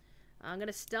 I'm going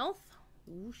to stealth.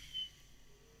 Whoosh.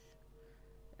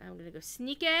 I'm going to go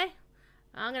sneaky.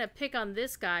 I'm going to pick on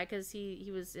this guy because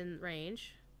he was in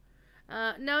range.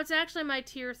 No, it's actually my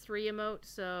tier 3 emote,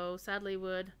 so sadly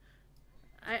would...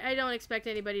 I don't expect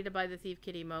anybody to buy the Thief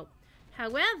Kitty emote.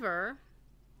 However,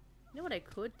 you know what I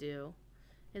could do?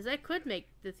 Is I could make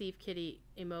the Thief Kitty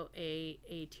emote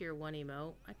a tier 1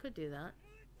 emote. I could do that.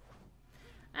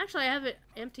 Actually, I have an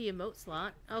empty emote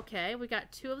slot. Okay, we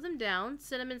got 2 of them down.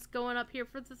 Cinnamon's going up here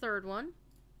for the 3rd one.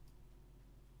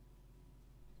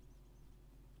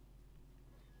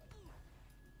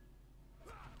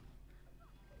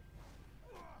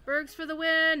 Bergs for the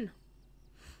win!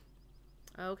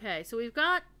 Okay, so we've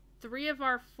got 3 of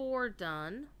our 4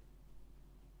 done.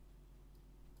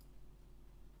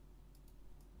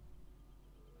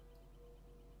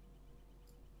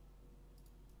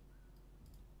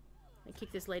 I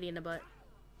kick this lady in the butt.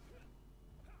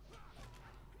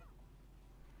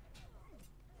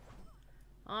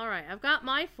 Alright, I've got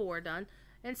my 4 done.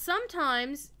 And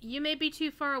sometimes you may be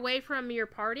too far away from your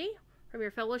party, from your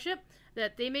fellowship,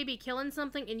 that they may be killing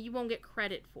something and you won't get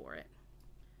credit for it.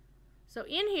 So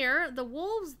in here, the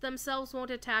wolves themselves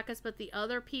won't attack us, but the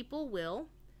other people will.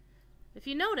 If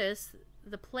you notice,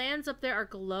 the plans up there are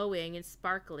glowing and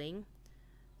sparkling.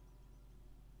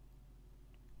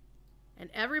 And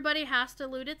everybody has to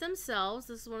loot it themselves.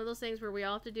 This is one of those things where we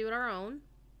all have to do it our own.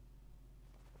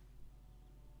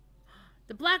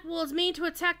 The Black Wolves mean to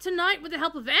attack tonight with the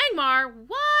help of Angmar.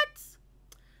 What?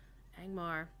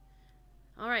 Angmar.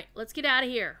 Alright, let's get out of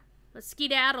here. Let's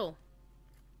skedaddle.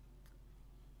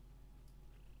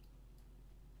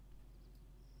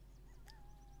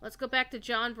 Let's go back to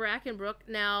John Brackenbrook.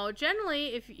 Now,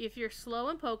 generally, if you're slow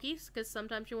and pokey, because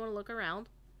sometimes you want to look around.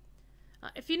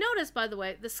 If you notice, by the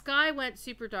way, the sky went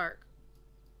super dark.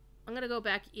 I'm going to go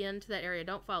back into that area.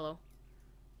 Don't follow.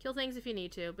 Kill things if you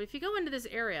need to. But if you go into this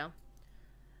area,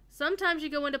 sometimes you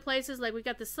go into places like we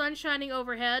got the sun shining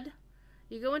overhead.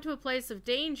 You go into a place of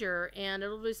danger, and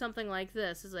it'll do something like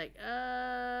this. It's like,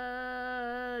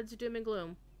 it's doom and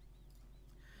gloom.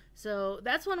 So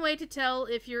that's one way to tell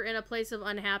if you're in a place of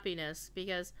unhappiness,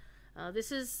 because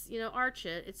this is, you know,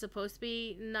 Archit. It's supposed to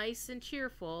be nice and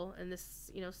cheerful, and this,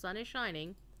 you know, sun is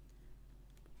shining.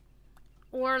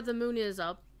 Or the moon is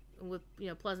up with, you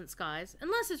know, pleasant skies,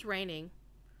 unless it's raining.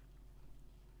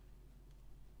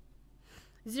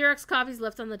 Xerox copies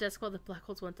left on the desk while the Black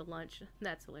Holes went to lunch.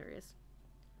 That's hilarious.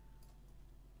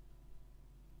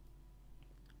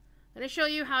 I'm going to show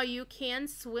you how you can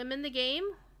swim in the game.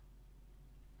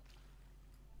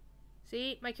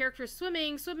 See, my character is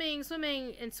swimming, swimming,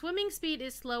 swimming, and swimming speed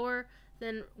is slower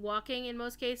than walking in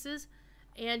most cases,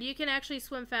 and you can actually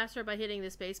swim faster by hitting the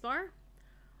spacebar.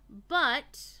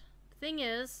 But the thing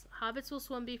is, hobbits will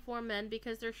swim before men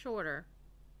because they're shorter.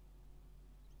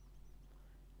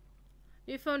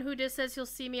 New phone who dis says he'll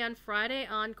see me on Friday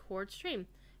on Cord Stream.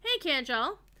 Hey,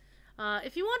 Kanjal.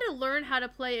 If you want to learn how to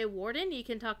play a warden, you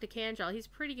can talk to Kanjal. He's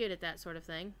pretty good at that sort of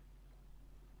thing.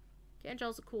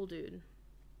 Kanjal's a cool dude.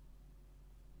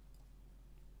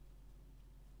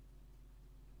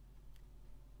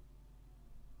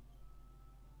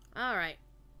 Alright.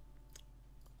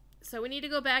 So we need to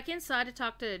go back inside to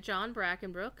talk to John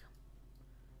Brackenbrook.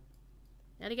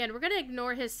 And again, we're going to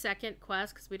ignore his second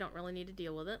quest because we don't really need to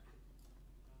deal with it.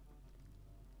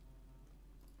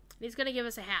 He's going to give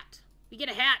us a hat. We get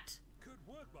a hat! Good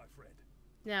work, my friend.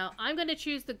 Now, I'm going to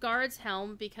choose the guard's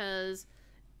helm because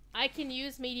I can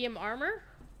use medium armor.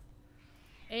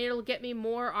 And it'll get me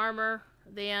more armor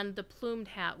than the plumed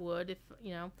hat would, if,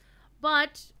 you know.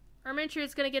 But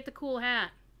Ermintrude's going to get the cool hat.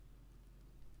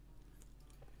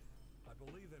 I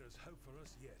believe there is hope for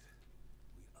us yet.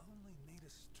 We only need a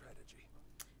strategy.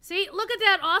 See, look at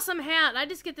that awesome hat. I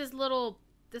just get this little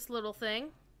thing.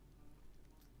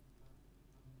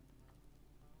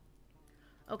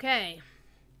 Okay.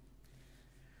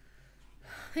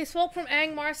 These folk from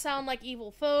Angmar sound like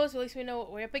evil foes. At least we know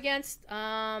what we're up against.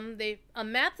 A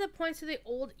map that points to the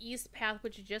old east path,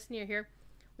 which is just near here.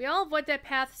 We all avoid that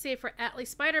path, save for Atli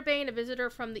Spiderbane, a visitor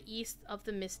from the east of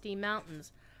the Misty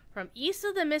Mountains. From east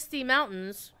of the Misty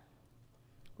Mountains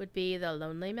would be the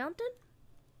Lonely Mountain?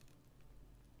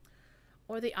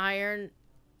 Or the Iron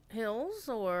Hills,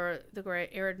 or the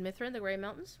Arid Mithrin, the Grey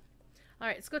Mountains.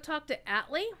 Alright, let's go talk to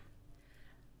Atli.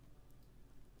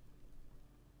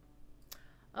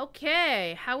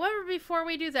 Okay, however, before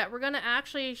we do that, we're going to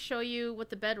actually show you what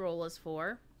the bedroll is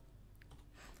for.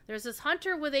 There's this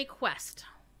hunter with a quest.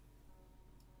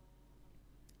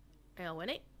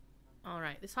 Winnie.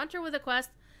 Alright, this hunter with a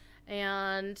quest,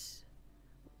 and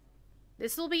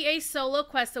this will be a solo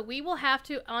quest, so we will have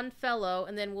to unfellow,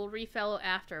 and then we'll refellow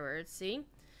afterwards, see?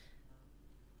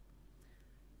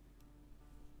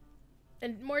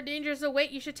 And more dangers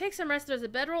await. You should take some rest. There's a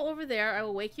bedroll over there. I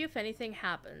will wake you if anything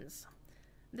happens.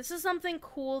 This is something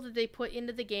cool that they put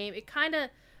into the game. It kind of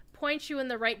points you in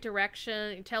the right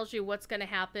direction. It tells you what's going to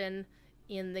happen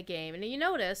in the game. And you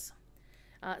notice,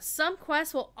 some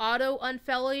quests will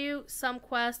auto-unfellow you. Some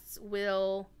quests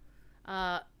will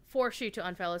force you to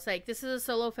unfellow. It's like, this is a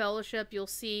solo fellowship. You'll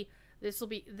see, this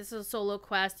is a solo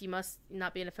quest. You must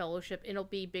not be in a fellowship. It'll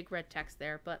be big red text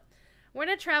there. But we're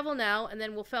going to travel now, and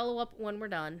then we'll fellow up when we're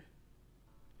done.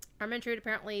 Ermintrude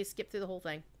apparently skipped through the whole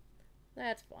thing.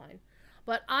 That's fine.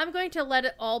 But I'm going to let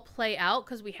it all play out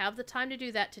because we have the time to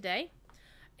do that today.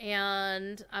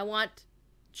 And I want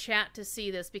chat to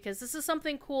see this because this is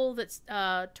something cool that's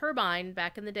Turbine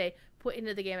back in the day put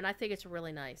into the game. And I think it's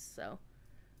really nice. So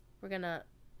we're going to...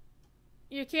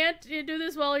 You can't do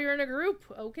this while you're in a group.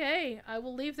 Okay, I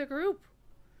will leave the group.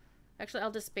 Actually, I'll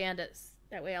disband it.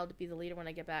 That way I'll be the leader when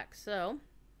I get back. So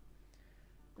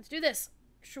let's do this.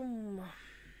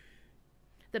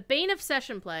 The bane of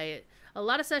session play. A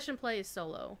lot of session play is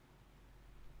solo.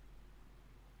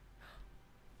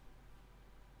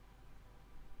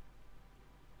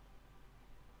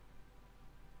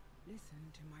 Listen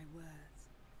to my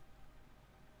words.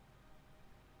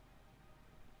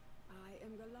 I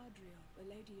am Galadriel, the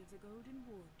Lady of the Golden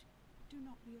Wood. Do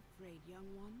not be afraid,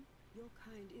 young one. Your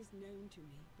kind is known to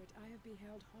me, but I have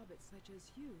beheld hobbits such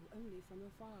as you only from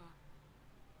afar.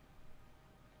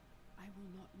 I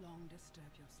will not long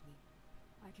disturb your sleep.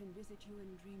 I can visit you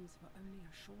in dreams for only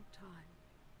a short time.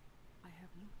 I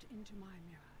have looked into my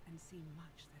mirror and seen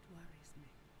much that worries me.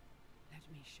 Let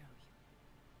me show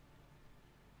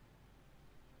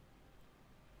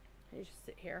you. You just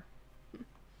sit here.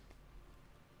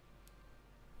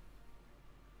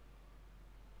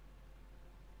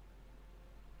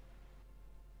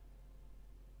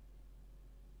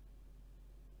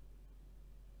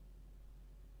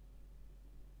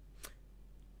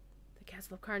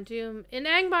 Castle of Carn Dûm in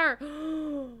Angmar.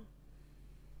 I'm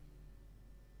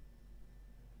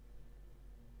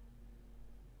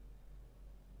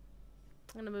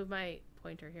gonna move my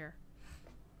pointer here.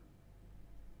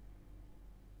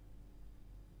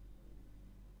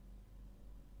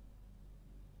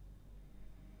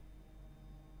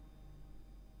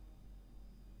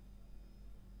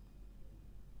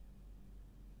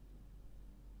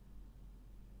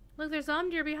 Look, there's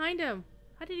Omdir behind him.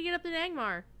 How did he get up in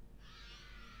Angmar?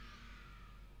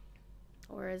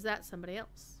 Or is that somebody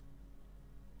else?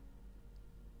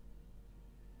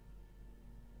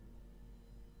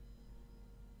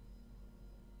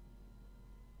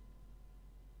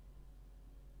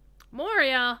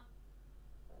 Moria!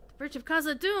 The Bridge of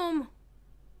Khazad-dûm!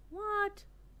 What?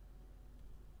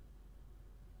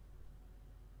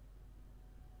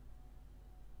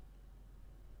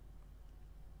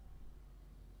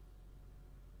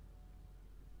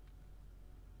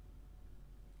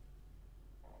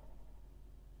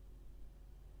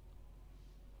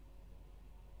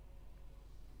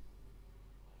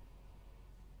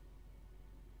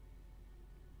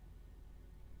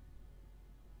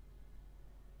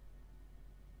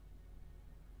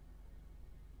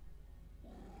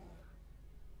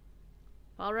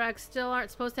 Balrags still aren't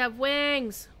supposed to have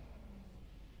wings.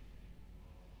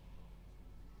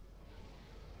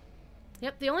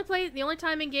 Yep, the only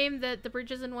time in game that the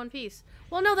bridge is in one piece.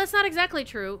 Well, no, that's not exactly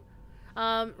true.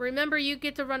 Remember, you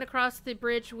get to run across the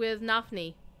bridge with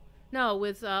Nafni. No,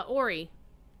 with Ori.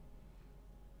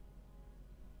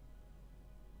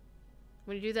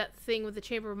 When you do that thing with the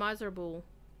Chamber of Miserbool.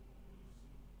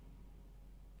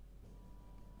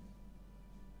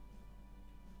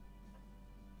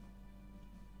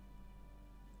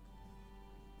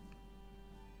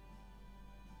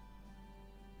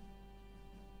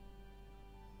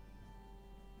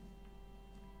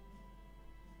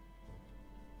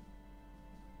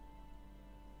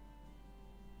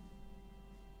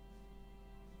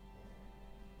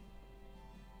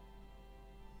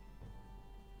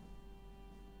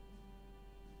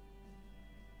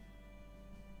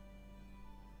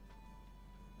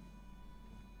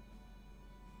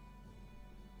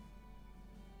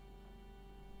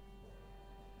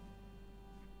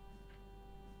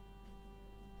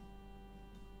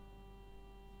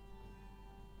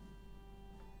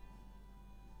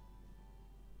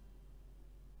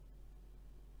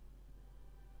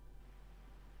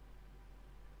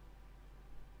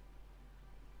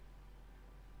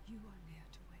 You are near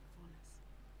to wakefulness.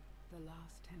 The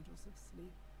last tendrils of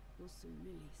sleep will soon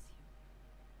release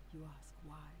you. You ask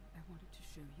why I wanted to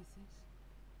show you this?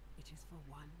 It is for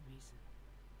one reason.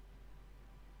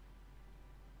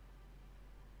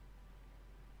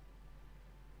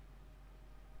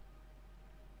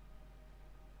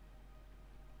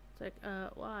 It's like,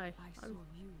 why? I saw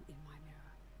you in my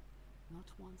mirror.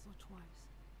 Not once or twice,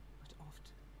 but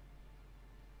often.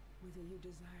 Whether you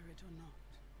desire it or not,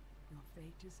 your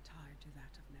fate is tied to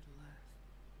that of Middle-earth.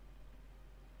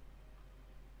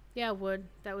 Yeah, wood.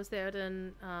 That was there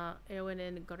in Eowyn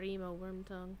and Grima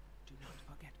Wormtongue. Do not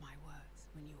forget my words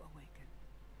when you awaken.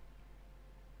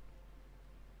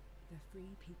 The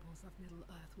free peoples of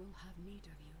Middle-earth will have need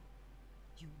of you.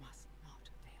 You must not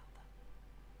fail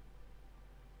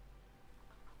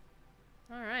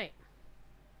them. Alright.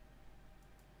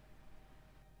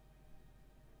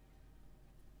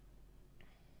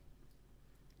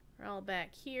 We're all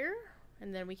back here,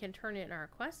 and then we can turn in our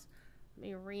quest. Let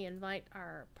me re-invite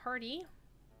our party.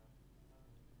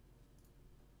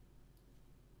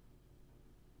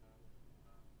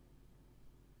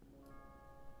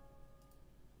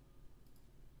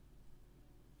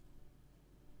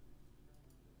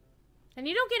 And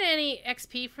you don't get any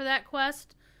XP for that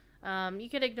quest. You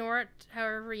could ignore it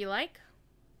however you like.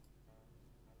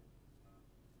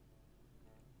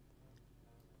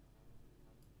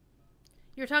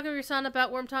 You're talking to your son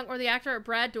about Wormtongue or the actor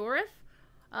Brad Dourif?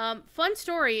 Fun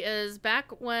story is back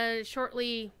when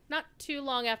shortly, not too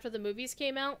long after the movies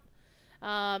came out,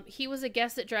 he was a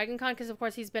guest at DragonCon because of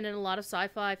course he's been in a lot of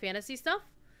sci-fi fantasy stuff.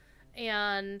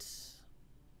 And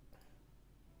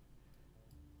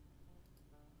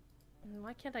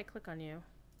why can't I click on you?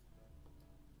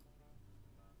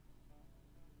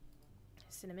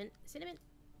 Cinnamon.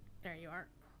 There you are.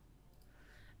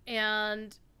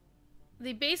 And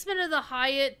the basement of the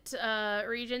Hyatt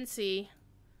Regency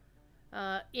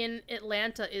in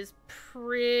Atlanta is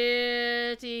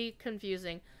pretty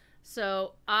confusing.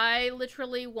 So I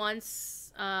literally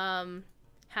once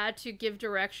had to give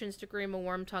directions to Grima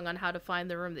Wormtongue on how to find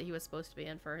the room that he was supposed to be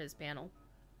in for his panel.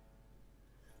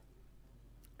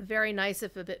 Very nice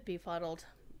if a bit befuddled.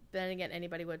 Then again,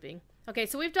 anybody would be. Okay,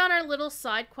 so we've done our little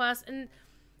side quest, and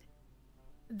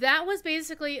that was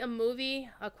basically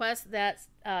a quest that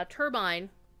Turbine,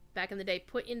 back in the day,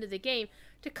 put into the game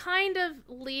to kind of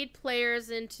lead players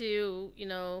into, you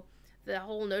know, the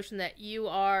whole notion that you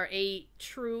are a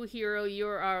true hero.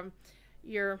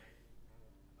 You're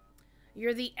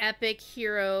the epic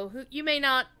hero. Who you may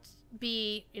not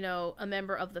be, you know, a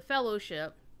member of the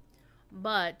Fellowship,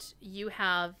 but you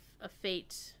have a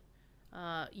fate.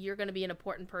 You're going to be an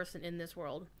important person in this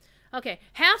world. Okay,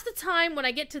 half the time when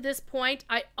I get to this point,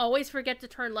 I always forget to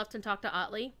turn left and talk to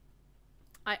Otley.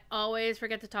 I always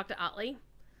forget to talk to Otley.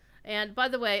 And by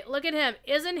the way, look at him.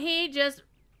 Isn't he just...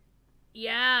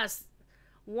 Yes!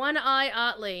 One-eye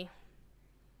Otley.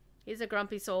 He's a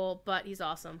grumpy soul, but he's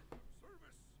awesome.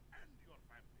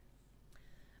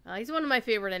 He's one of my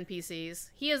favorite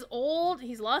NPCs. He is old,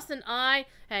 he's lost an eye,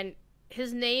 and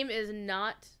his name is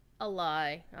not a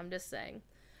lie. I'm just saying.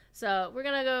 So, we're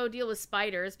gonna go deal with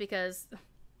spiders, because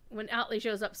when Otley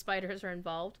shows up, spiders are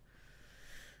involved.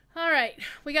 Alright,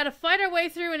 we gotta fight our way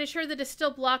through and ensure that it's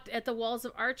still blocked at the walls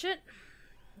of Archet.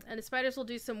 And the spiders will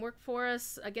do some work for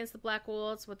us against the black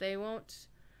walls, but they won't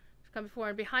come before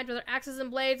and behind with their axes and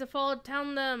blades and fall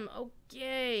down them.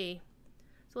 Okay.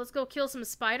 So let's go kill some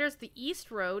spiders. The east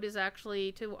road is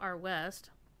actually to our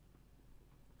west.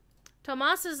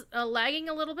 Tomas is lagging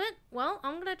a little bit. Well,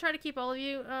 I'm going to try to keep all of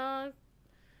you...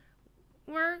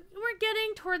 We're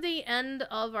getting toward the end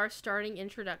of our starting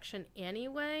introduction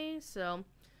anyway, so...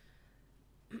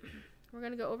 We're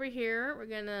going to go over here. We're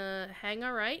going to hang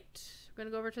our right. We're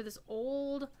going to go over to this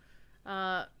old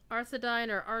Arthedain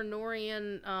or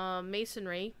Arnorian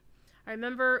masonry. I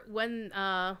remember when...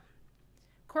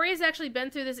 Corey has actually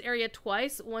been through this area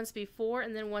twice, once before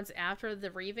and then once after the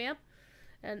revamp.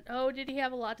 And oh, did he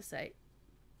have a lot to say.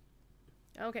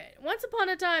 Okay, once upon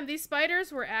a time, these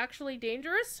spiders were actually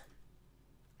dangerous.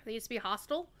 They used to be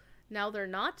hostile. Now they're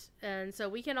not. And so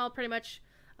we can all pretty much,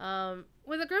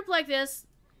 with a group like this,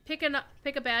 pick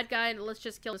a bad guy and let's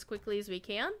just kill him as quickly as we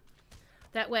can.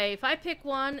 That way, if I pick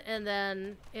one and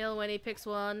then Aelwynni picks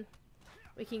one,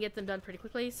 we can get them done pretty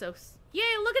quickly. So, yay,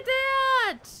 look at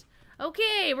that!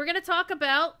 Okay, we're going to talk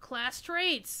about class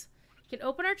traits. You can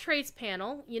open our traits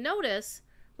panel. You notice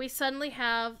we suddenly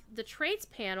have the traits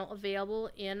panel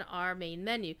available in our main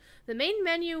menu. The main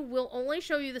menu will only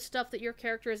show you the stuff that your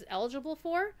character is eligible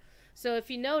for. So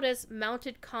if you notice,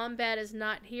 mounted combat is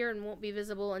not here and won't be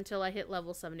visible until I hit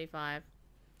level 75.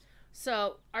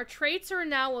 So our traits are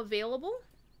now available.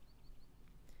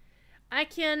 I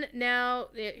can now,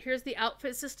 here's the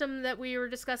outfit system that we were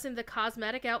discussing, the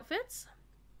cosmetic outfits.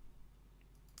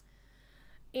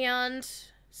 And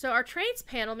so our traits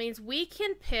panel means we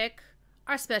can pick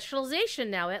our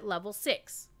specialization now at level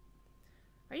 6.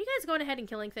 Are you guys going ahead and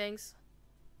killing things?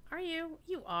 Are you?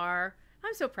 You are.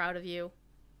 I'm so proud of you.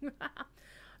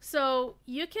 So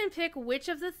you can pick which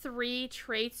of the 3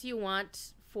 traits you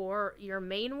want for your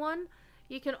main one.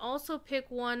 You can also pick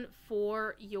one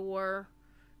for your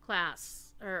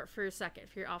class, or for your second,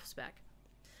 for your off-spec.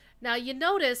 Now you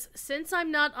notice, since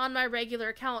I'm not on my regular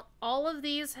account, all of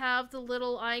these have the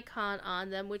little icon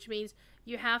on them, which means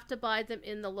you have to buy them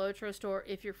in the LotRO store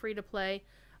if you're free to play.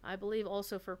 I believe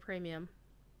also for premium.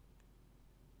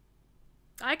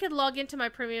 I could log into my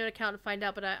premium account and find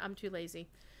out, but I'm too lazy.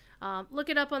 Look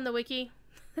it up on the wiki.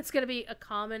 It's going to be a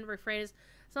common refrain, is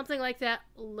something like that.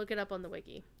 Look it up on the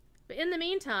wiki. But in the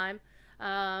meantime,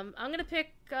 I'm going to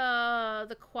pick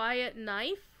the Quiet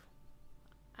Knife.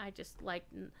 I just like...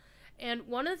 And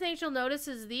one of the things you'll notice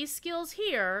is these skills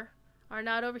here are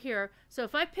not over here. So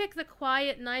if I pick the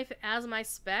Quiet Knife as my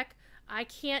spec, I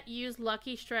can't use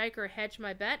Lucky Strike or Hedge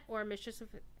My Bet or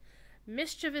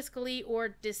Mischievous Glee or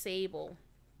Disable.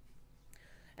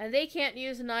 And they can't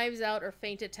use Knives Out or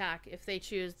Feint Attack if they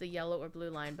choose the yellow or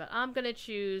blue line. But I'm going to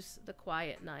choose the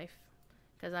Quiet Knife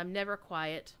because I'm never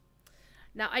quiet.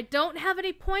 Now, I don't have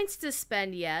any points to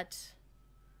spend yet,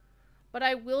 but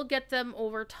I will get them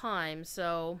over time.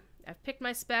 So I've picked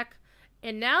my spec.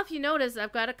 And now if you notice,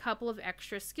 I've got a couple of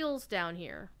extra skills down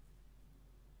here.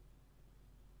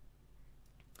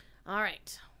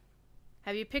 Alright.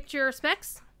 Have you picked your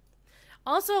specs?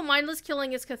 Also, mindless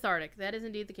killing is cathartic. That is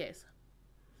indeed the case.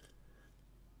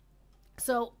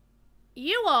 So,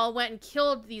 you all went and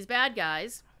killed these bad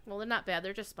guys. Well, they're not bad.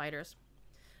 They're just spiders.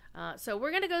 So we're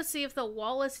going to go see if the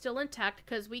wall is still intact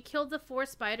because we killed the 4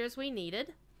 spiders we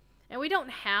needed. And we don't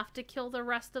have to kill the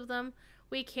rest of them.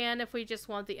 We can if we just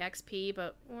want the XP,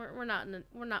 but we're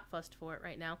not fussed for it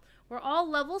right now. We're all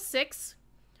level 6,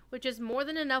 which is more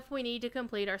than enough we need to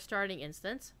complete our starting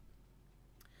instance.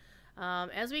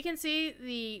 As we can see,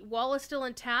 the wall is still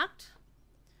intact.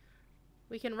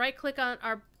 We can right-click on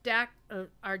our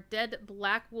dead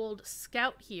Blackwold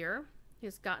scout here.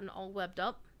 He's gotten all webbed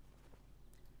up.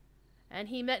 And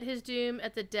he met his doom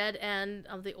at the dead end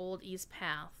of the old East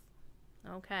Path.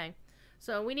 Okay.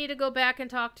 So we need to go back and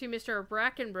talk to Mr.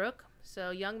 Brackenbrook.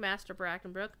 So young Master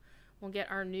Brackenbrook will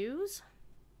get our news.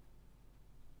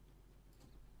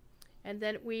 And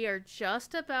then we are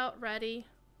just about ready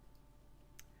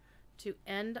to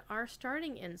end our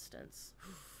starting instance.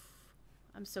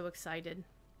 I'm so excited.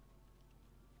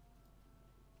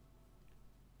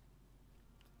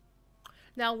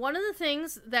 Now, one of the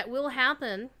things that will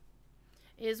happen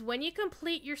is when you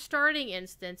complete your starting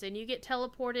instance and you get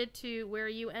teleported to where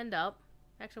you end up.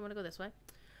 Actually, I want to go this way.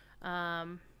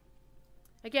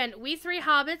 Again, we 3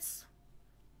 hobbits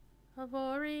of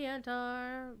Orient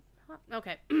are...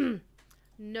 Okay.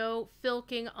 No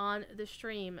filking on the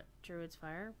stream,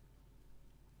 Druidsfire.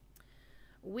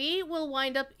 We will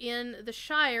wind up in the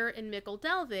Shire in Mickle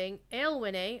Delving.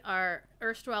 Aelwynni, our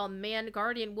erstwhile man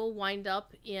guardian, will wind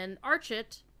up in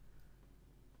Archet.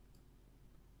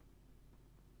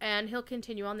 And he'll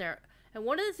continue on there. And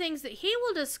one of the things that he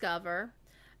will discover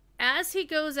as he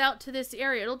goes out to this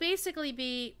area, it'll basically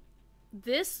be,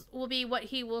 this will be what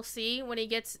he will see when he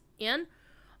gets in.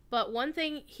 But one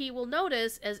thing he will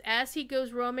notice is as he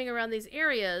goes roaming around these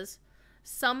areas,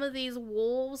 some of these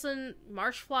wolves and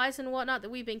marsh flies and whatnot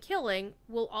that we've been killing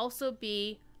will also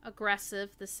be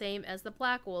aggressive, the same as the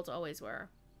black wolves always were.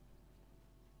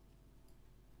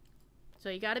 So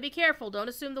you got to be careful. Don't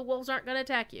assume the wolves aren't going to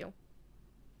attack you.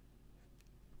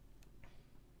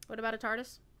 What about a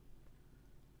TARDIS?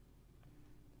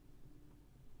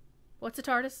 What's a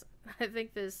TARDIS? I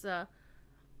think this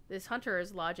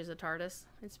Hunter's Lodge is a TARDIS.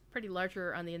 It's pretty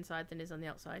larger on the inside than it is on the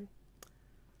outside.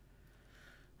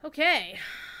 Okay.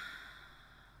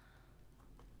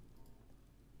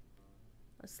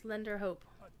 A slender hope.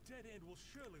 A dead end will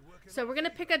surely work in So our we're going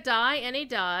to favor. pick a die, any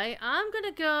die. I'm going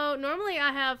to go... Normally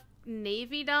I have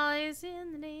navy dies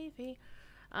in the navy.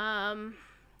 I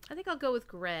think I'll go with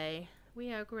gray.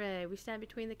 We are gray. We stand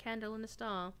between the candle and the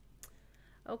star.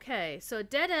 Okay, so a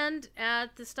dead end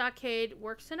at the stockade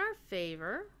works in our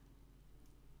favor.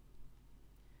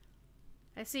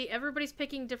 I see everybody's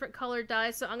picking different colored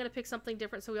dies, so I'm going to pick something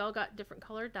different so we all got different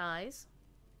colored dies.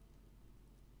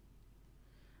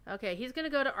 Okay, he's going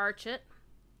to go to arch it.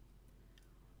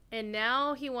 And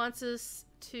now he wants us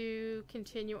to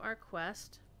continue our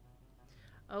quest.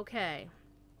 Okay.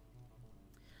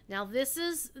 Now this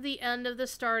is the end of the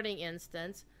starting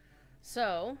instance.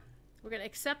 So, we're going to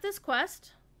accept this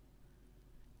quest.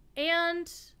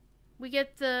 And we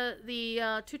get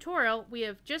the tutorial. We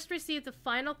have just received the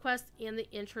final quest in the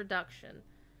introduction.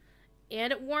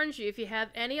 And it warns you, if you have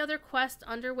any other quests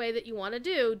underway that you want to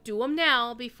do them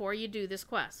now before you do this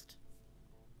quest.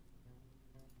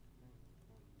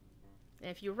 And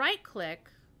if you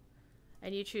right-click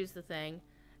and you choose the thing,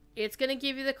 it's going to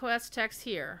give you the quest text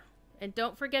here. And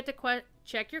don't forget to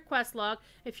check your quest log.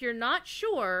 If you're not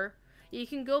sure, you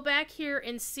can go back here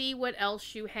and see what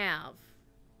else you have.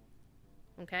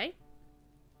 Okay?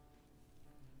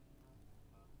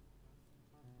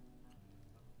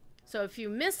 So if you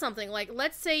miss something, like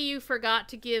let's say you forgot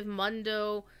to give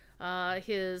Mundo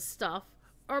his stuff,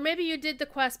 or maybe you did the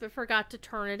quest but forgot to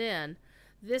turn it in.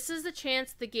 This is the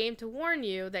chance the game to warn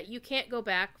you that you can't go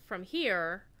back from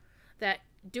here, that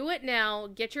do it now,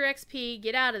 get your XP,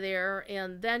 get out of there,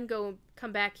 and then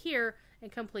come back here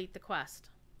and complete the quest.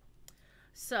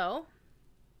 So,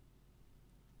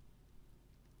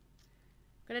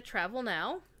 I'm going to travel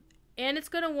now. And it's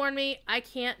going to warn me I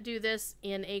can't do this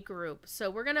in a group. So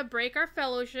we're going to break our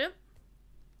fellowship.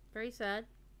 Very sad.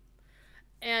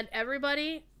 And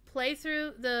everybody play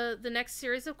through the next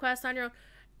series of quests on your own.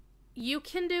 You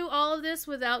can do all of this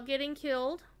without getting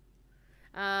killed.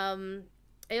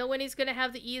 Aelwini's going to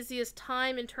have the easiest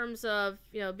time in terms of,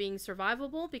 being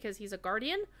survivable because he's a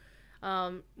guardian.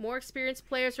 More experienced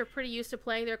players are pretty used to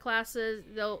playing their classes.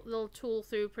 They'll tool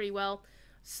through pretty well.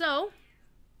 So,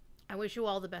 I wish you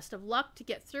all the best of luck to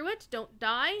get through it. Don't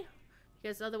die,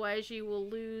 because otherwise you will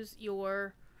lose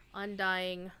your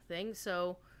undying thing.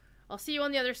 So, I'll see you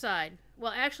on the other side.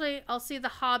 Well, actually, I'll see the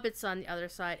hobbits on the other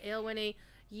side. Aelwini,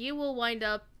 you will wind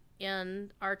up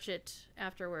in Archet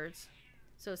afterwards.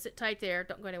 So sit tight there.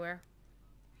 Don't go anywhere.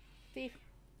 Thief,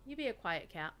 you be a quiet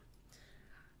cat.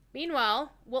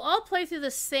 Meanwhile, we'll all play through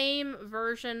the same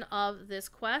version of this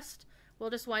quest. We'll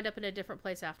just wind up in a different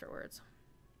place afterwards.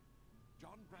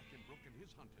 John Brackenbrook and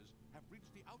his hunters have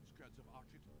reached the outskirts of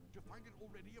Archet to find it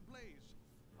already ablaze.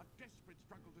 A desperate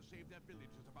struggle to save their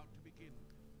village is about to begin.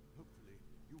 Hopefully,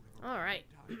 you have all right.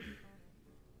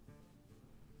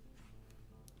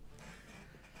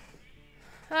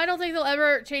 I don't think they'll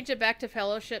ever change it back to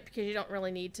fellowship because you don't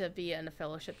really need to be in a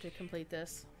fellowship to complete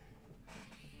this.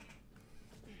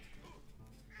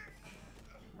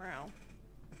 Wow.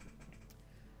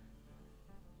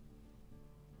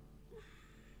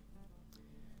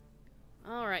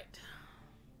 All right.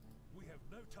 We have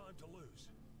no time to lose.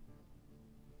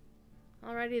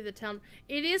 Alrighty, the town.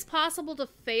 It is possible to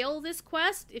fail this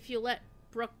quest if you let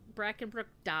Brackenbrook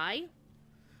die.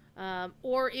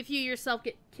 Or if you yourself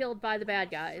get killed by the bad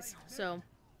guys. So.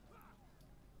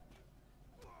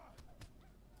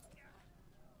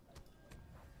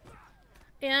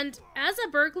 And as a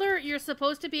burglar, you're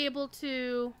supposed to be able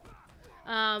to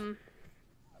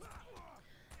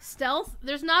stealth.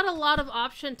 There's not a lot of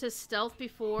option to stealth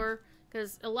before,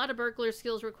 because a lot of burglar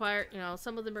skills require,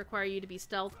 some of them require you to be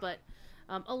stealth, but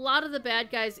a lot of the bad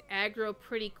guys aggro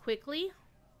pretty quickly.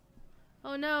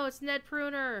 Oh no, it's Ned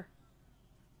Pruner.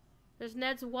 There's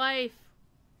Ned's wife.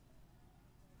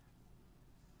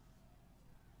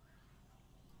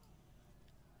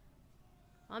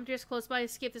 I'm just close by to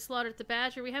escape the slaughter at the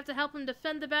Badger. We have to help him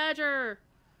defend the Badger.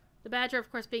 The Badger,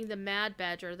 of course, being the Mad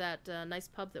Badger, that nice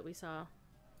pub that we saw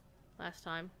last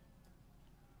time.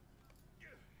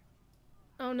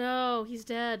 Oh no, he's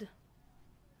dead.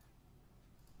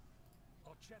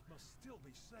 Chet must still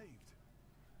be saved.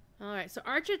 Alright, so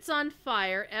Archit's on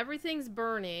fire. Everything's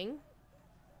burning.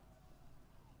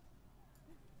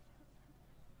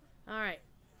 Alright.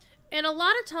 And a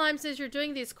lot of times as you're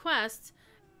doing these quests,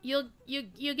 you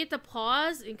get to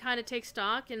pause and kind of take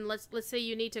stock, and let's say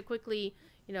you need to quickly,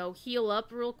 you know, heal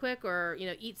up real quick, or, you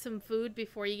know, eat some food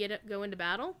before you go into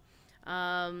battle.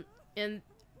 And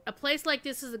a place like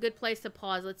this is a good place to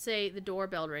pause. Let's say the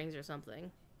doorbell rings or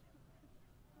something.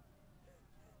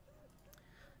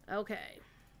 Okay.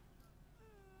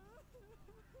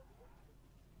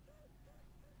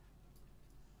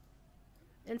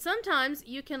 And sometimes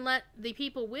you can let the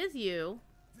people with you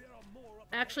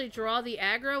actually draw the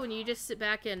aggro, and you just sit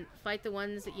back and fight the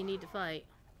ones that you need to fight.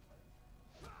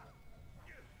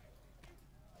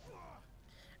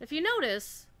 If you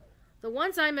notice, the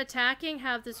ones I'm attacking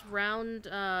have this round,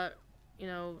 you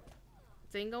know,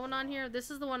 thing going on here.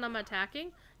 This is the one I'm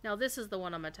attacking. Now this is the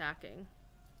one I'm attacking.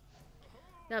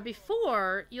 Now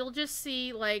before, you'll just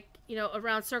see, like, you know, a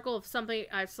round circle of something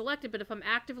I've selected, but if I'm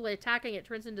actively attacking, it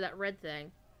turns into that red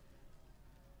thing.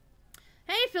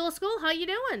 Hey, Phyllis School, how you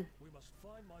doing? We must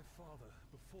find my father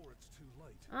before it's too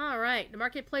late. Alright, the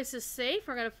marketplace is safe.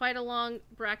 We're going to fight along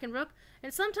Brackenbrook.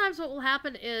 And sometimes what will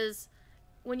happen is,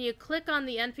 when you click on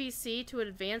the NPC to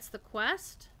advance the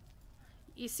quest,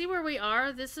 you see where we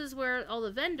are? This is where all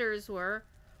the vendors were.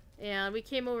 And we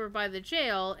came over by the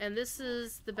jail, and this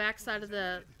is the backside of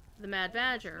the Mad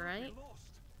Badger, right?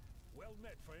 Well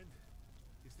met, friend.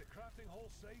 Is the crafting hall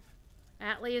safe?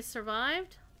 Atlee has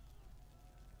survived.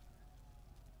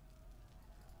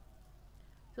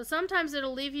 So sometimes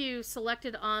it'll leave you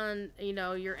selected on, you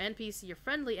know, your NPC, your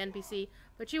friendly NPC,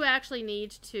 but you actually need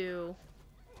to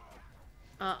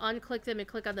unclick them and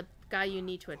click on the guy you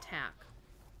need to attack.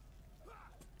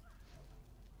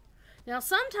 Now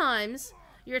sometimes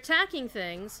you're attacking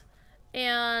things,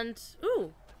 and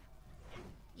ooh,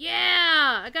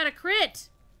 yeah, I got a crit.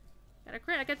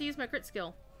 I got to use my crit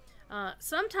skill.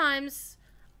 Sometimes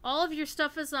all of your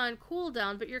stuff is on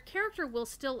cooldown, but your character will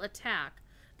still attack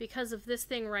because of this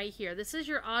thing right here. This is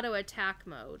your auto attack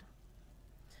mode,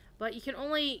 but you can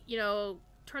only, you know,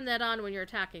 turn that on when you're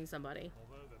attacking somebody.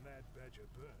 Although the Mad Badger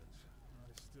burns,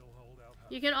 I still hold out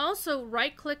hope. You can also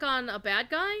right click on a bad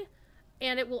guy,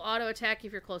 and it will auto attack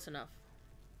if you're close enough.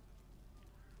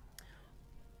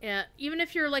 Yeah, even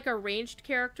if you're like a ranged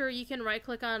character, you can right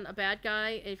click on a bad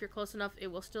guy, and if you're close enough,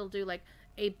 it will still do like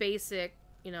a basic,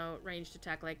 you know, ranged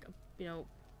attack, like, you know,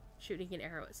 shooting an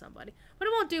arrow at somebody. But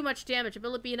it won't do much damage, but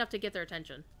it'll be enough to get their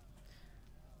attention.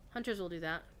 Hunters will do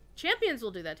that. Champions will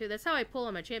do that too. That's how I pull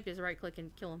on my champions, right click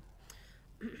and kill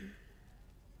them.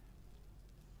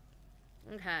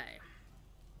 Okay.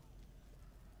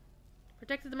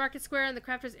 Protected the market square and the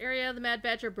crafters area. The Mad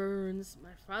Badger burns.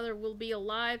 My father will be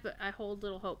alive, but I hold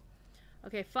little hope.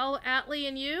 Okay, follow Atlee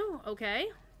and you. Okay.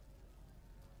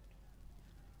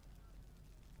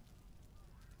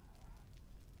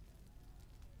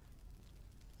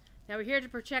 Now we're here to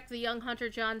protect the young hunter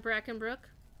John Brackenbrook.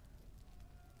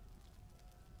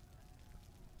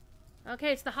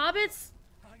 Okay, it's the hobbits,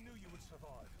 I knew you would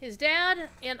survive. his dad,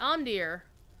 and Omdir.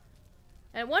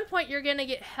 At one point, you're going to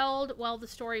get held while the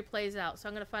story plays out, so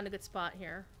I'm going to find a good spot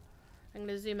here. I'm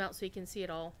going to zoom out so you can see it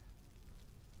all.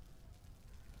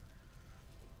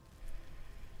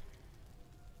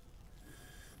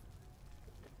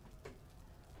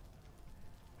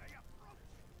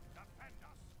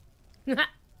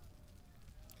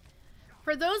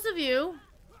 For those of you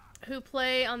who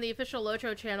play on the official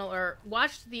LotRO channel or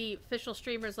watch the official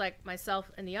streamers like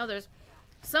myself and the others,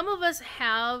 some of us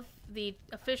have the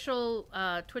official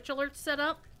Twitch alerts set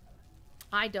up.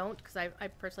 I don't, because I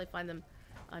personally find them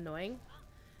annoying.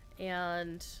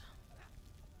 And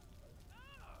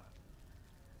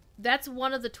that's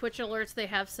one of the Twitch alerts they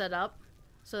have set up,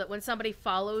 so that when somebody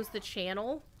follows the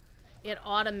channel, it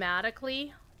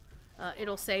automatically,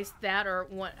 it'll say that, or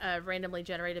a randomly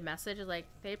generated message is like,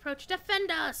 they approach,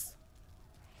 defend us!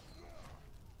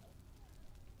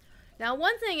 Now,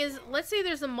 one thing is, let's say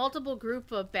there's a multiple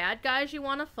group of bad guys you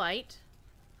want to fight.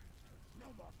 No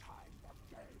more time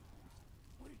for games.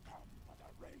 We come for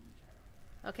the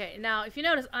ranger. Okay, now, if you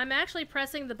notice, I'm actually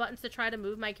pressing the buttons to try to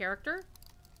move my character.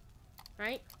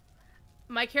 Right?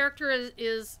 My character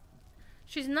is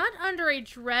she's not under a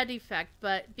dread effect,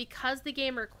 but because the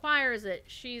game requires it,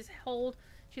 she's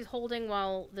holding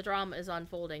while the drama is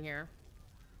unfolding here.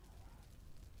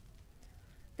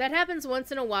 That happens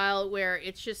once in a while where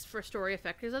it's just for story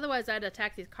effect, because otherwise I'd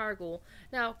attack these Kargul.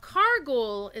 Now,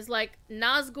 Kargul is like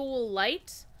Nazgul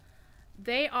Light.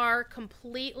 They are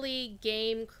completely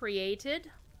game created.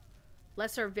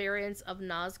 lesser variants of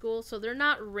Nazgul. So they're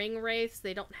not ring wraiths.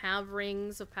 They don't have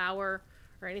rings of power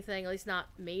or anything, at least not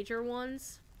major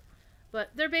ones.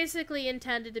 But they're basically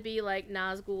intended to be like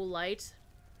Nazgul light.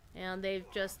 And they've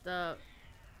just, oh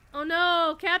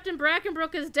no! Captain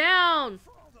Brackenbrook is down!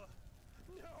 Father,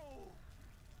 no!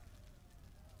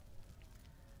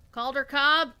 Calder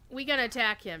Cobb, we gotta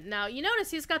attack him. Now, you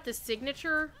notice he's got the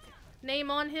signature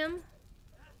name on him.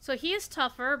 So he is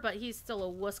tougher, but he's still a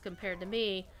wuss compared to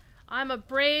me. I'm a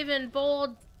brave and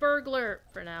bold burglar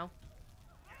for now.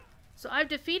 So I've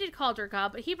defeated Calder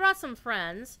Cobb, but he brought some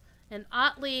friends. And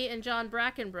Otley and John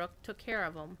Brackenbrook took care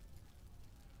of him.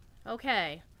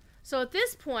 Okay. So at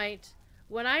this point,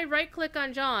 when I right-click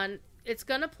on John, it's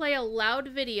going to play a loud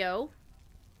video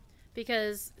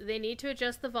because they need to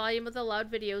adjust the volume of the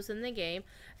loud videos in the game.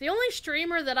 The only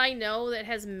streamer that I know that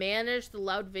has managed the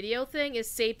loud video thing is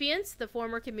Sapience, the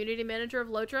former community manager of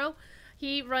LotRO.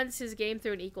 He runs his game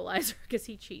through an equalizer because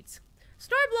he cheats.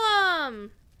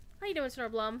 Storblum! How you doing,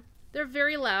 Storblum? They're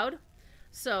very loud.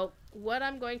 So what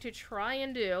I'm going to try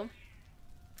and do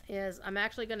is I'm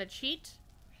actually going to cheat.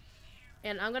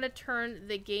 And I'm going to turn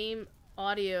the game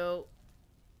audio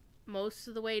most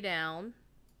of the way down.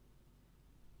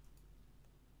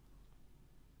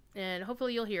 And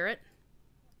hopefully you'll hear it.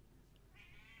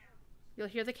 You'll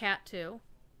hear the cat too.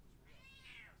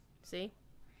 See?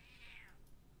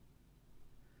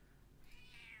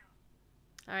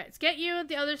 Alright, let's get you and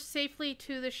the others safely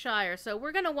to the Shire. So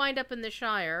we're going to wind up in the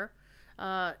Shire.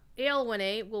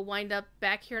 Aelwine will wind up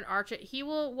back here in Archet. He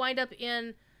will wind up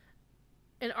in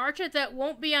an Archet that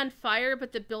won't be on fire,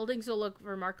 but the buildings will look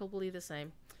remarkably the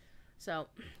same. So,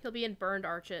 he'll be in burned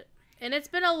Archet. And it's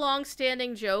been a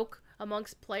long-standing joke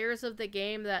amongst players of the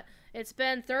game that it's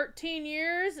been 13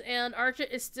 years and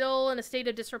Archet is still in a state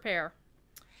of disrepair.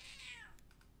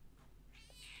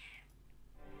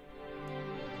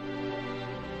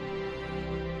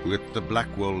 With the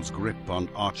Blackwall's grip on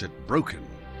Archet broken,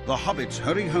 the hobbits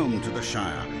hurry home to the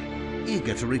Shire,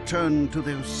 eager to return to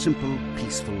their simple,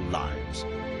 peaceful lives.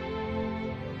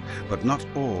 But not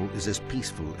all is as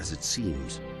peaceful as it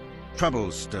seems.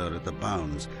 Troubles stir at the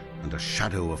bounds, and a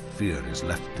shadow of fear is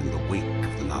left in the wake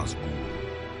of the Nazgul.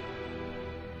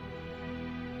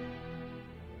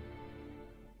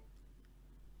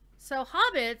 So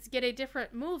hobbits get a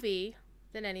different movie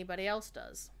than anybody else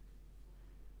does.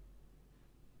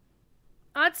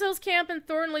 Odsil's camp and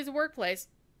Thornley's workplace.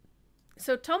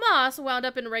 So Tomas wound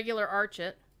up in regular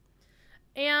Archet.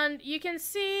 And you can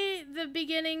see the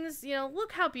beginnings, you know,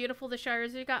 look how beautiful the Shire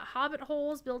is. You've got hobbit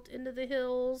holes built into the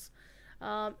hills.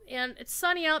 And it's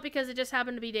sunny out because it just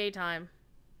happened to be daytime.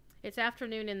 It's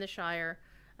afternoon in the Shire.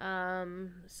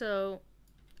 So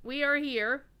we are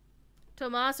here.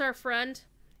 Tomas, our friend,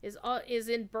 is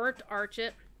in burnt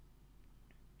Archet.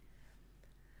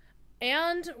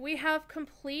 And we have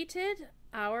completed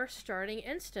our starting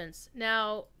instance.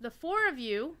 Now, the 4 of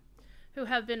you who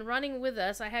have been running with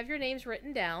us, I have your names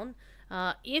written down.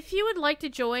 If you would like to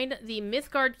join the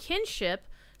Mythgard kinship,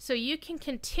 so you can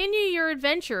continue your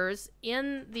adventures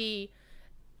in the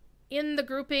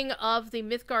grouping of the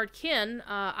Mythgard kin,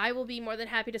 I will be more than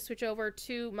happy to switch over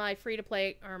to my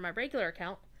free-to-play or my regular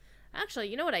account. Actually,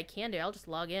 you know what I can do? I'll just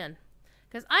log in,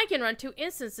 because I can run 2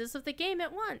 instances of the game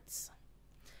at once.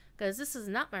 Because this is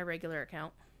not my regular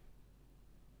account.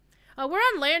 We're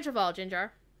on Landreval,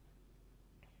 Ginger.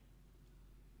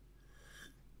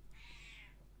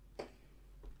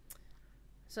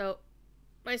 So,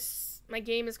 my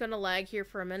game is going to lag here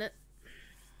for a minute.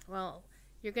 Well,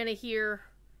 you're going to hear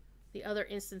the other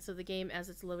instance of the game as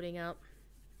it's loading up.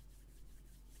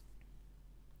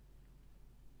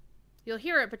 You'll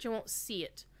hear it, but you won't see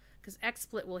it. Because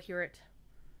XSplit will hear it.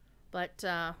 But,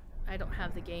 I don't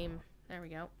have the game. There we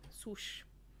go. Swoosh.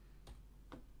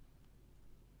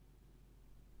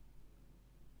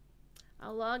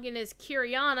 I'll log in as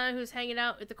Kiriana, who's hanging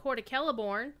out at the Court of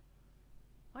Celeborn.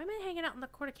 Why am I hanging out in the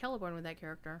Court of Celeborn with that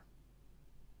character?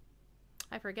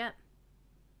 I forget.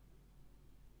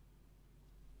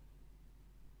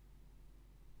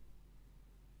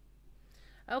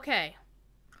 Okay.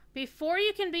 Before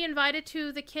you can be invited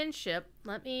to the kinship,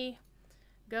 let me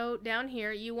go down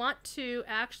here. You want to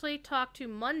actually talk to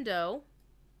Mundo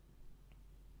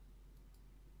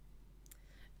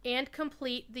and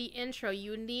complete the intro.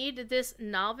 You need this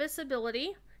novice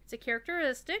ability. It's a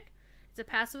characteristic. It's a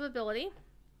passive ability.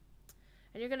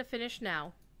 And you're going to finish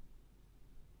now.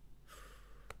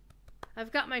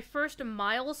 I've got my first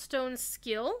milestone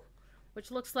skill,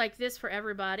 which looks like this for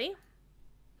everybody,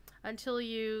 until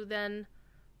you then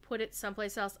put it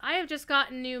someplace else. I have just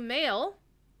gotten new mail.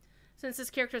 Since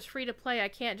this character is free to play, I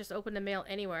can't just open the mail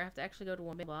anywhere. I have to actually go to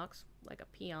a mailbox, like a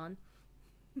peon.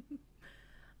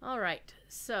 Alright,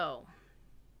 so...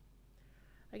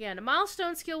 Again, a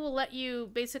milestone skill will let you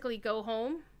basically go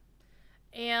home.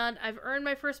 And I've earned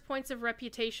my first points of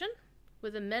reputation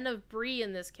with the Men of Bree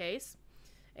in this case.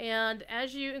 And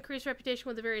as you increase reputation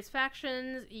with the various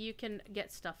factions, you can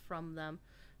get stuff from them.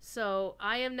 So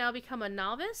I have now become a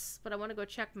novice, but I want to go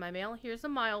check my mail. Here's a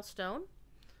milestone.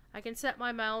 I can set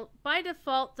my by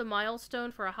default, the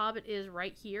milestone for a hobbit is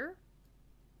right here.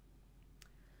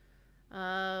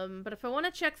 But if I want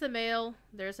to check the mail,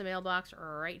 there's a mailbox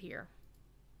right here.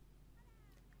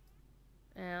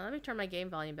 And let me turn my game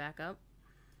volume back up.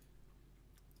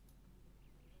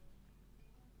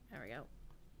 There we go.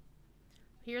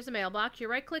 Here's a mailbox. You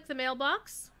right-click the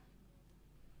mailbox.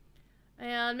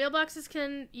 And mailboxes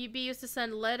can be used to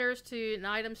send letters and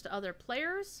items to other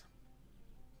players.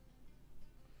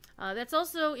 That's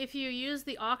also if you use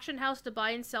the auction house to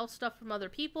buy and sell stuff from other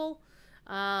people.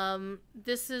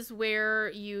 This is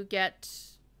where you get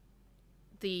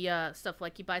the stuff,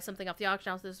 like you buy something off the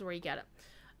auction house, this is where you get it.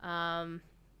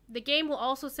 The game will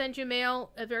also send you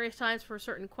mail at various times for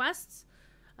certain quests.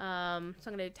 So I'm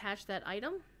going to attach that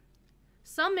item.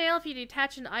 Some mail, if you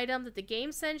detach an item that the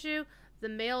game sends you, the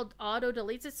mail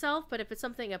auto-deletes itself, but if it's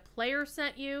something a player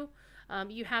sent you,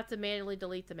 you have to manually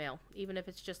delete the mail, even if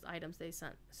it's just items they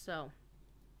sent. So,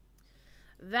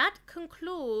 that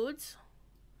concludes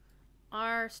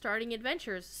our starting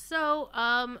adventures. So,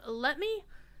 let me,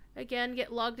 again,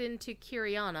 get logged into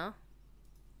Kiriana.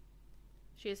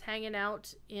 She is hanging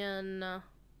out in...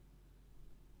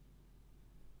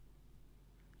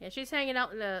 yeah, she's hanging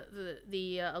out in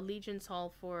the Allegiance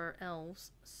Hall for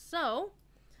elves. So,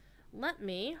 let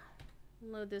me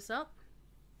load this up.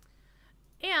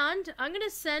 And I'm going to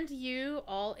send you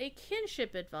all a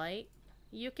kinship invite.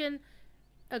 You can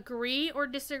agree or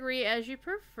disagree as you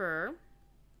prefer.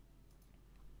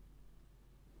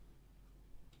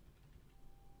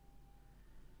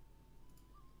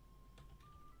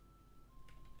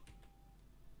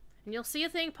 And you'll see a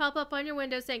thing pop up on your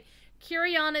window saying,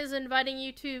 Kiriana is inviting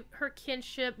you to her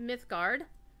kinship Mythgard.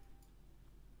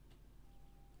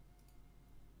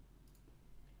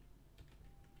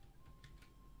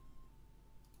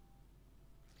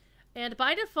 And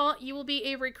by default, you will be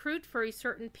a recruit for a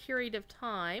certain period of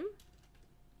time.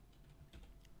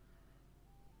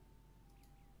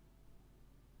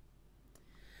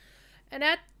 And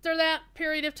after that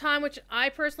period of time, which I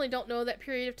personally don't know that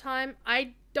period of time,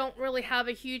 I don't really have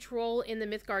a huge role in the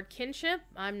Mythgard kinship.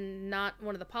 I'm not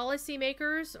one of the policy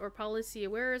makers or policy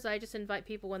awares. I just invite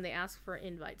people when they ask for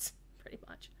invites, pretty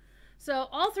much. So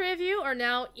all three of you are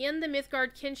now in the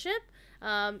Mythgard kinship.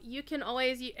 You can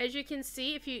always, as you can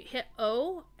see, if you hit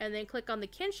O and then click on the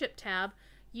kinship tab,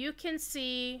 you can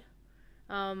see,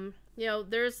 you know,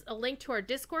 there's a link to our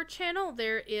Discord channel.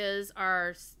 There is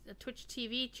our Twitch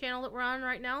TV channel that we're on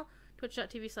right now,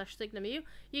 twitch.tv/SignumU.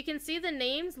 You can see the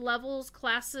names, levels,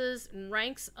 classes, and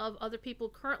ranks of other people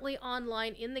currently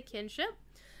online in the kinship.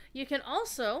 You can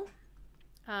also,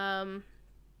 let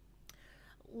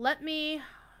me,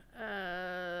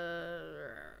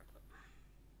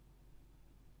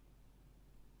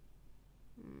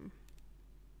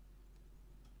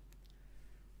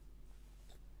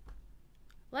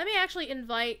 let me actually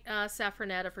invite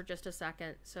Saffronetta for just a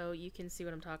second so you can see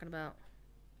what I'm talking about.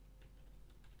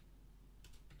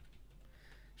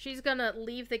 She's gonna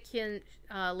leave the kin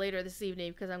later this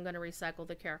evening because I'm gonna recycle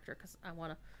the character because I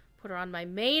want to put her on my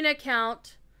main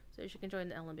account so she can join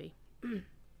the LMB.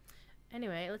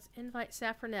 Anyway, let's invite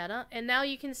Saffronetta. And now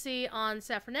you can see on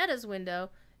Saffronetta's window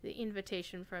the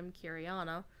invitation from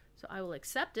Kiriana. So I will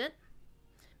accept it,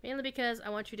 mainly because I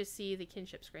want you to see the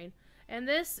kinship screen. And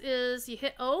this is, you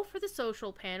hit O for the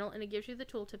social panel, and it gives you the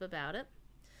tooltip about it.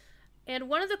 And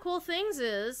one of the cool things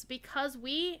is, because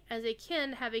we, as a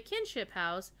kin, have a kinship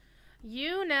house,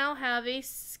 you now have a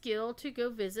skill to go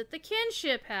visit the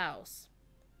kinship house.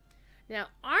 Now,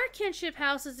 our kinship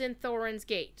house is in Thorin's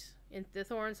Gate, in the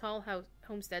Thorin's Hall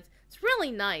homesteads. It's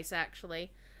really nice,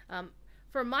 actually.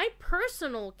 For my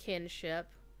personal kinship,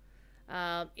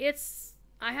 I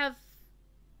have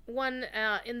one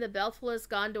in the Belflas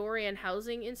Gondorian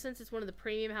housing instance. It's one of the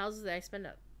premium houses that I spend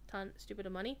a ton stupid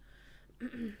of money.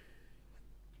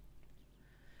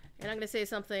 And I'm going to say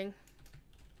something.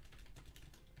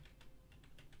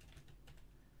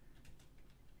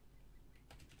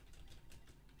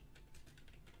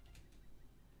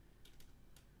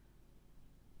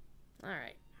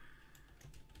 Alright.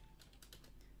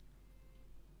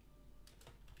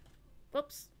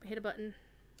 Whoops, I hit a button.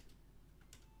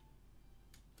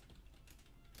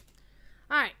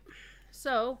 Alright,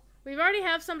 so we already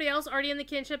have somebody else already in the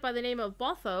kinship by the name of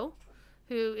Botho,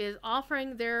 who is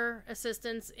offering their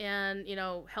assistance and, you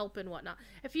know, help and whatnot.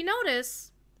 If you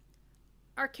notice,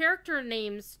 our character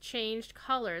names changed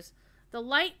colors. The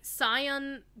light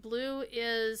cyan blue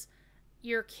is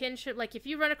your kinship. Like, if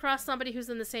you run across somebody who's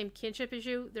in the same kinship as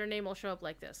you, their name will show up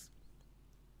like this.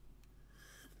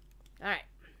 Alright.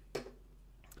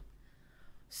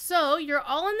 So, you're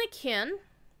all in the kin.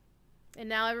 And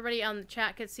now everybody on the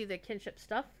chat can see the kinship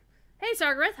stuff. Hey,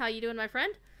 Sargareth, how you doing, my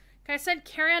friend? Can I send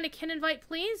Carry on a kin invite,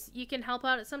 please? You can help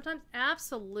out at sometimes.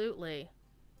 Absolutely.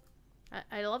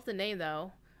 I love the name,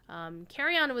 though.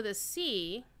 Carry on with a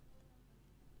C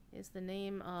is the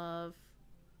name of...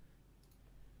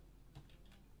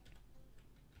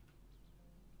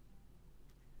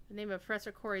 the name of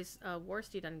Professor Corey's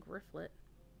Warsteed on Grifflet.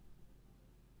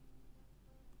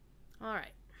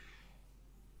 Alright.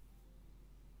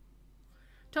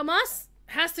 Tomas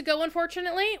has to go,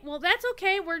 unfortunately. Well, that's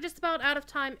okay. We're just about out of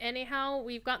time anyhow.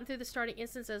 We've gotten through the starting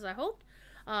instance as I hoped.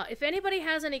 If anybody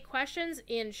has any questions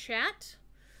in chat,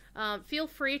 feel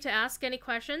free to ask any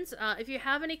questions. If you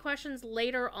have any questions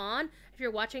later on, if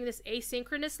you're watching this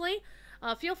asynchronously,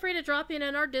 feel free to drop in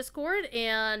our Discord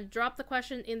and drop the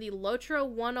question in the LotRO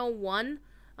 101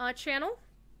 channel.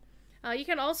 You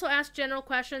can also ask general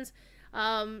questions.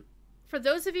 For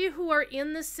those of you who are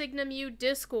in the SignaMu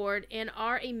Discord and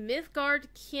are a Mythgard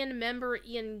kin member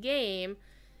in-game,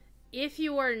 if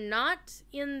you are not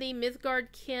in the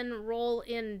Mythgard kin role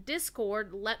in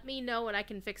Discord, let me know and I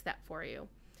can fix that for you.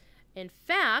 In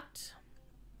fact,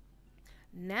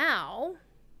 now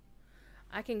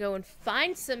I can go and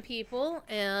find some people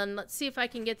and let's see if I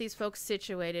can get these folks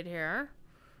situated here.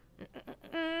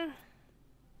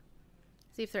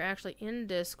 See if they're actually in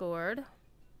Discord.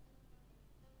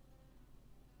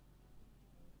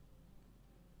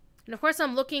 And of course,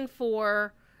 I'm looking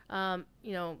for,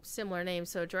 you know, similar names.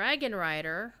 So, Dragon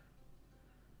Rider.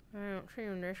 I don't see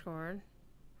you in Discord.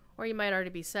 Or you might already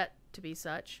be set to be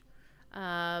such.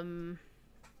 Or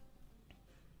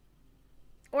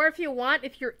if you want,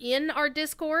 if you're in our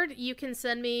Discord, you can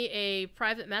send me a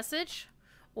private message.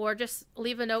 Or just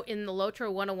leave a note in the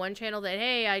LotRO 101 channel that,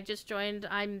 hey, I just joined,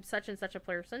 I'm such and such a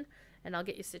person. And I'll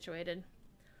get you situated.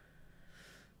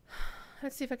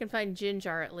 Let's see if I can find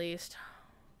Jinjar at least.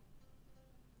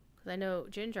 Because I know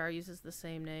Jinjar uses the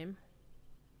same name.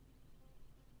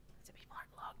 Some people aren't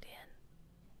logged in.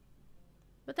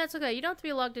 But that's okay. You don't have to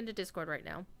be logged into Discord right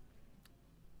now.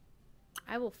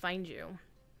 I will find you.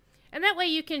 And that way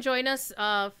you can join us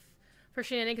for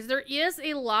shenanigans. There is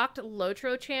a locked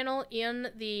LotRO channel in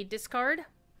the Discord.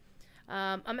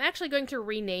 I'm actually going to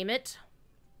rename it.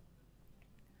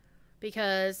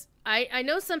 Because I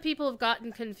know some people have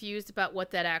gotten confused about what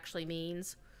that actually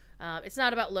means. It's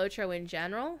not about LotRO in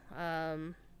general.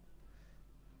 I'm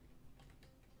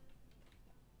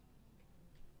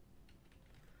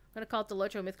going to call it the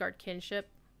LotRO Mythgard Kinship.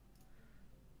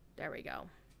 There we go.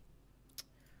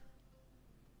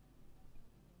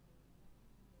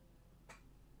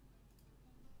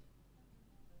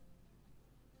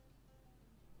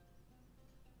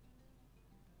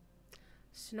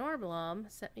 Snorblom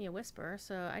sent me a whisper,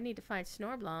 so I need to find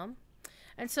Snorblom.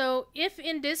 And so, if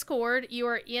in Discord you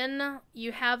are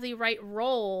you have the right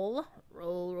rolling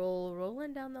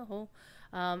down the hole,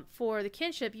 for the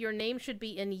kinship, your name should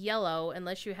be in yellow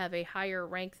unless you have a higher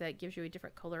rank that gives you a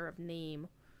different color of name.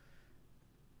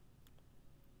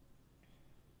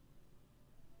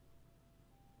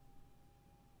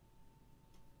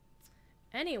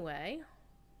 Anyway,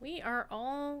 we are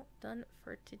all done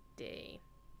for today.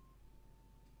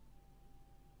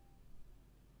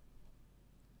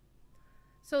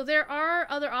 So there are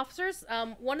other officers.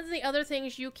 One of the other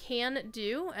things you can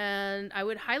do, and I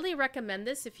would highly recommend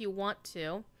this if you want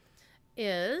to,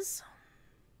 is...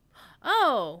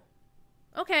 Oh!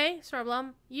 Okay,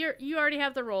 Starblum. You already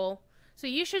have the role. So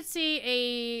you should see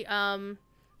a...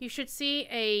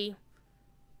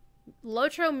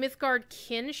 LotRO Mythgard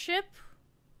Kinship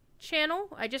channel.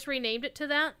 I just renamed it to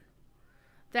that.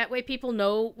 That way people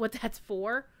know what that's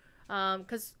for.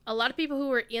 Because a lot of people who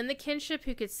were in the kinship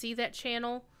who could see that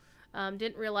channel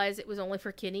didn't realize it was only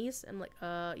for kinnies. I'm like,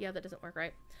 yeah, that doesn't work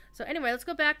right. So anyway, let's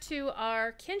go back to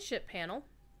our kinship panel.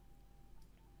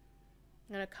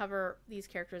 I'm going to cover these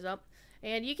characters up.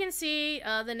 And you can see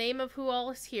the name of who all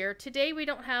is here. Today we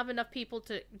don't have enough people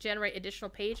to generate additional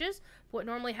pages. What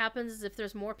normally happens is if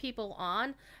there's more people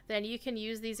on, then you can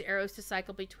use these arrows to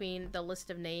cycle between the list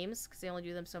of names, because they only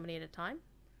do them so many at a time.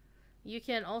 You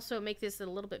can also make this a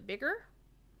little bit bigger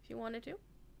if you wanted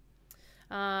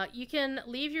to. You can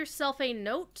leave yourself a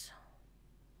note.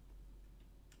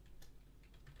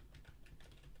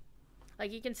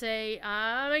 Like, you can say,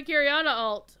 I'm a Kiriana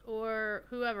alt, or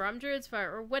whoever, I'm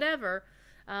Druidsfire, or whatever.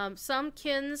 Some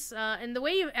kins, and the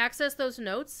way you access those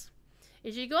notes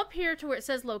is you go up here to where it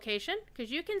says location,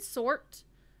 because you can sort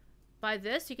by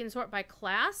this. You can sort by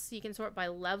class. You can sort by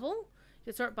level. You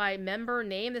can sort by member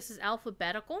name. This is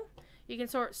alphabetical. You can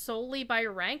sort solely by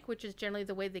rank, which is generally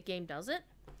the way the game does it.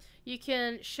 You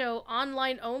can show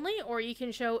online only, or you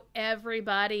can show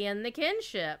everybody in the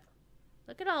kinship.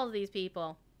 Look at all of these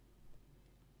people.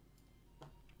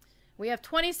 We have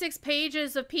 26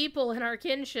 pages of people in our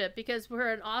kinship because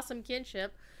we're an awesome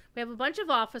kinship. We have a bunch of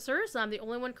officers. I'm the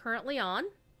only one currently on.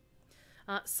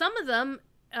 Some of them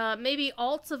may be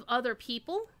alts of other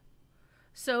people.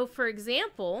 So, for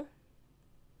example,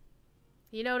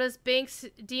 you notice Binks,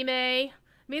 Dime. I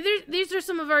mean, these are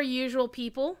some of our usual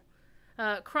people.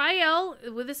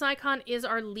 Kryel, with this icon, is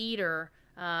our leader.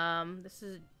 This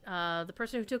is the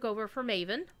person who took over for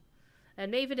Maven.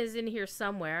 And Maven is in here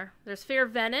somewhere. There's Fair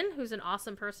Venom, who's an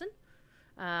awesome person.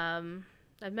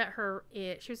 I've met her.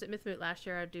 She was at Mythmoot last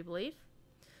year, I do believe.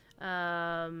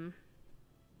 Let's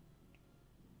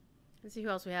see who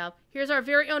else we have. Here's our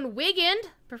very own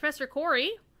Wiggend, Professor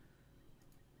Corey.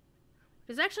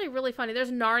 It's actually really funny.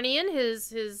 There's Narnian,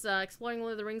 his Exploring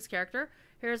Lord of the Rings character.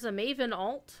 Here's a Maven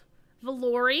alt.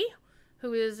 Valori,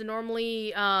 who is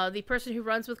normally the person who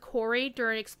runs with Corey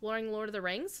during Exploring Lord of the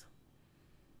Rings.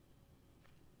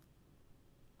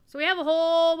 So we have a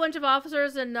whole bunch of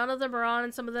officers, and none of them are on,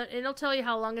 and some of them, and it'll tell you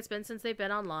how long it's been since they've been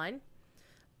online.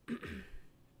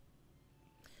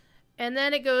 And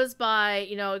then it goes by,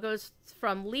 you know, it goes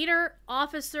from leader,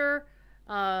 officer,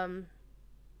 kinsman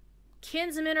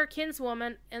or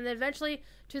kinswoman, and then eventually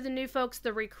to the new folks,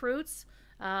 the recruits.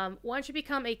 Once you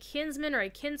become a kinsman or a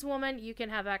kinswoman, you can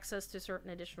have access to certain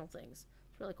additional things.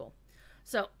 It's really cool.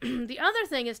 So the other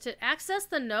thing is to access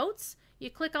the notes, you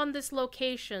click on this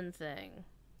location thing.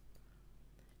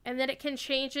 And then it can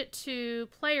change it to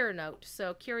player note.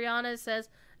 So Kiriana says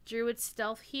Druid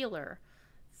Stealth Healer.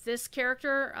 This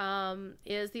character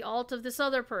is the alt of this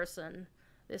other person.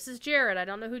 This is Jared. I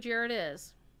don't know who Jared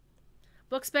is.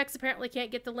 Book Specs apparently can't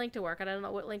get the link to work. I don't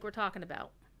know what link we're talking about.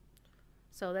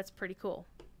 So that's pretty cool.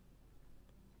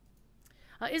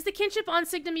 Is the kinship on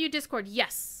Signum U Discord?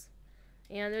 Yes.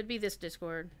 And it would be this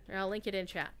Discord. I'll link it in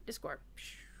chat. Discord.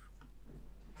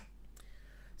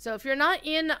 So if you're not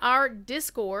in our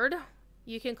Discord,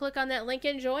 you can click on that link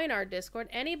and join our Discord.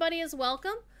 Anybody is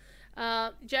welcome.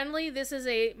 Generally, this is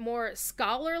a more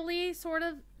scholarly sort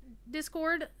of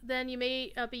Discord than you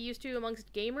may be used to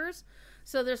amongst gamers.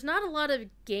 So there's not a lot of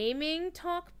gaming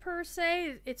talk per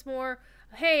se. It's more,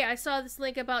 hey, I saw this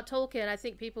link about Tolkien. I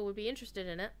think people would be interested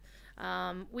in it.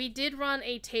 We did run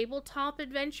a tabletop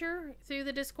adventure through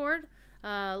the Discord,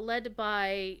 led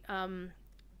by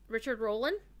Richard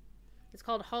Rowland. It's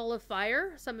called Hall of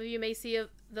Fire. Some of you may see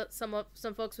some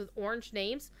folks with orange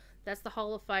names. That's the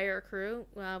Hall of Fire crew.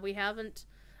 We haven't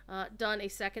done a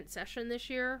second session this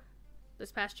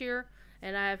past year,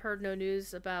 and I have heard no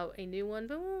news about a new one,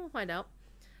 but we'll find out.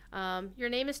 Your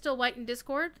name is still white in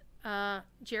Discord.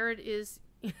 Jared is...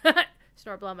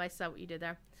 Snorblob, I saw what you did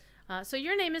there. So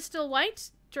your name is still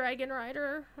white, Dragon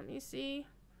Rider. Let me see.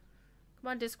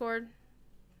 Come on, Discord.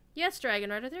 Yes, Dragon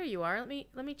Rider, there you are.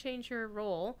 Let me change your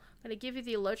role. I'm going to give you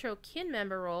the LotRO kin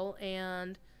member role,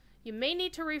 and you may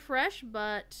need to refresh,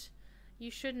 but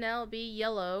you should now be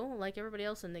yellow like everybody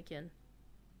else in the kin.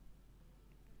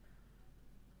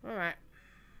 Alright.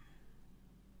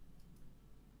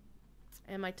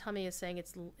 And my tummy is saying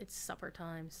it's supper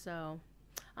time, so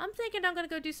I'm thinking I'm going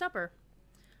to go do supper.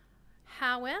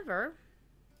 However,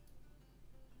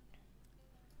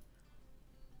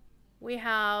 we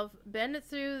have been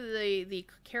through the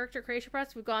character creation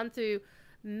process. We've gone through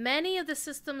many of the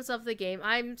systems of the game.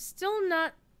 I'm still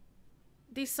not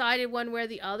decided one way or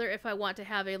the other if I want to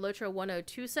have a LotRO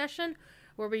 102 session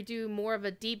where we do more of a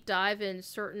deep dive in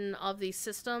certain of these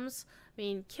systems. I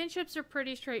mean, kinships are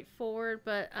pretty straightforward,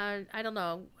 but I don't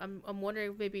know. I'm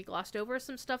wondering if maybe glossed over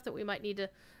some stuff that we might need to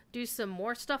do some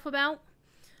more stuff about.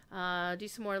 Do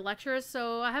some more lectures.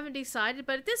 So I haven't decided,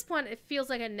 but at this point it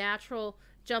feels like a natural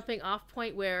jumping off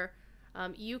point where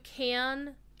you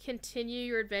can continue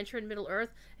your adventure in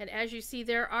Middle-earth, and as you see,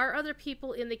 there are other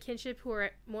people in the kinship who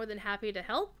are more than happy to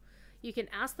help. You can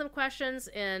ask them questions,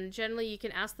 and generally you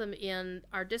can ask them in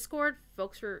our Discord.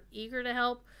 Folks are eager to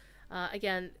help.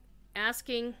 Again,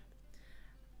 asking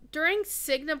during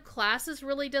Signum classes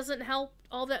really doesn't help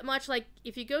all that much. Like,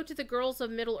 if you go to the Girls of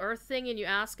Middle-earth thing and you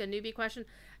ask a newbie question,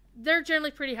 they're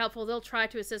generally pretty helpful. They'll try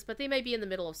to assist, but they may be in the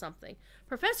middle of something.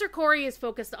 Professor Corey is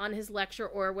focused on his lecture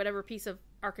or whatever piece of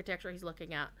architecture he's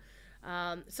looking at.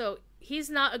 So he's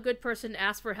not a good person to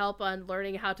ask for help on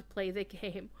learning how to play the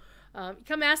game.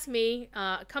 Come ask me.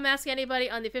 Come ask anybody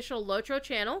on the official LotRO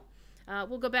channel.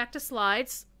 We'll go back to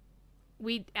slides.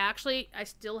 I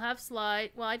still have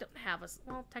slide. Well, I don't have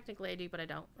well, technically I do, but I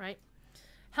don't, right?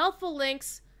 Helpful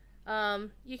links.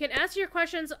 You can answer your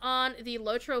questions on the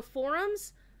LotRO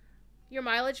forums. Your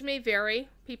mileage may vary.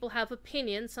 People have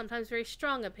opinions, sometimes very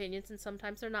strong opinions, and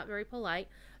sometimes they're not very polite.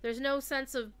 There's no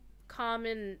sense of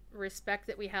common respect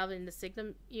that we have in the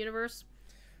Signum universe.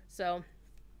 So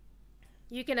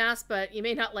you can ask, but you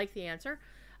may not like the answer.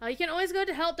 You can always go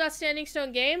to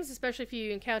help.standingstonegames, especially if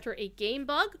you encounter a game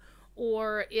bug,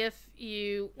 or if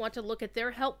you want to look at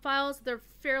their help files. They're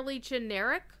fairly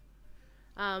generic.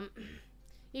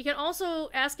 You can also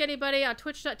ask anybody on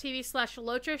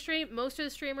twitch.tv/LotRO stream. Most of the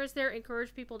streamers there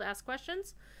encourage people to ask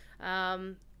questions.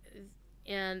 And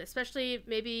especially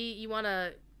maybe you want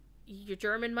to, your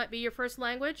German might be your first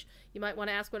language. You might want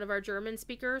to ask one of our German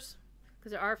speakers,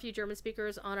 because there are a few German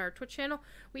speakers on our Twitch channel.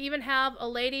 We even have a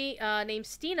lady named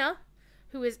Stina,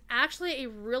 who is actually a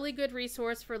really good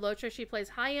resource for LotRO. She plays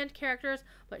high-end characters,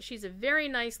 but she's a very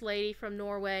nice lady from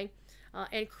Norway.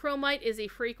 And Chromite is a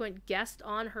frequent guest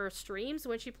on her streams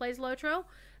when she plays LotRO.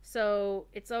 So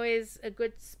it's always a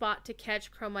good spot to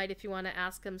catch Chromite if you want to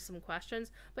ask him some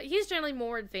questions. But he's generally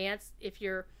more advanced if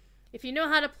you know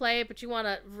how to play, but you want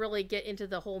to really get into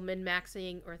the whole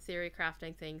min-maxing or theory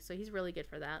crafting thing. So he's really good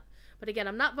for that. But again,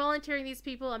 I'm not volunteering these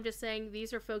people. I'm just saying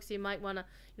these are folks you might want to,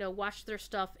 watch their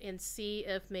stuff and see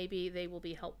if maybe they will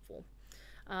be helpful.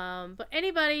 But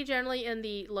anybody generally in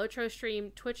the LotRO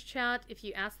stream Twitch chat, if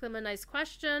you ask them a nice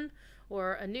question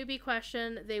or a newbie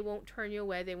question, they won't turn you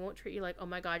away. They won't treat you like, oh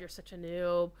my god, you're such a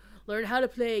noob. Learn how to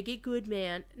play. Get good,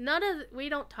 man. We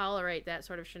don't tolerate that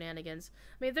sort of shenanigans.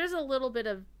 I mean, there's a little bit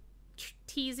of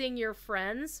teasing your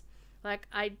friends. Like,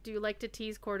 I do like to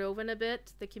tease Cordovan a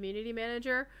bit, the community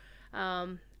manager.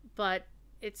 But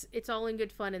it's all in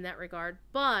good fun in that regard.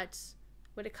 But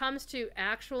when it comes to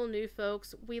actual new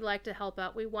folks, we like to help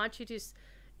out. We want you to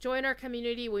join our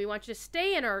community. We want you to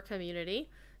stay in our community.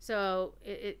 So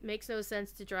it makes no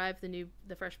sense to drive the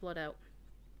fresh blood out.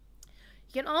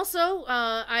 You can also,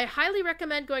 I highly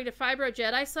recommend going to Fibro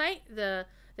Jedi site, the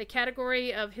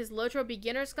category of his LotRO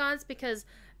beginner's guides, because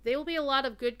there will be a lot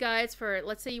of good guides for,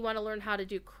 let's say you want to learn how to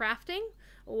do crafting,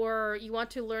 or you want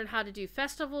to learn how to do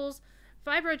festivals.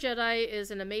 Fibro Jedi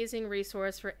is an amazing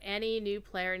resource for any new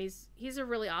player, and he's a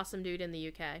really awesome dude in the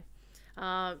UK.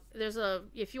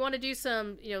 If you want to do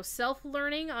some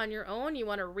self-learning on your own, you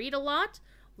want to read a lot,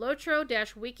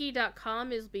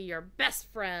 LotRO-wiki.com is be your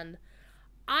best friend.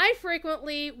 I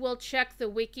frequently will check the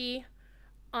wiki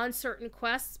on certain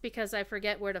quests because I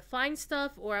forget where to find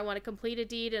stuff, or I want to complete a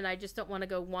deed and I just don't want to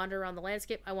go wander around the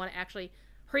landscape. I want to actually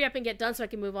hurry up and get done so I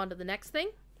can move on to the next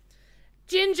thing.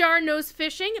 Jinjar knows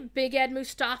fishing. Big Ed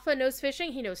Mustafa knows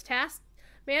fishing. He knows task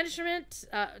management,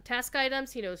 task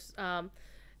items. He knows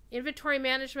inventory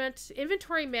management.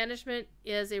 Inventory management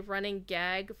is a running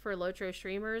gag for LotRO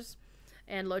streamers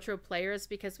and LotRO players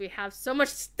because we have so much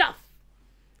stuff.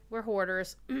 We're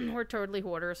hoarders. We're totally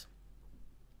hoarders.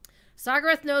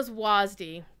 Sagareth knows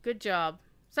WASD. Good job.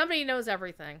 Somebody knows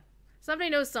everything. Somebody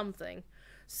knows something.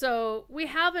 So we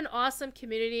have an awesome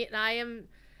community, and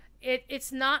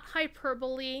it's not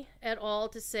hyperbole at all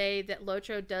to say that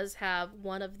LotRO does have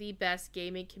one of the best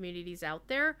gaming communities out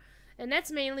there, and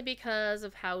that's mainly because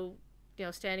of how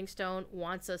Standing Stone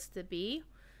wants us to be,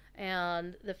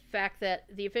 and the fact that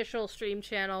the official stream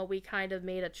channel, we kind of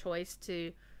made a choice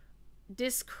to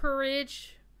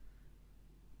discourage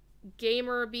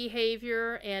gamer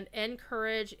behavior and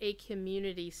encourage a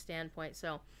community standpoint.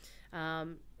 So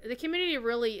the community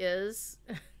really is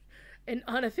an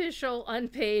unofficial,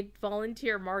 unpaid,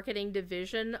 volunteer marketing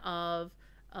division of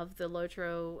the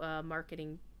LotRO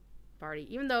marketing party.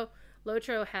 Even though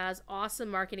LotRO has awesome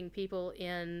marketing people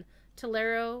in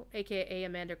Tolero, aka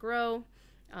Amanda Grow,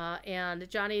 and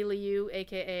Johnny Liu,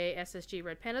 aka SSG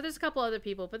Red Panda. There's a couple other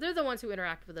people, but they're the ones who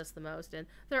interact with us the most, and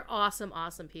they're awesome,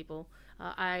 awesome people.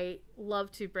 I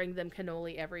love to bring them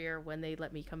cannoli every year when they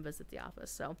let me come visit the office.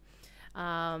 So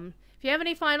if you have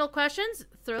any final questions,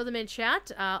 throw them in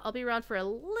chat. I'll be around for a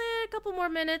couple more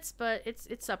minutes, but it's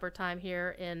supper time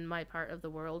here in my part of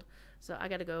the world, so I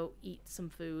gotta go eat some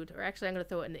food. Or actually, I'm gonna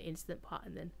throw it in the Instant Pot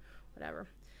and then whatever.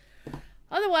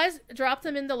 Otherwise, drop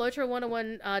them in the LotRO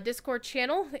 101 Discord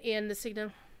channel in the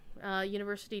Signum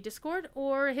University Discord,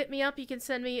 or hit me up. You can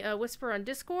send me a whisper on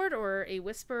Discord or a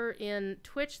whisper in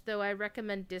Twitch, though I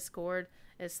recommend Discord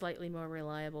as slightly more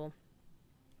reliable.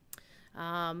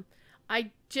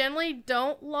 I generally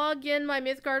don't log in my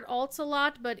Mythgard alts a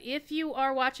lot, but if you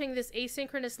are watching this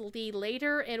asynchronously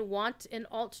later and want an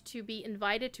alt to be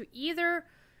invited to either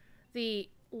the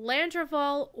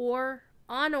Landroval or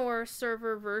Honor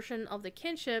server version of the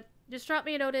kinship, just drop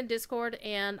me a note in Discord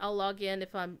and I'll log in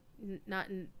if I'm not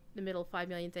in the middle of 5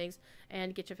 million things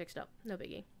and get you fixed up. No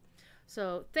biggie.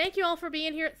 So thank you all for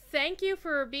being here. Thank you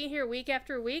for being here week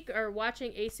after week or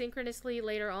watching asynchronously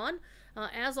later on.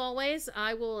 As always,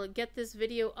 I will get this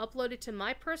video uploaded to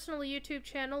my personal YouTube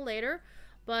channel later,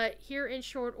 but here in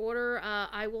short order,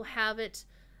 I will have it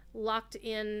locked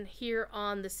in here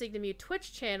on the Signamu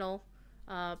Twitch channel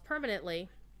permanently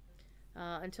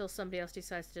until somebody else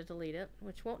decides to delete it,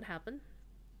 which won't happen.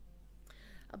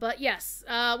 But yes,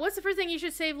 what's the first thing you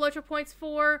should save LotRO points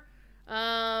for?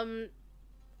 Only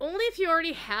if you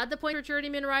already had the point for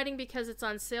Journeyman Riding because it's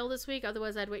on sale this week.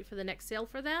 Otherwise, I'd wait for the next sale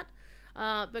for that.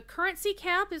 But currency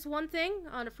cap is one thing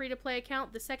on a free-to-play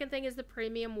account. The second thing is the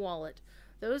premium wallet.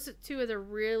 Those two are the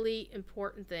really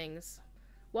important things.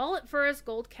 Wallet first,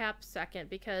 gold cap second,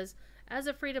 because as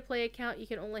a free-to-play account, you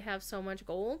can only have so much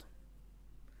gold.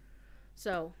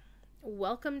 So,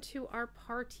 welcome to our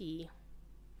party.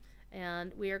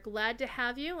 And we are glad to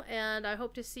have you, and I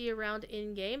hope to see you around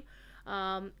in-game.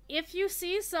 If you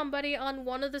see somebody on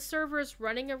one of the servers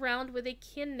running around with a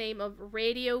kin name of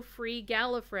Radio Free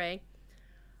Gallifrey,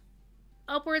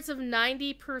 upwards of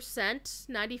 90%,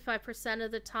 95%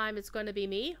 of the time it's going to be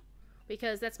me,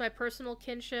 because that's my personal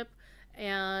kinship,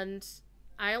 and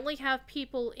I only have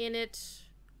people in it.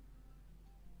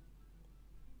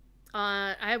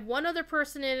 I have one other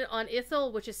person in it on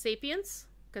Ithil, which is Sapiens,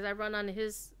 because I run on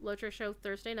his LotRO show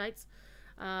Thursday nights.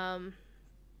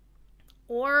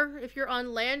 Or if you're on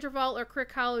Landroval or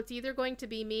Crickhow, it's either going to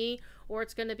be me or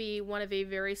it's going to be one of a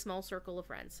very small circle of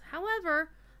friends.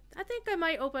 However, I think I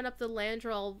might open up the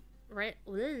Landroval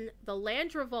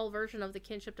version of the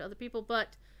kinship to other people.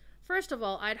 But first of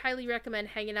all, I'd highly recommend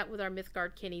hanging out with our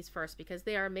Mythgard kinnies first, because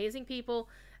they are amazing people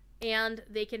and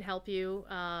they can help you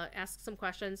ask some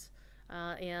questions.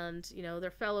 And, you know,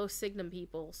 they're fellow Signum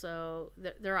people, so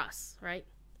they're us, right?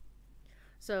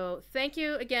 So thank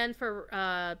you again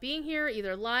for being here,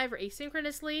 either live or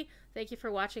asynchronously. Thank you for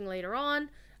watching later on.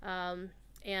 And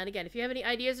again, if you have any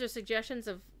ideas or suggestions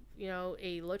of, you know,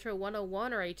 a LotRO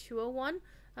 101 or a 201,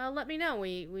 let me know.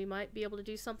 We might be able to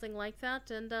do something like that.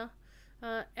 And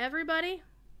everybody,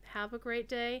 have a great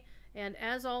day. And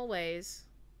as always,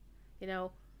 you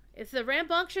know, if the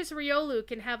rambunctious Riolu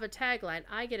can have a tagline,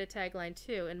 I get a tagline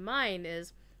too. And mine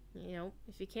is, you know,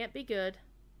 if you can't be good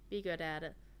at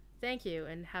it. Thank you,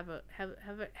 and have a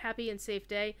happy and safe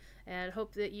day, and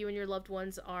hope that you and your loved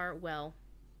ones are well.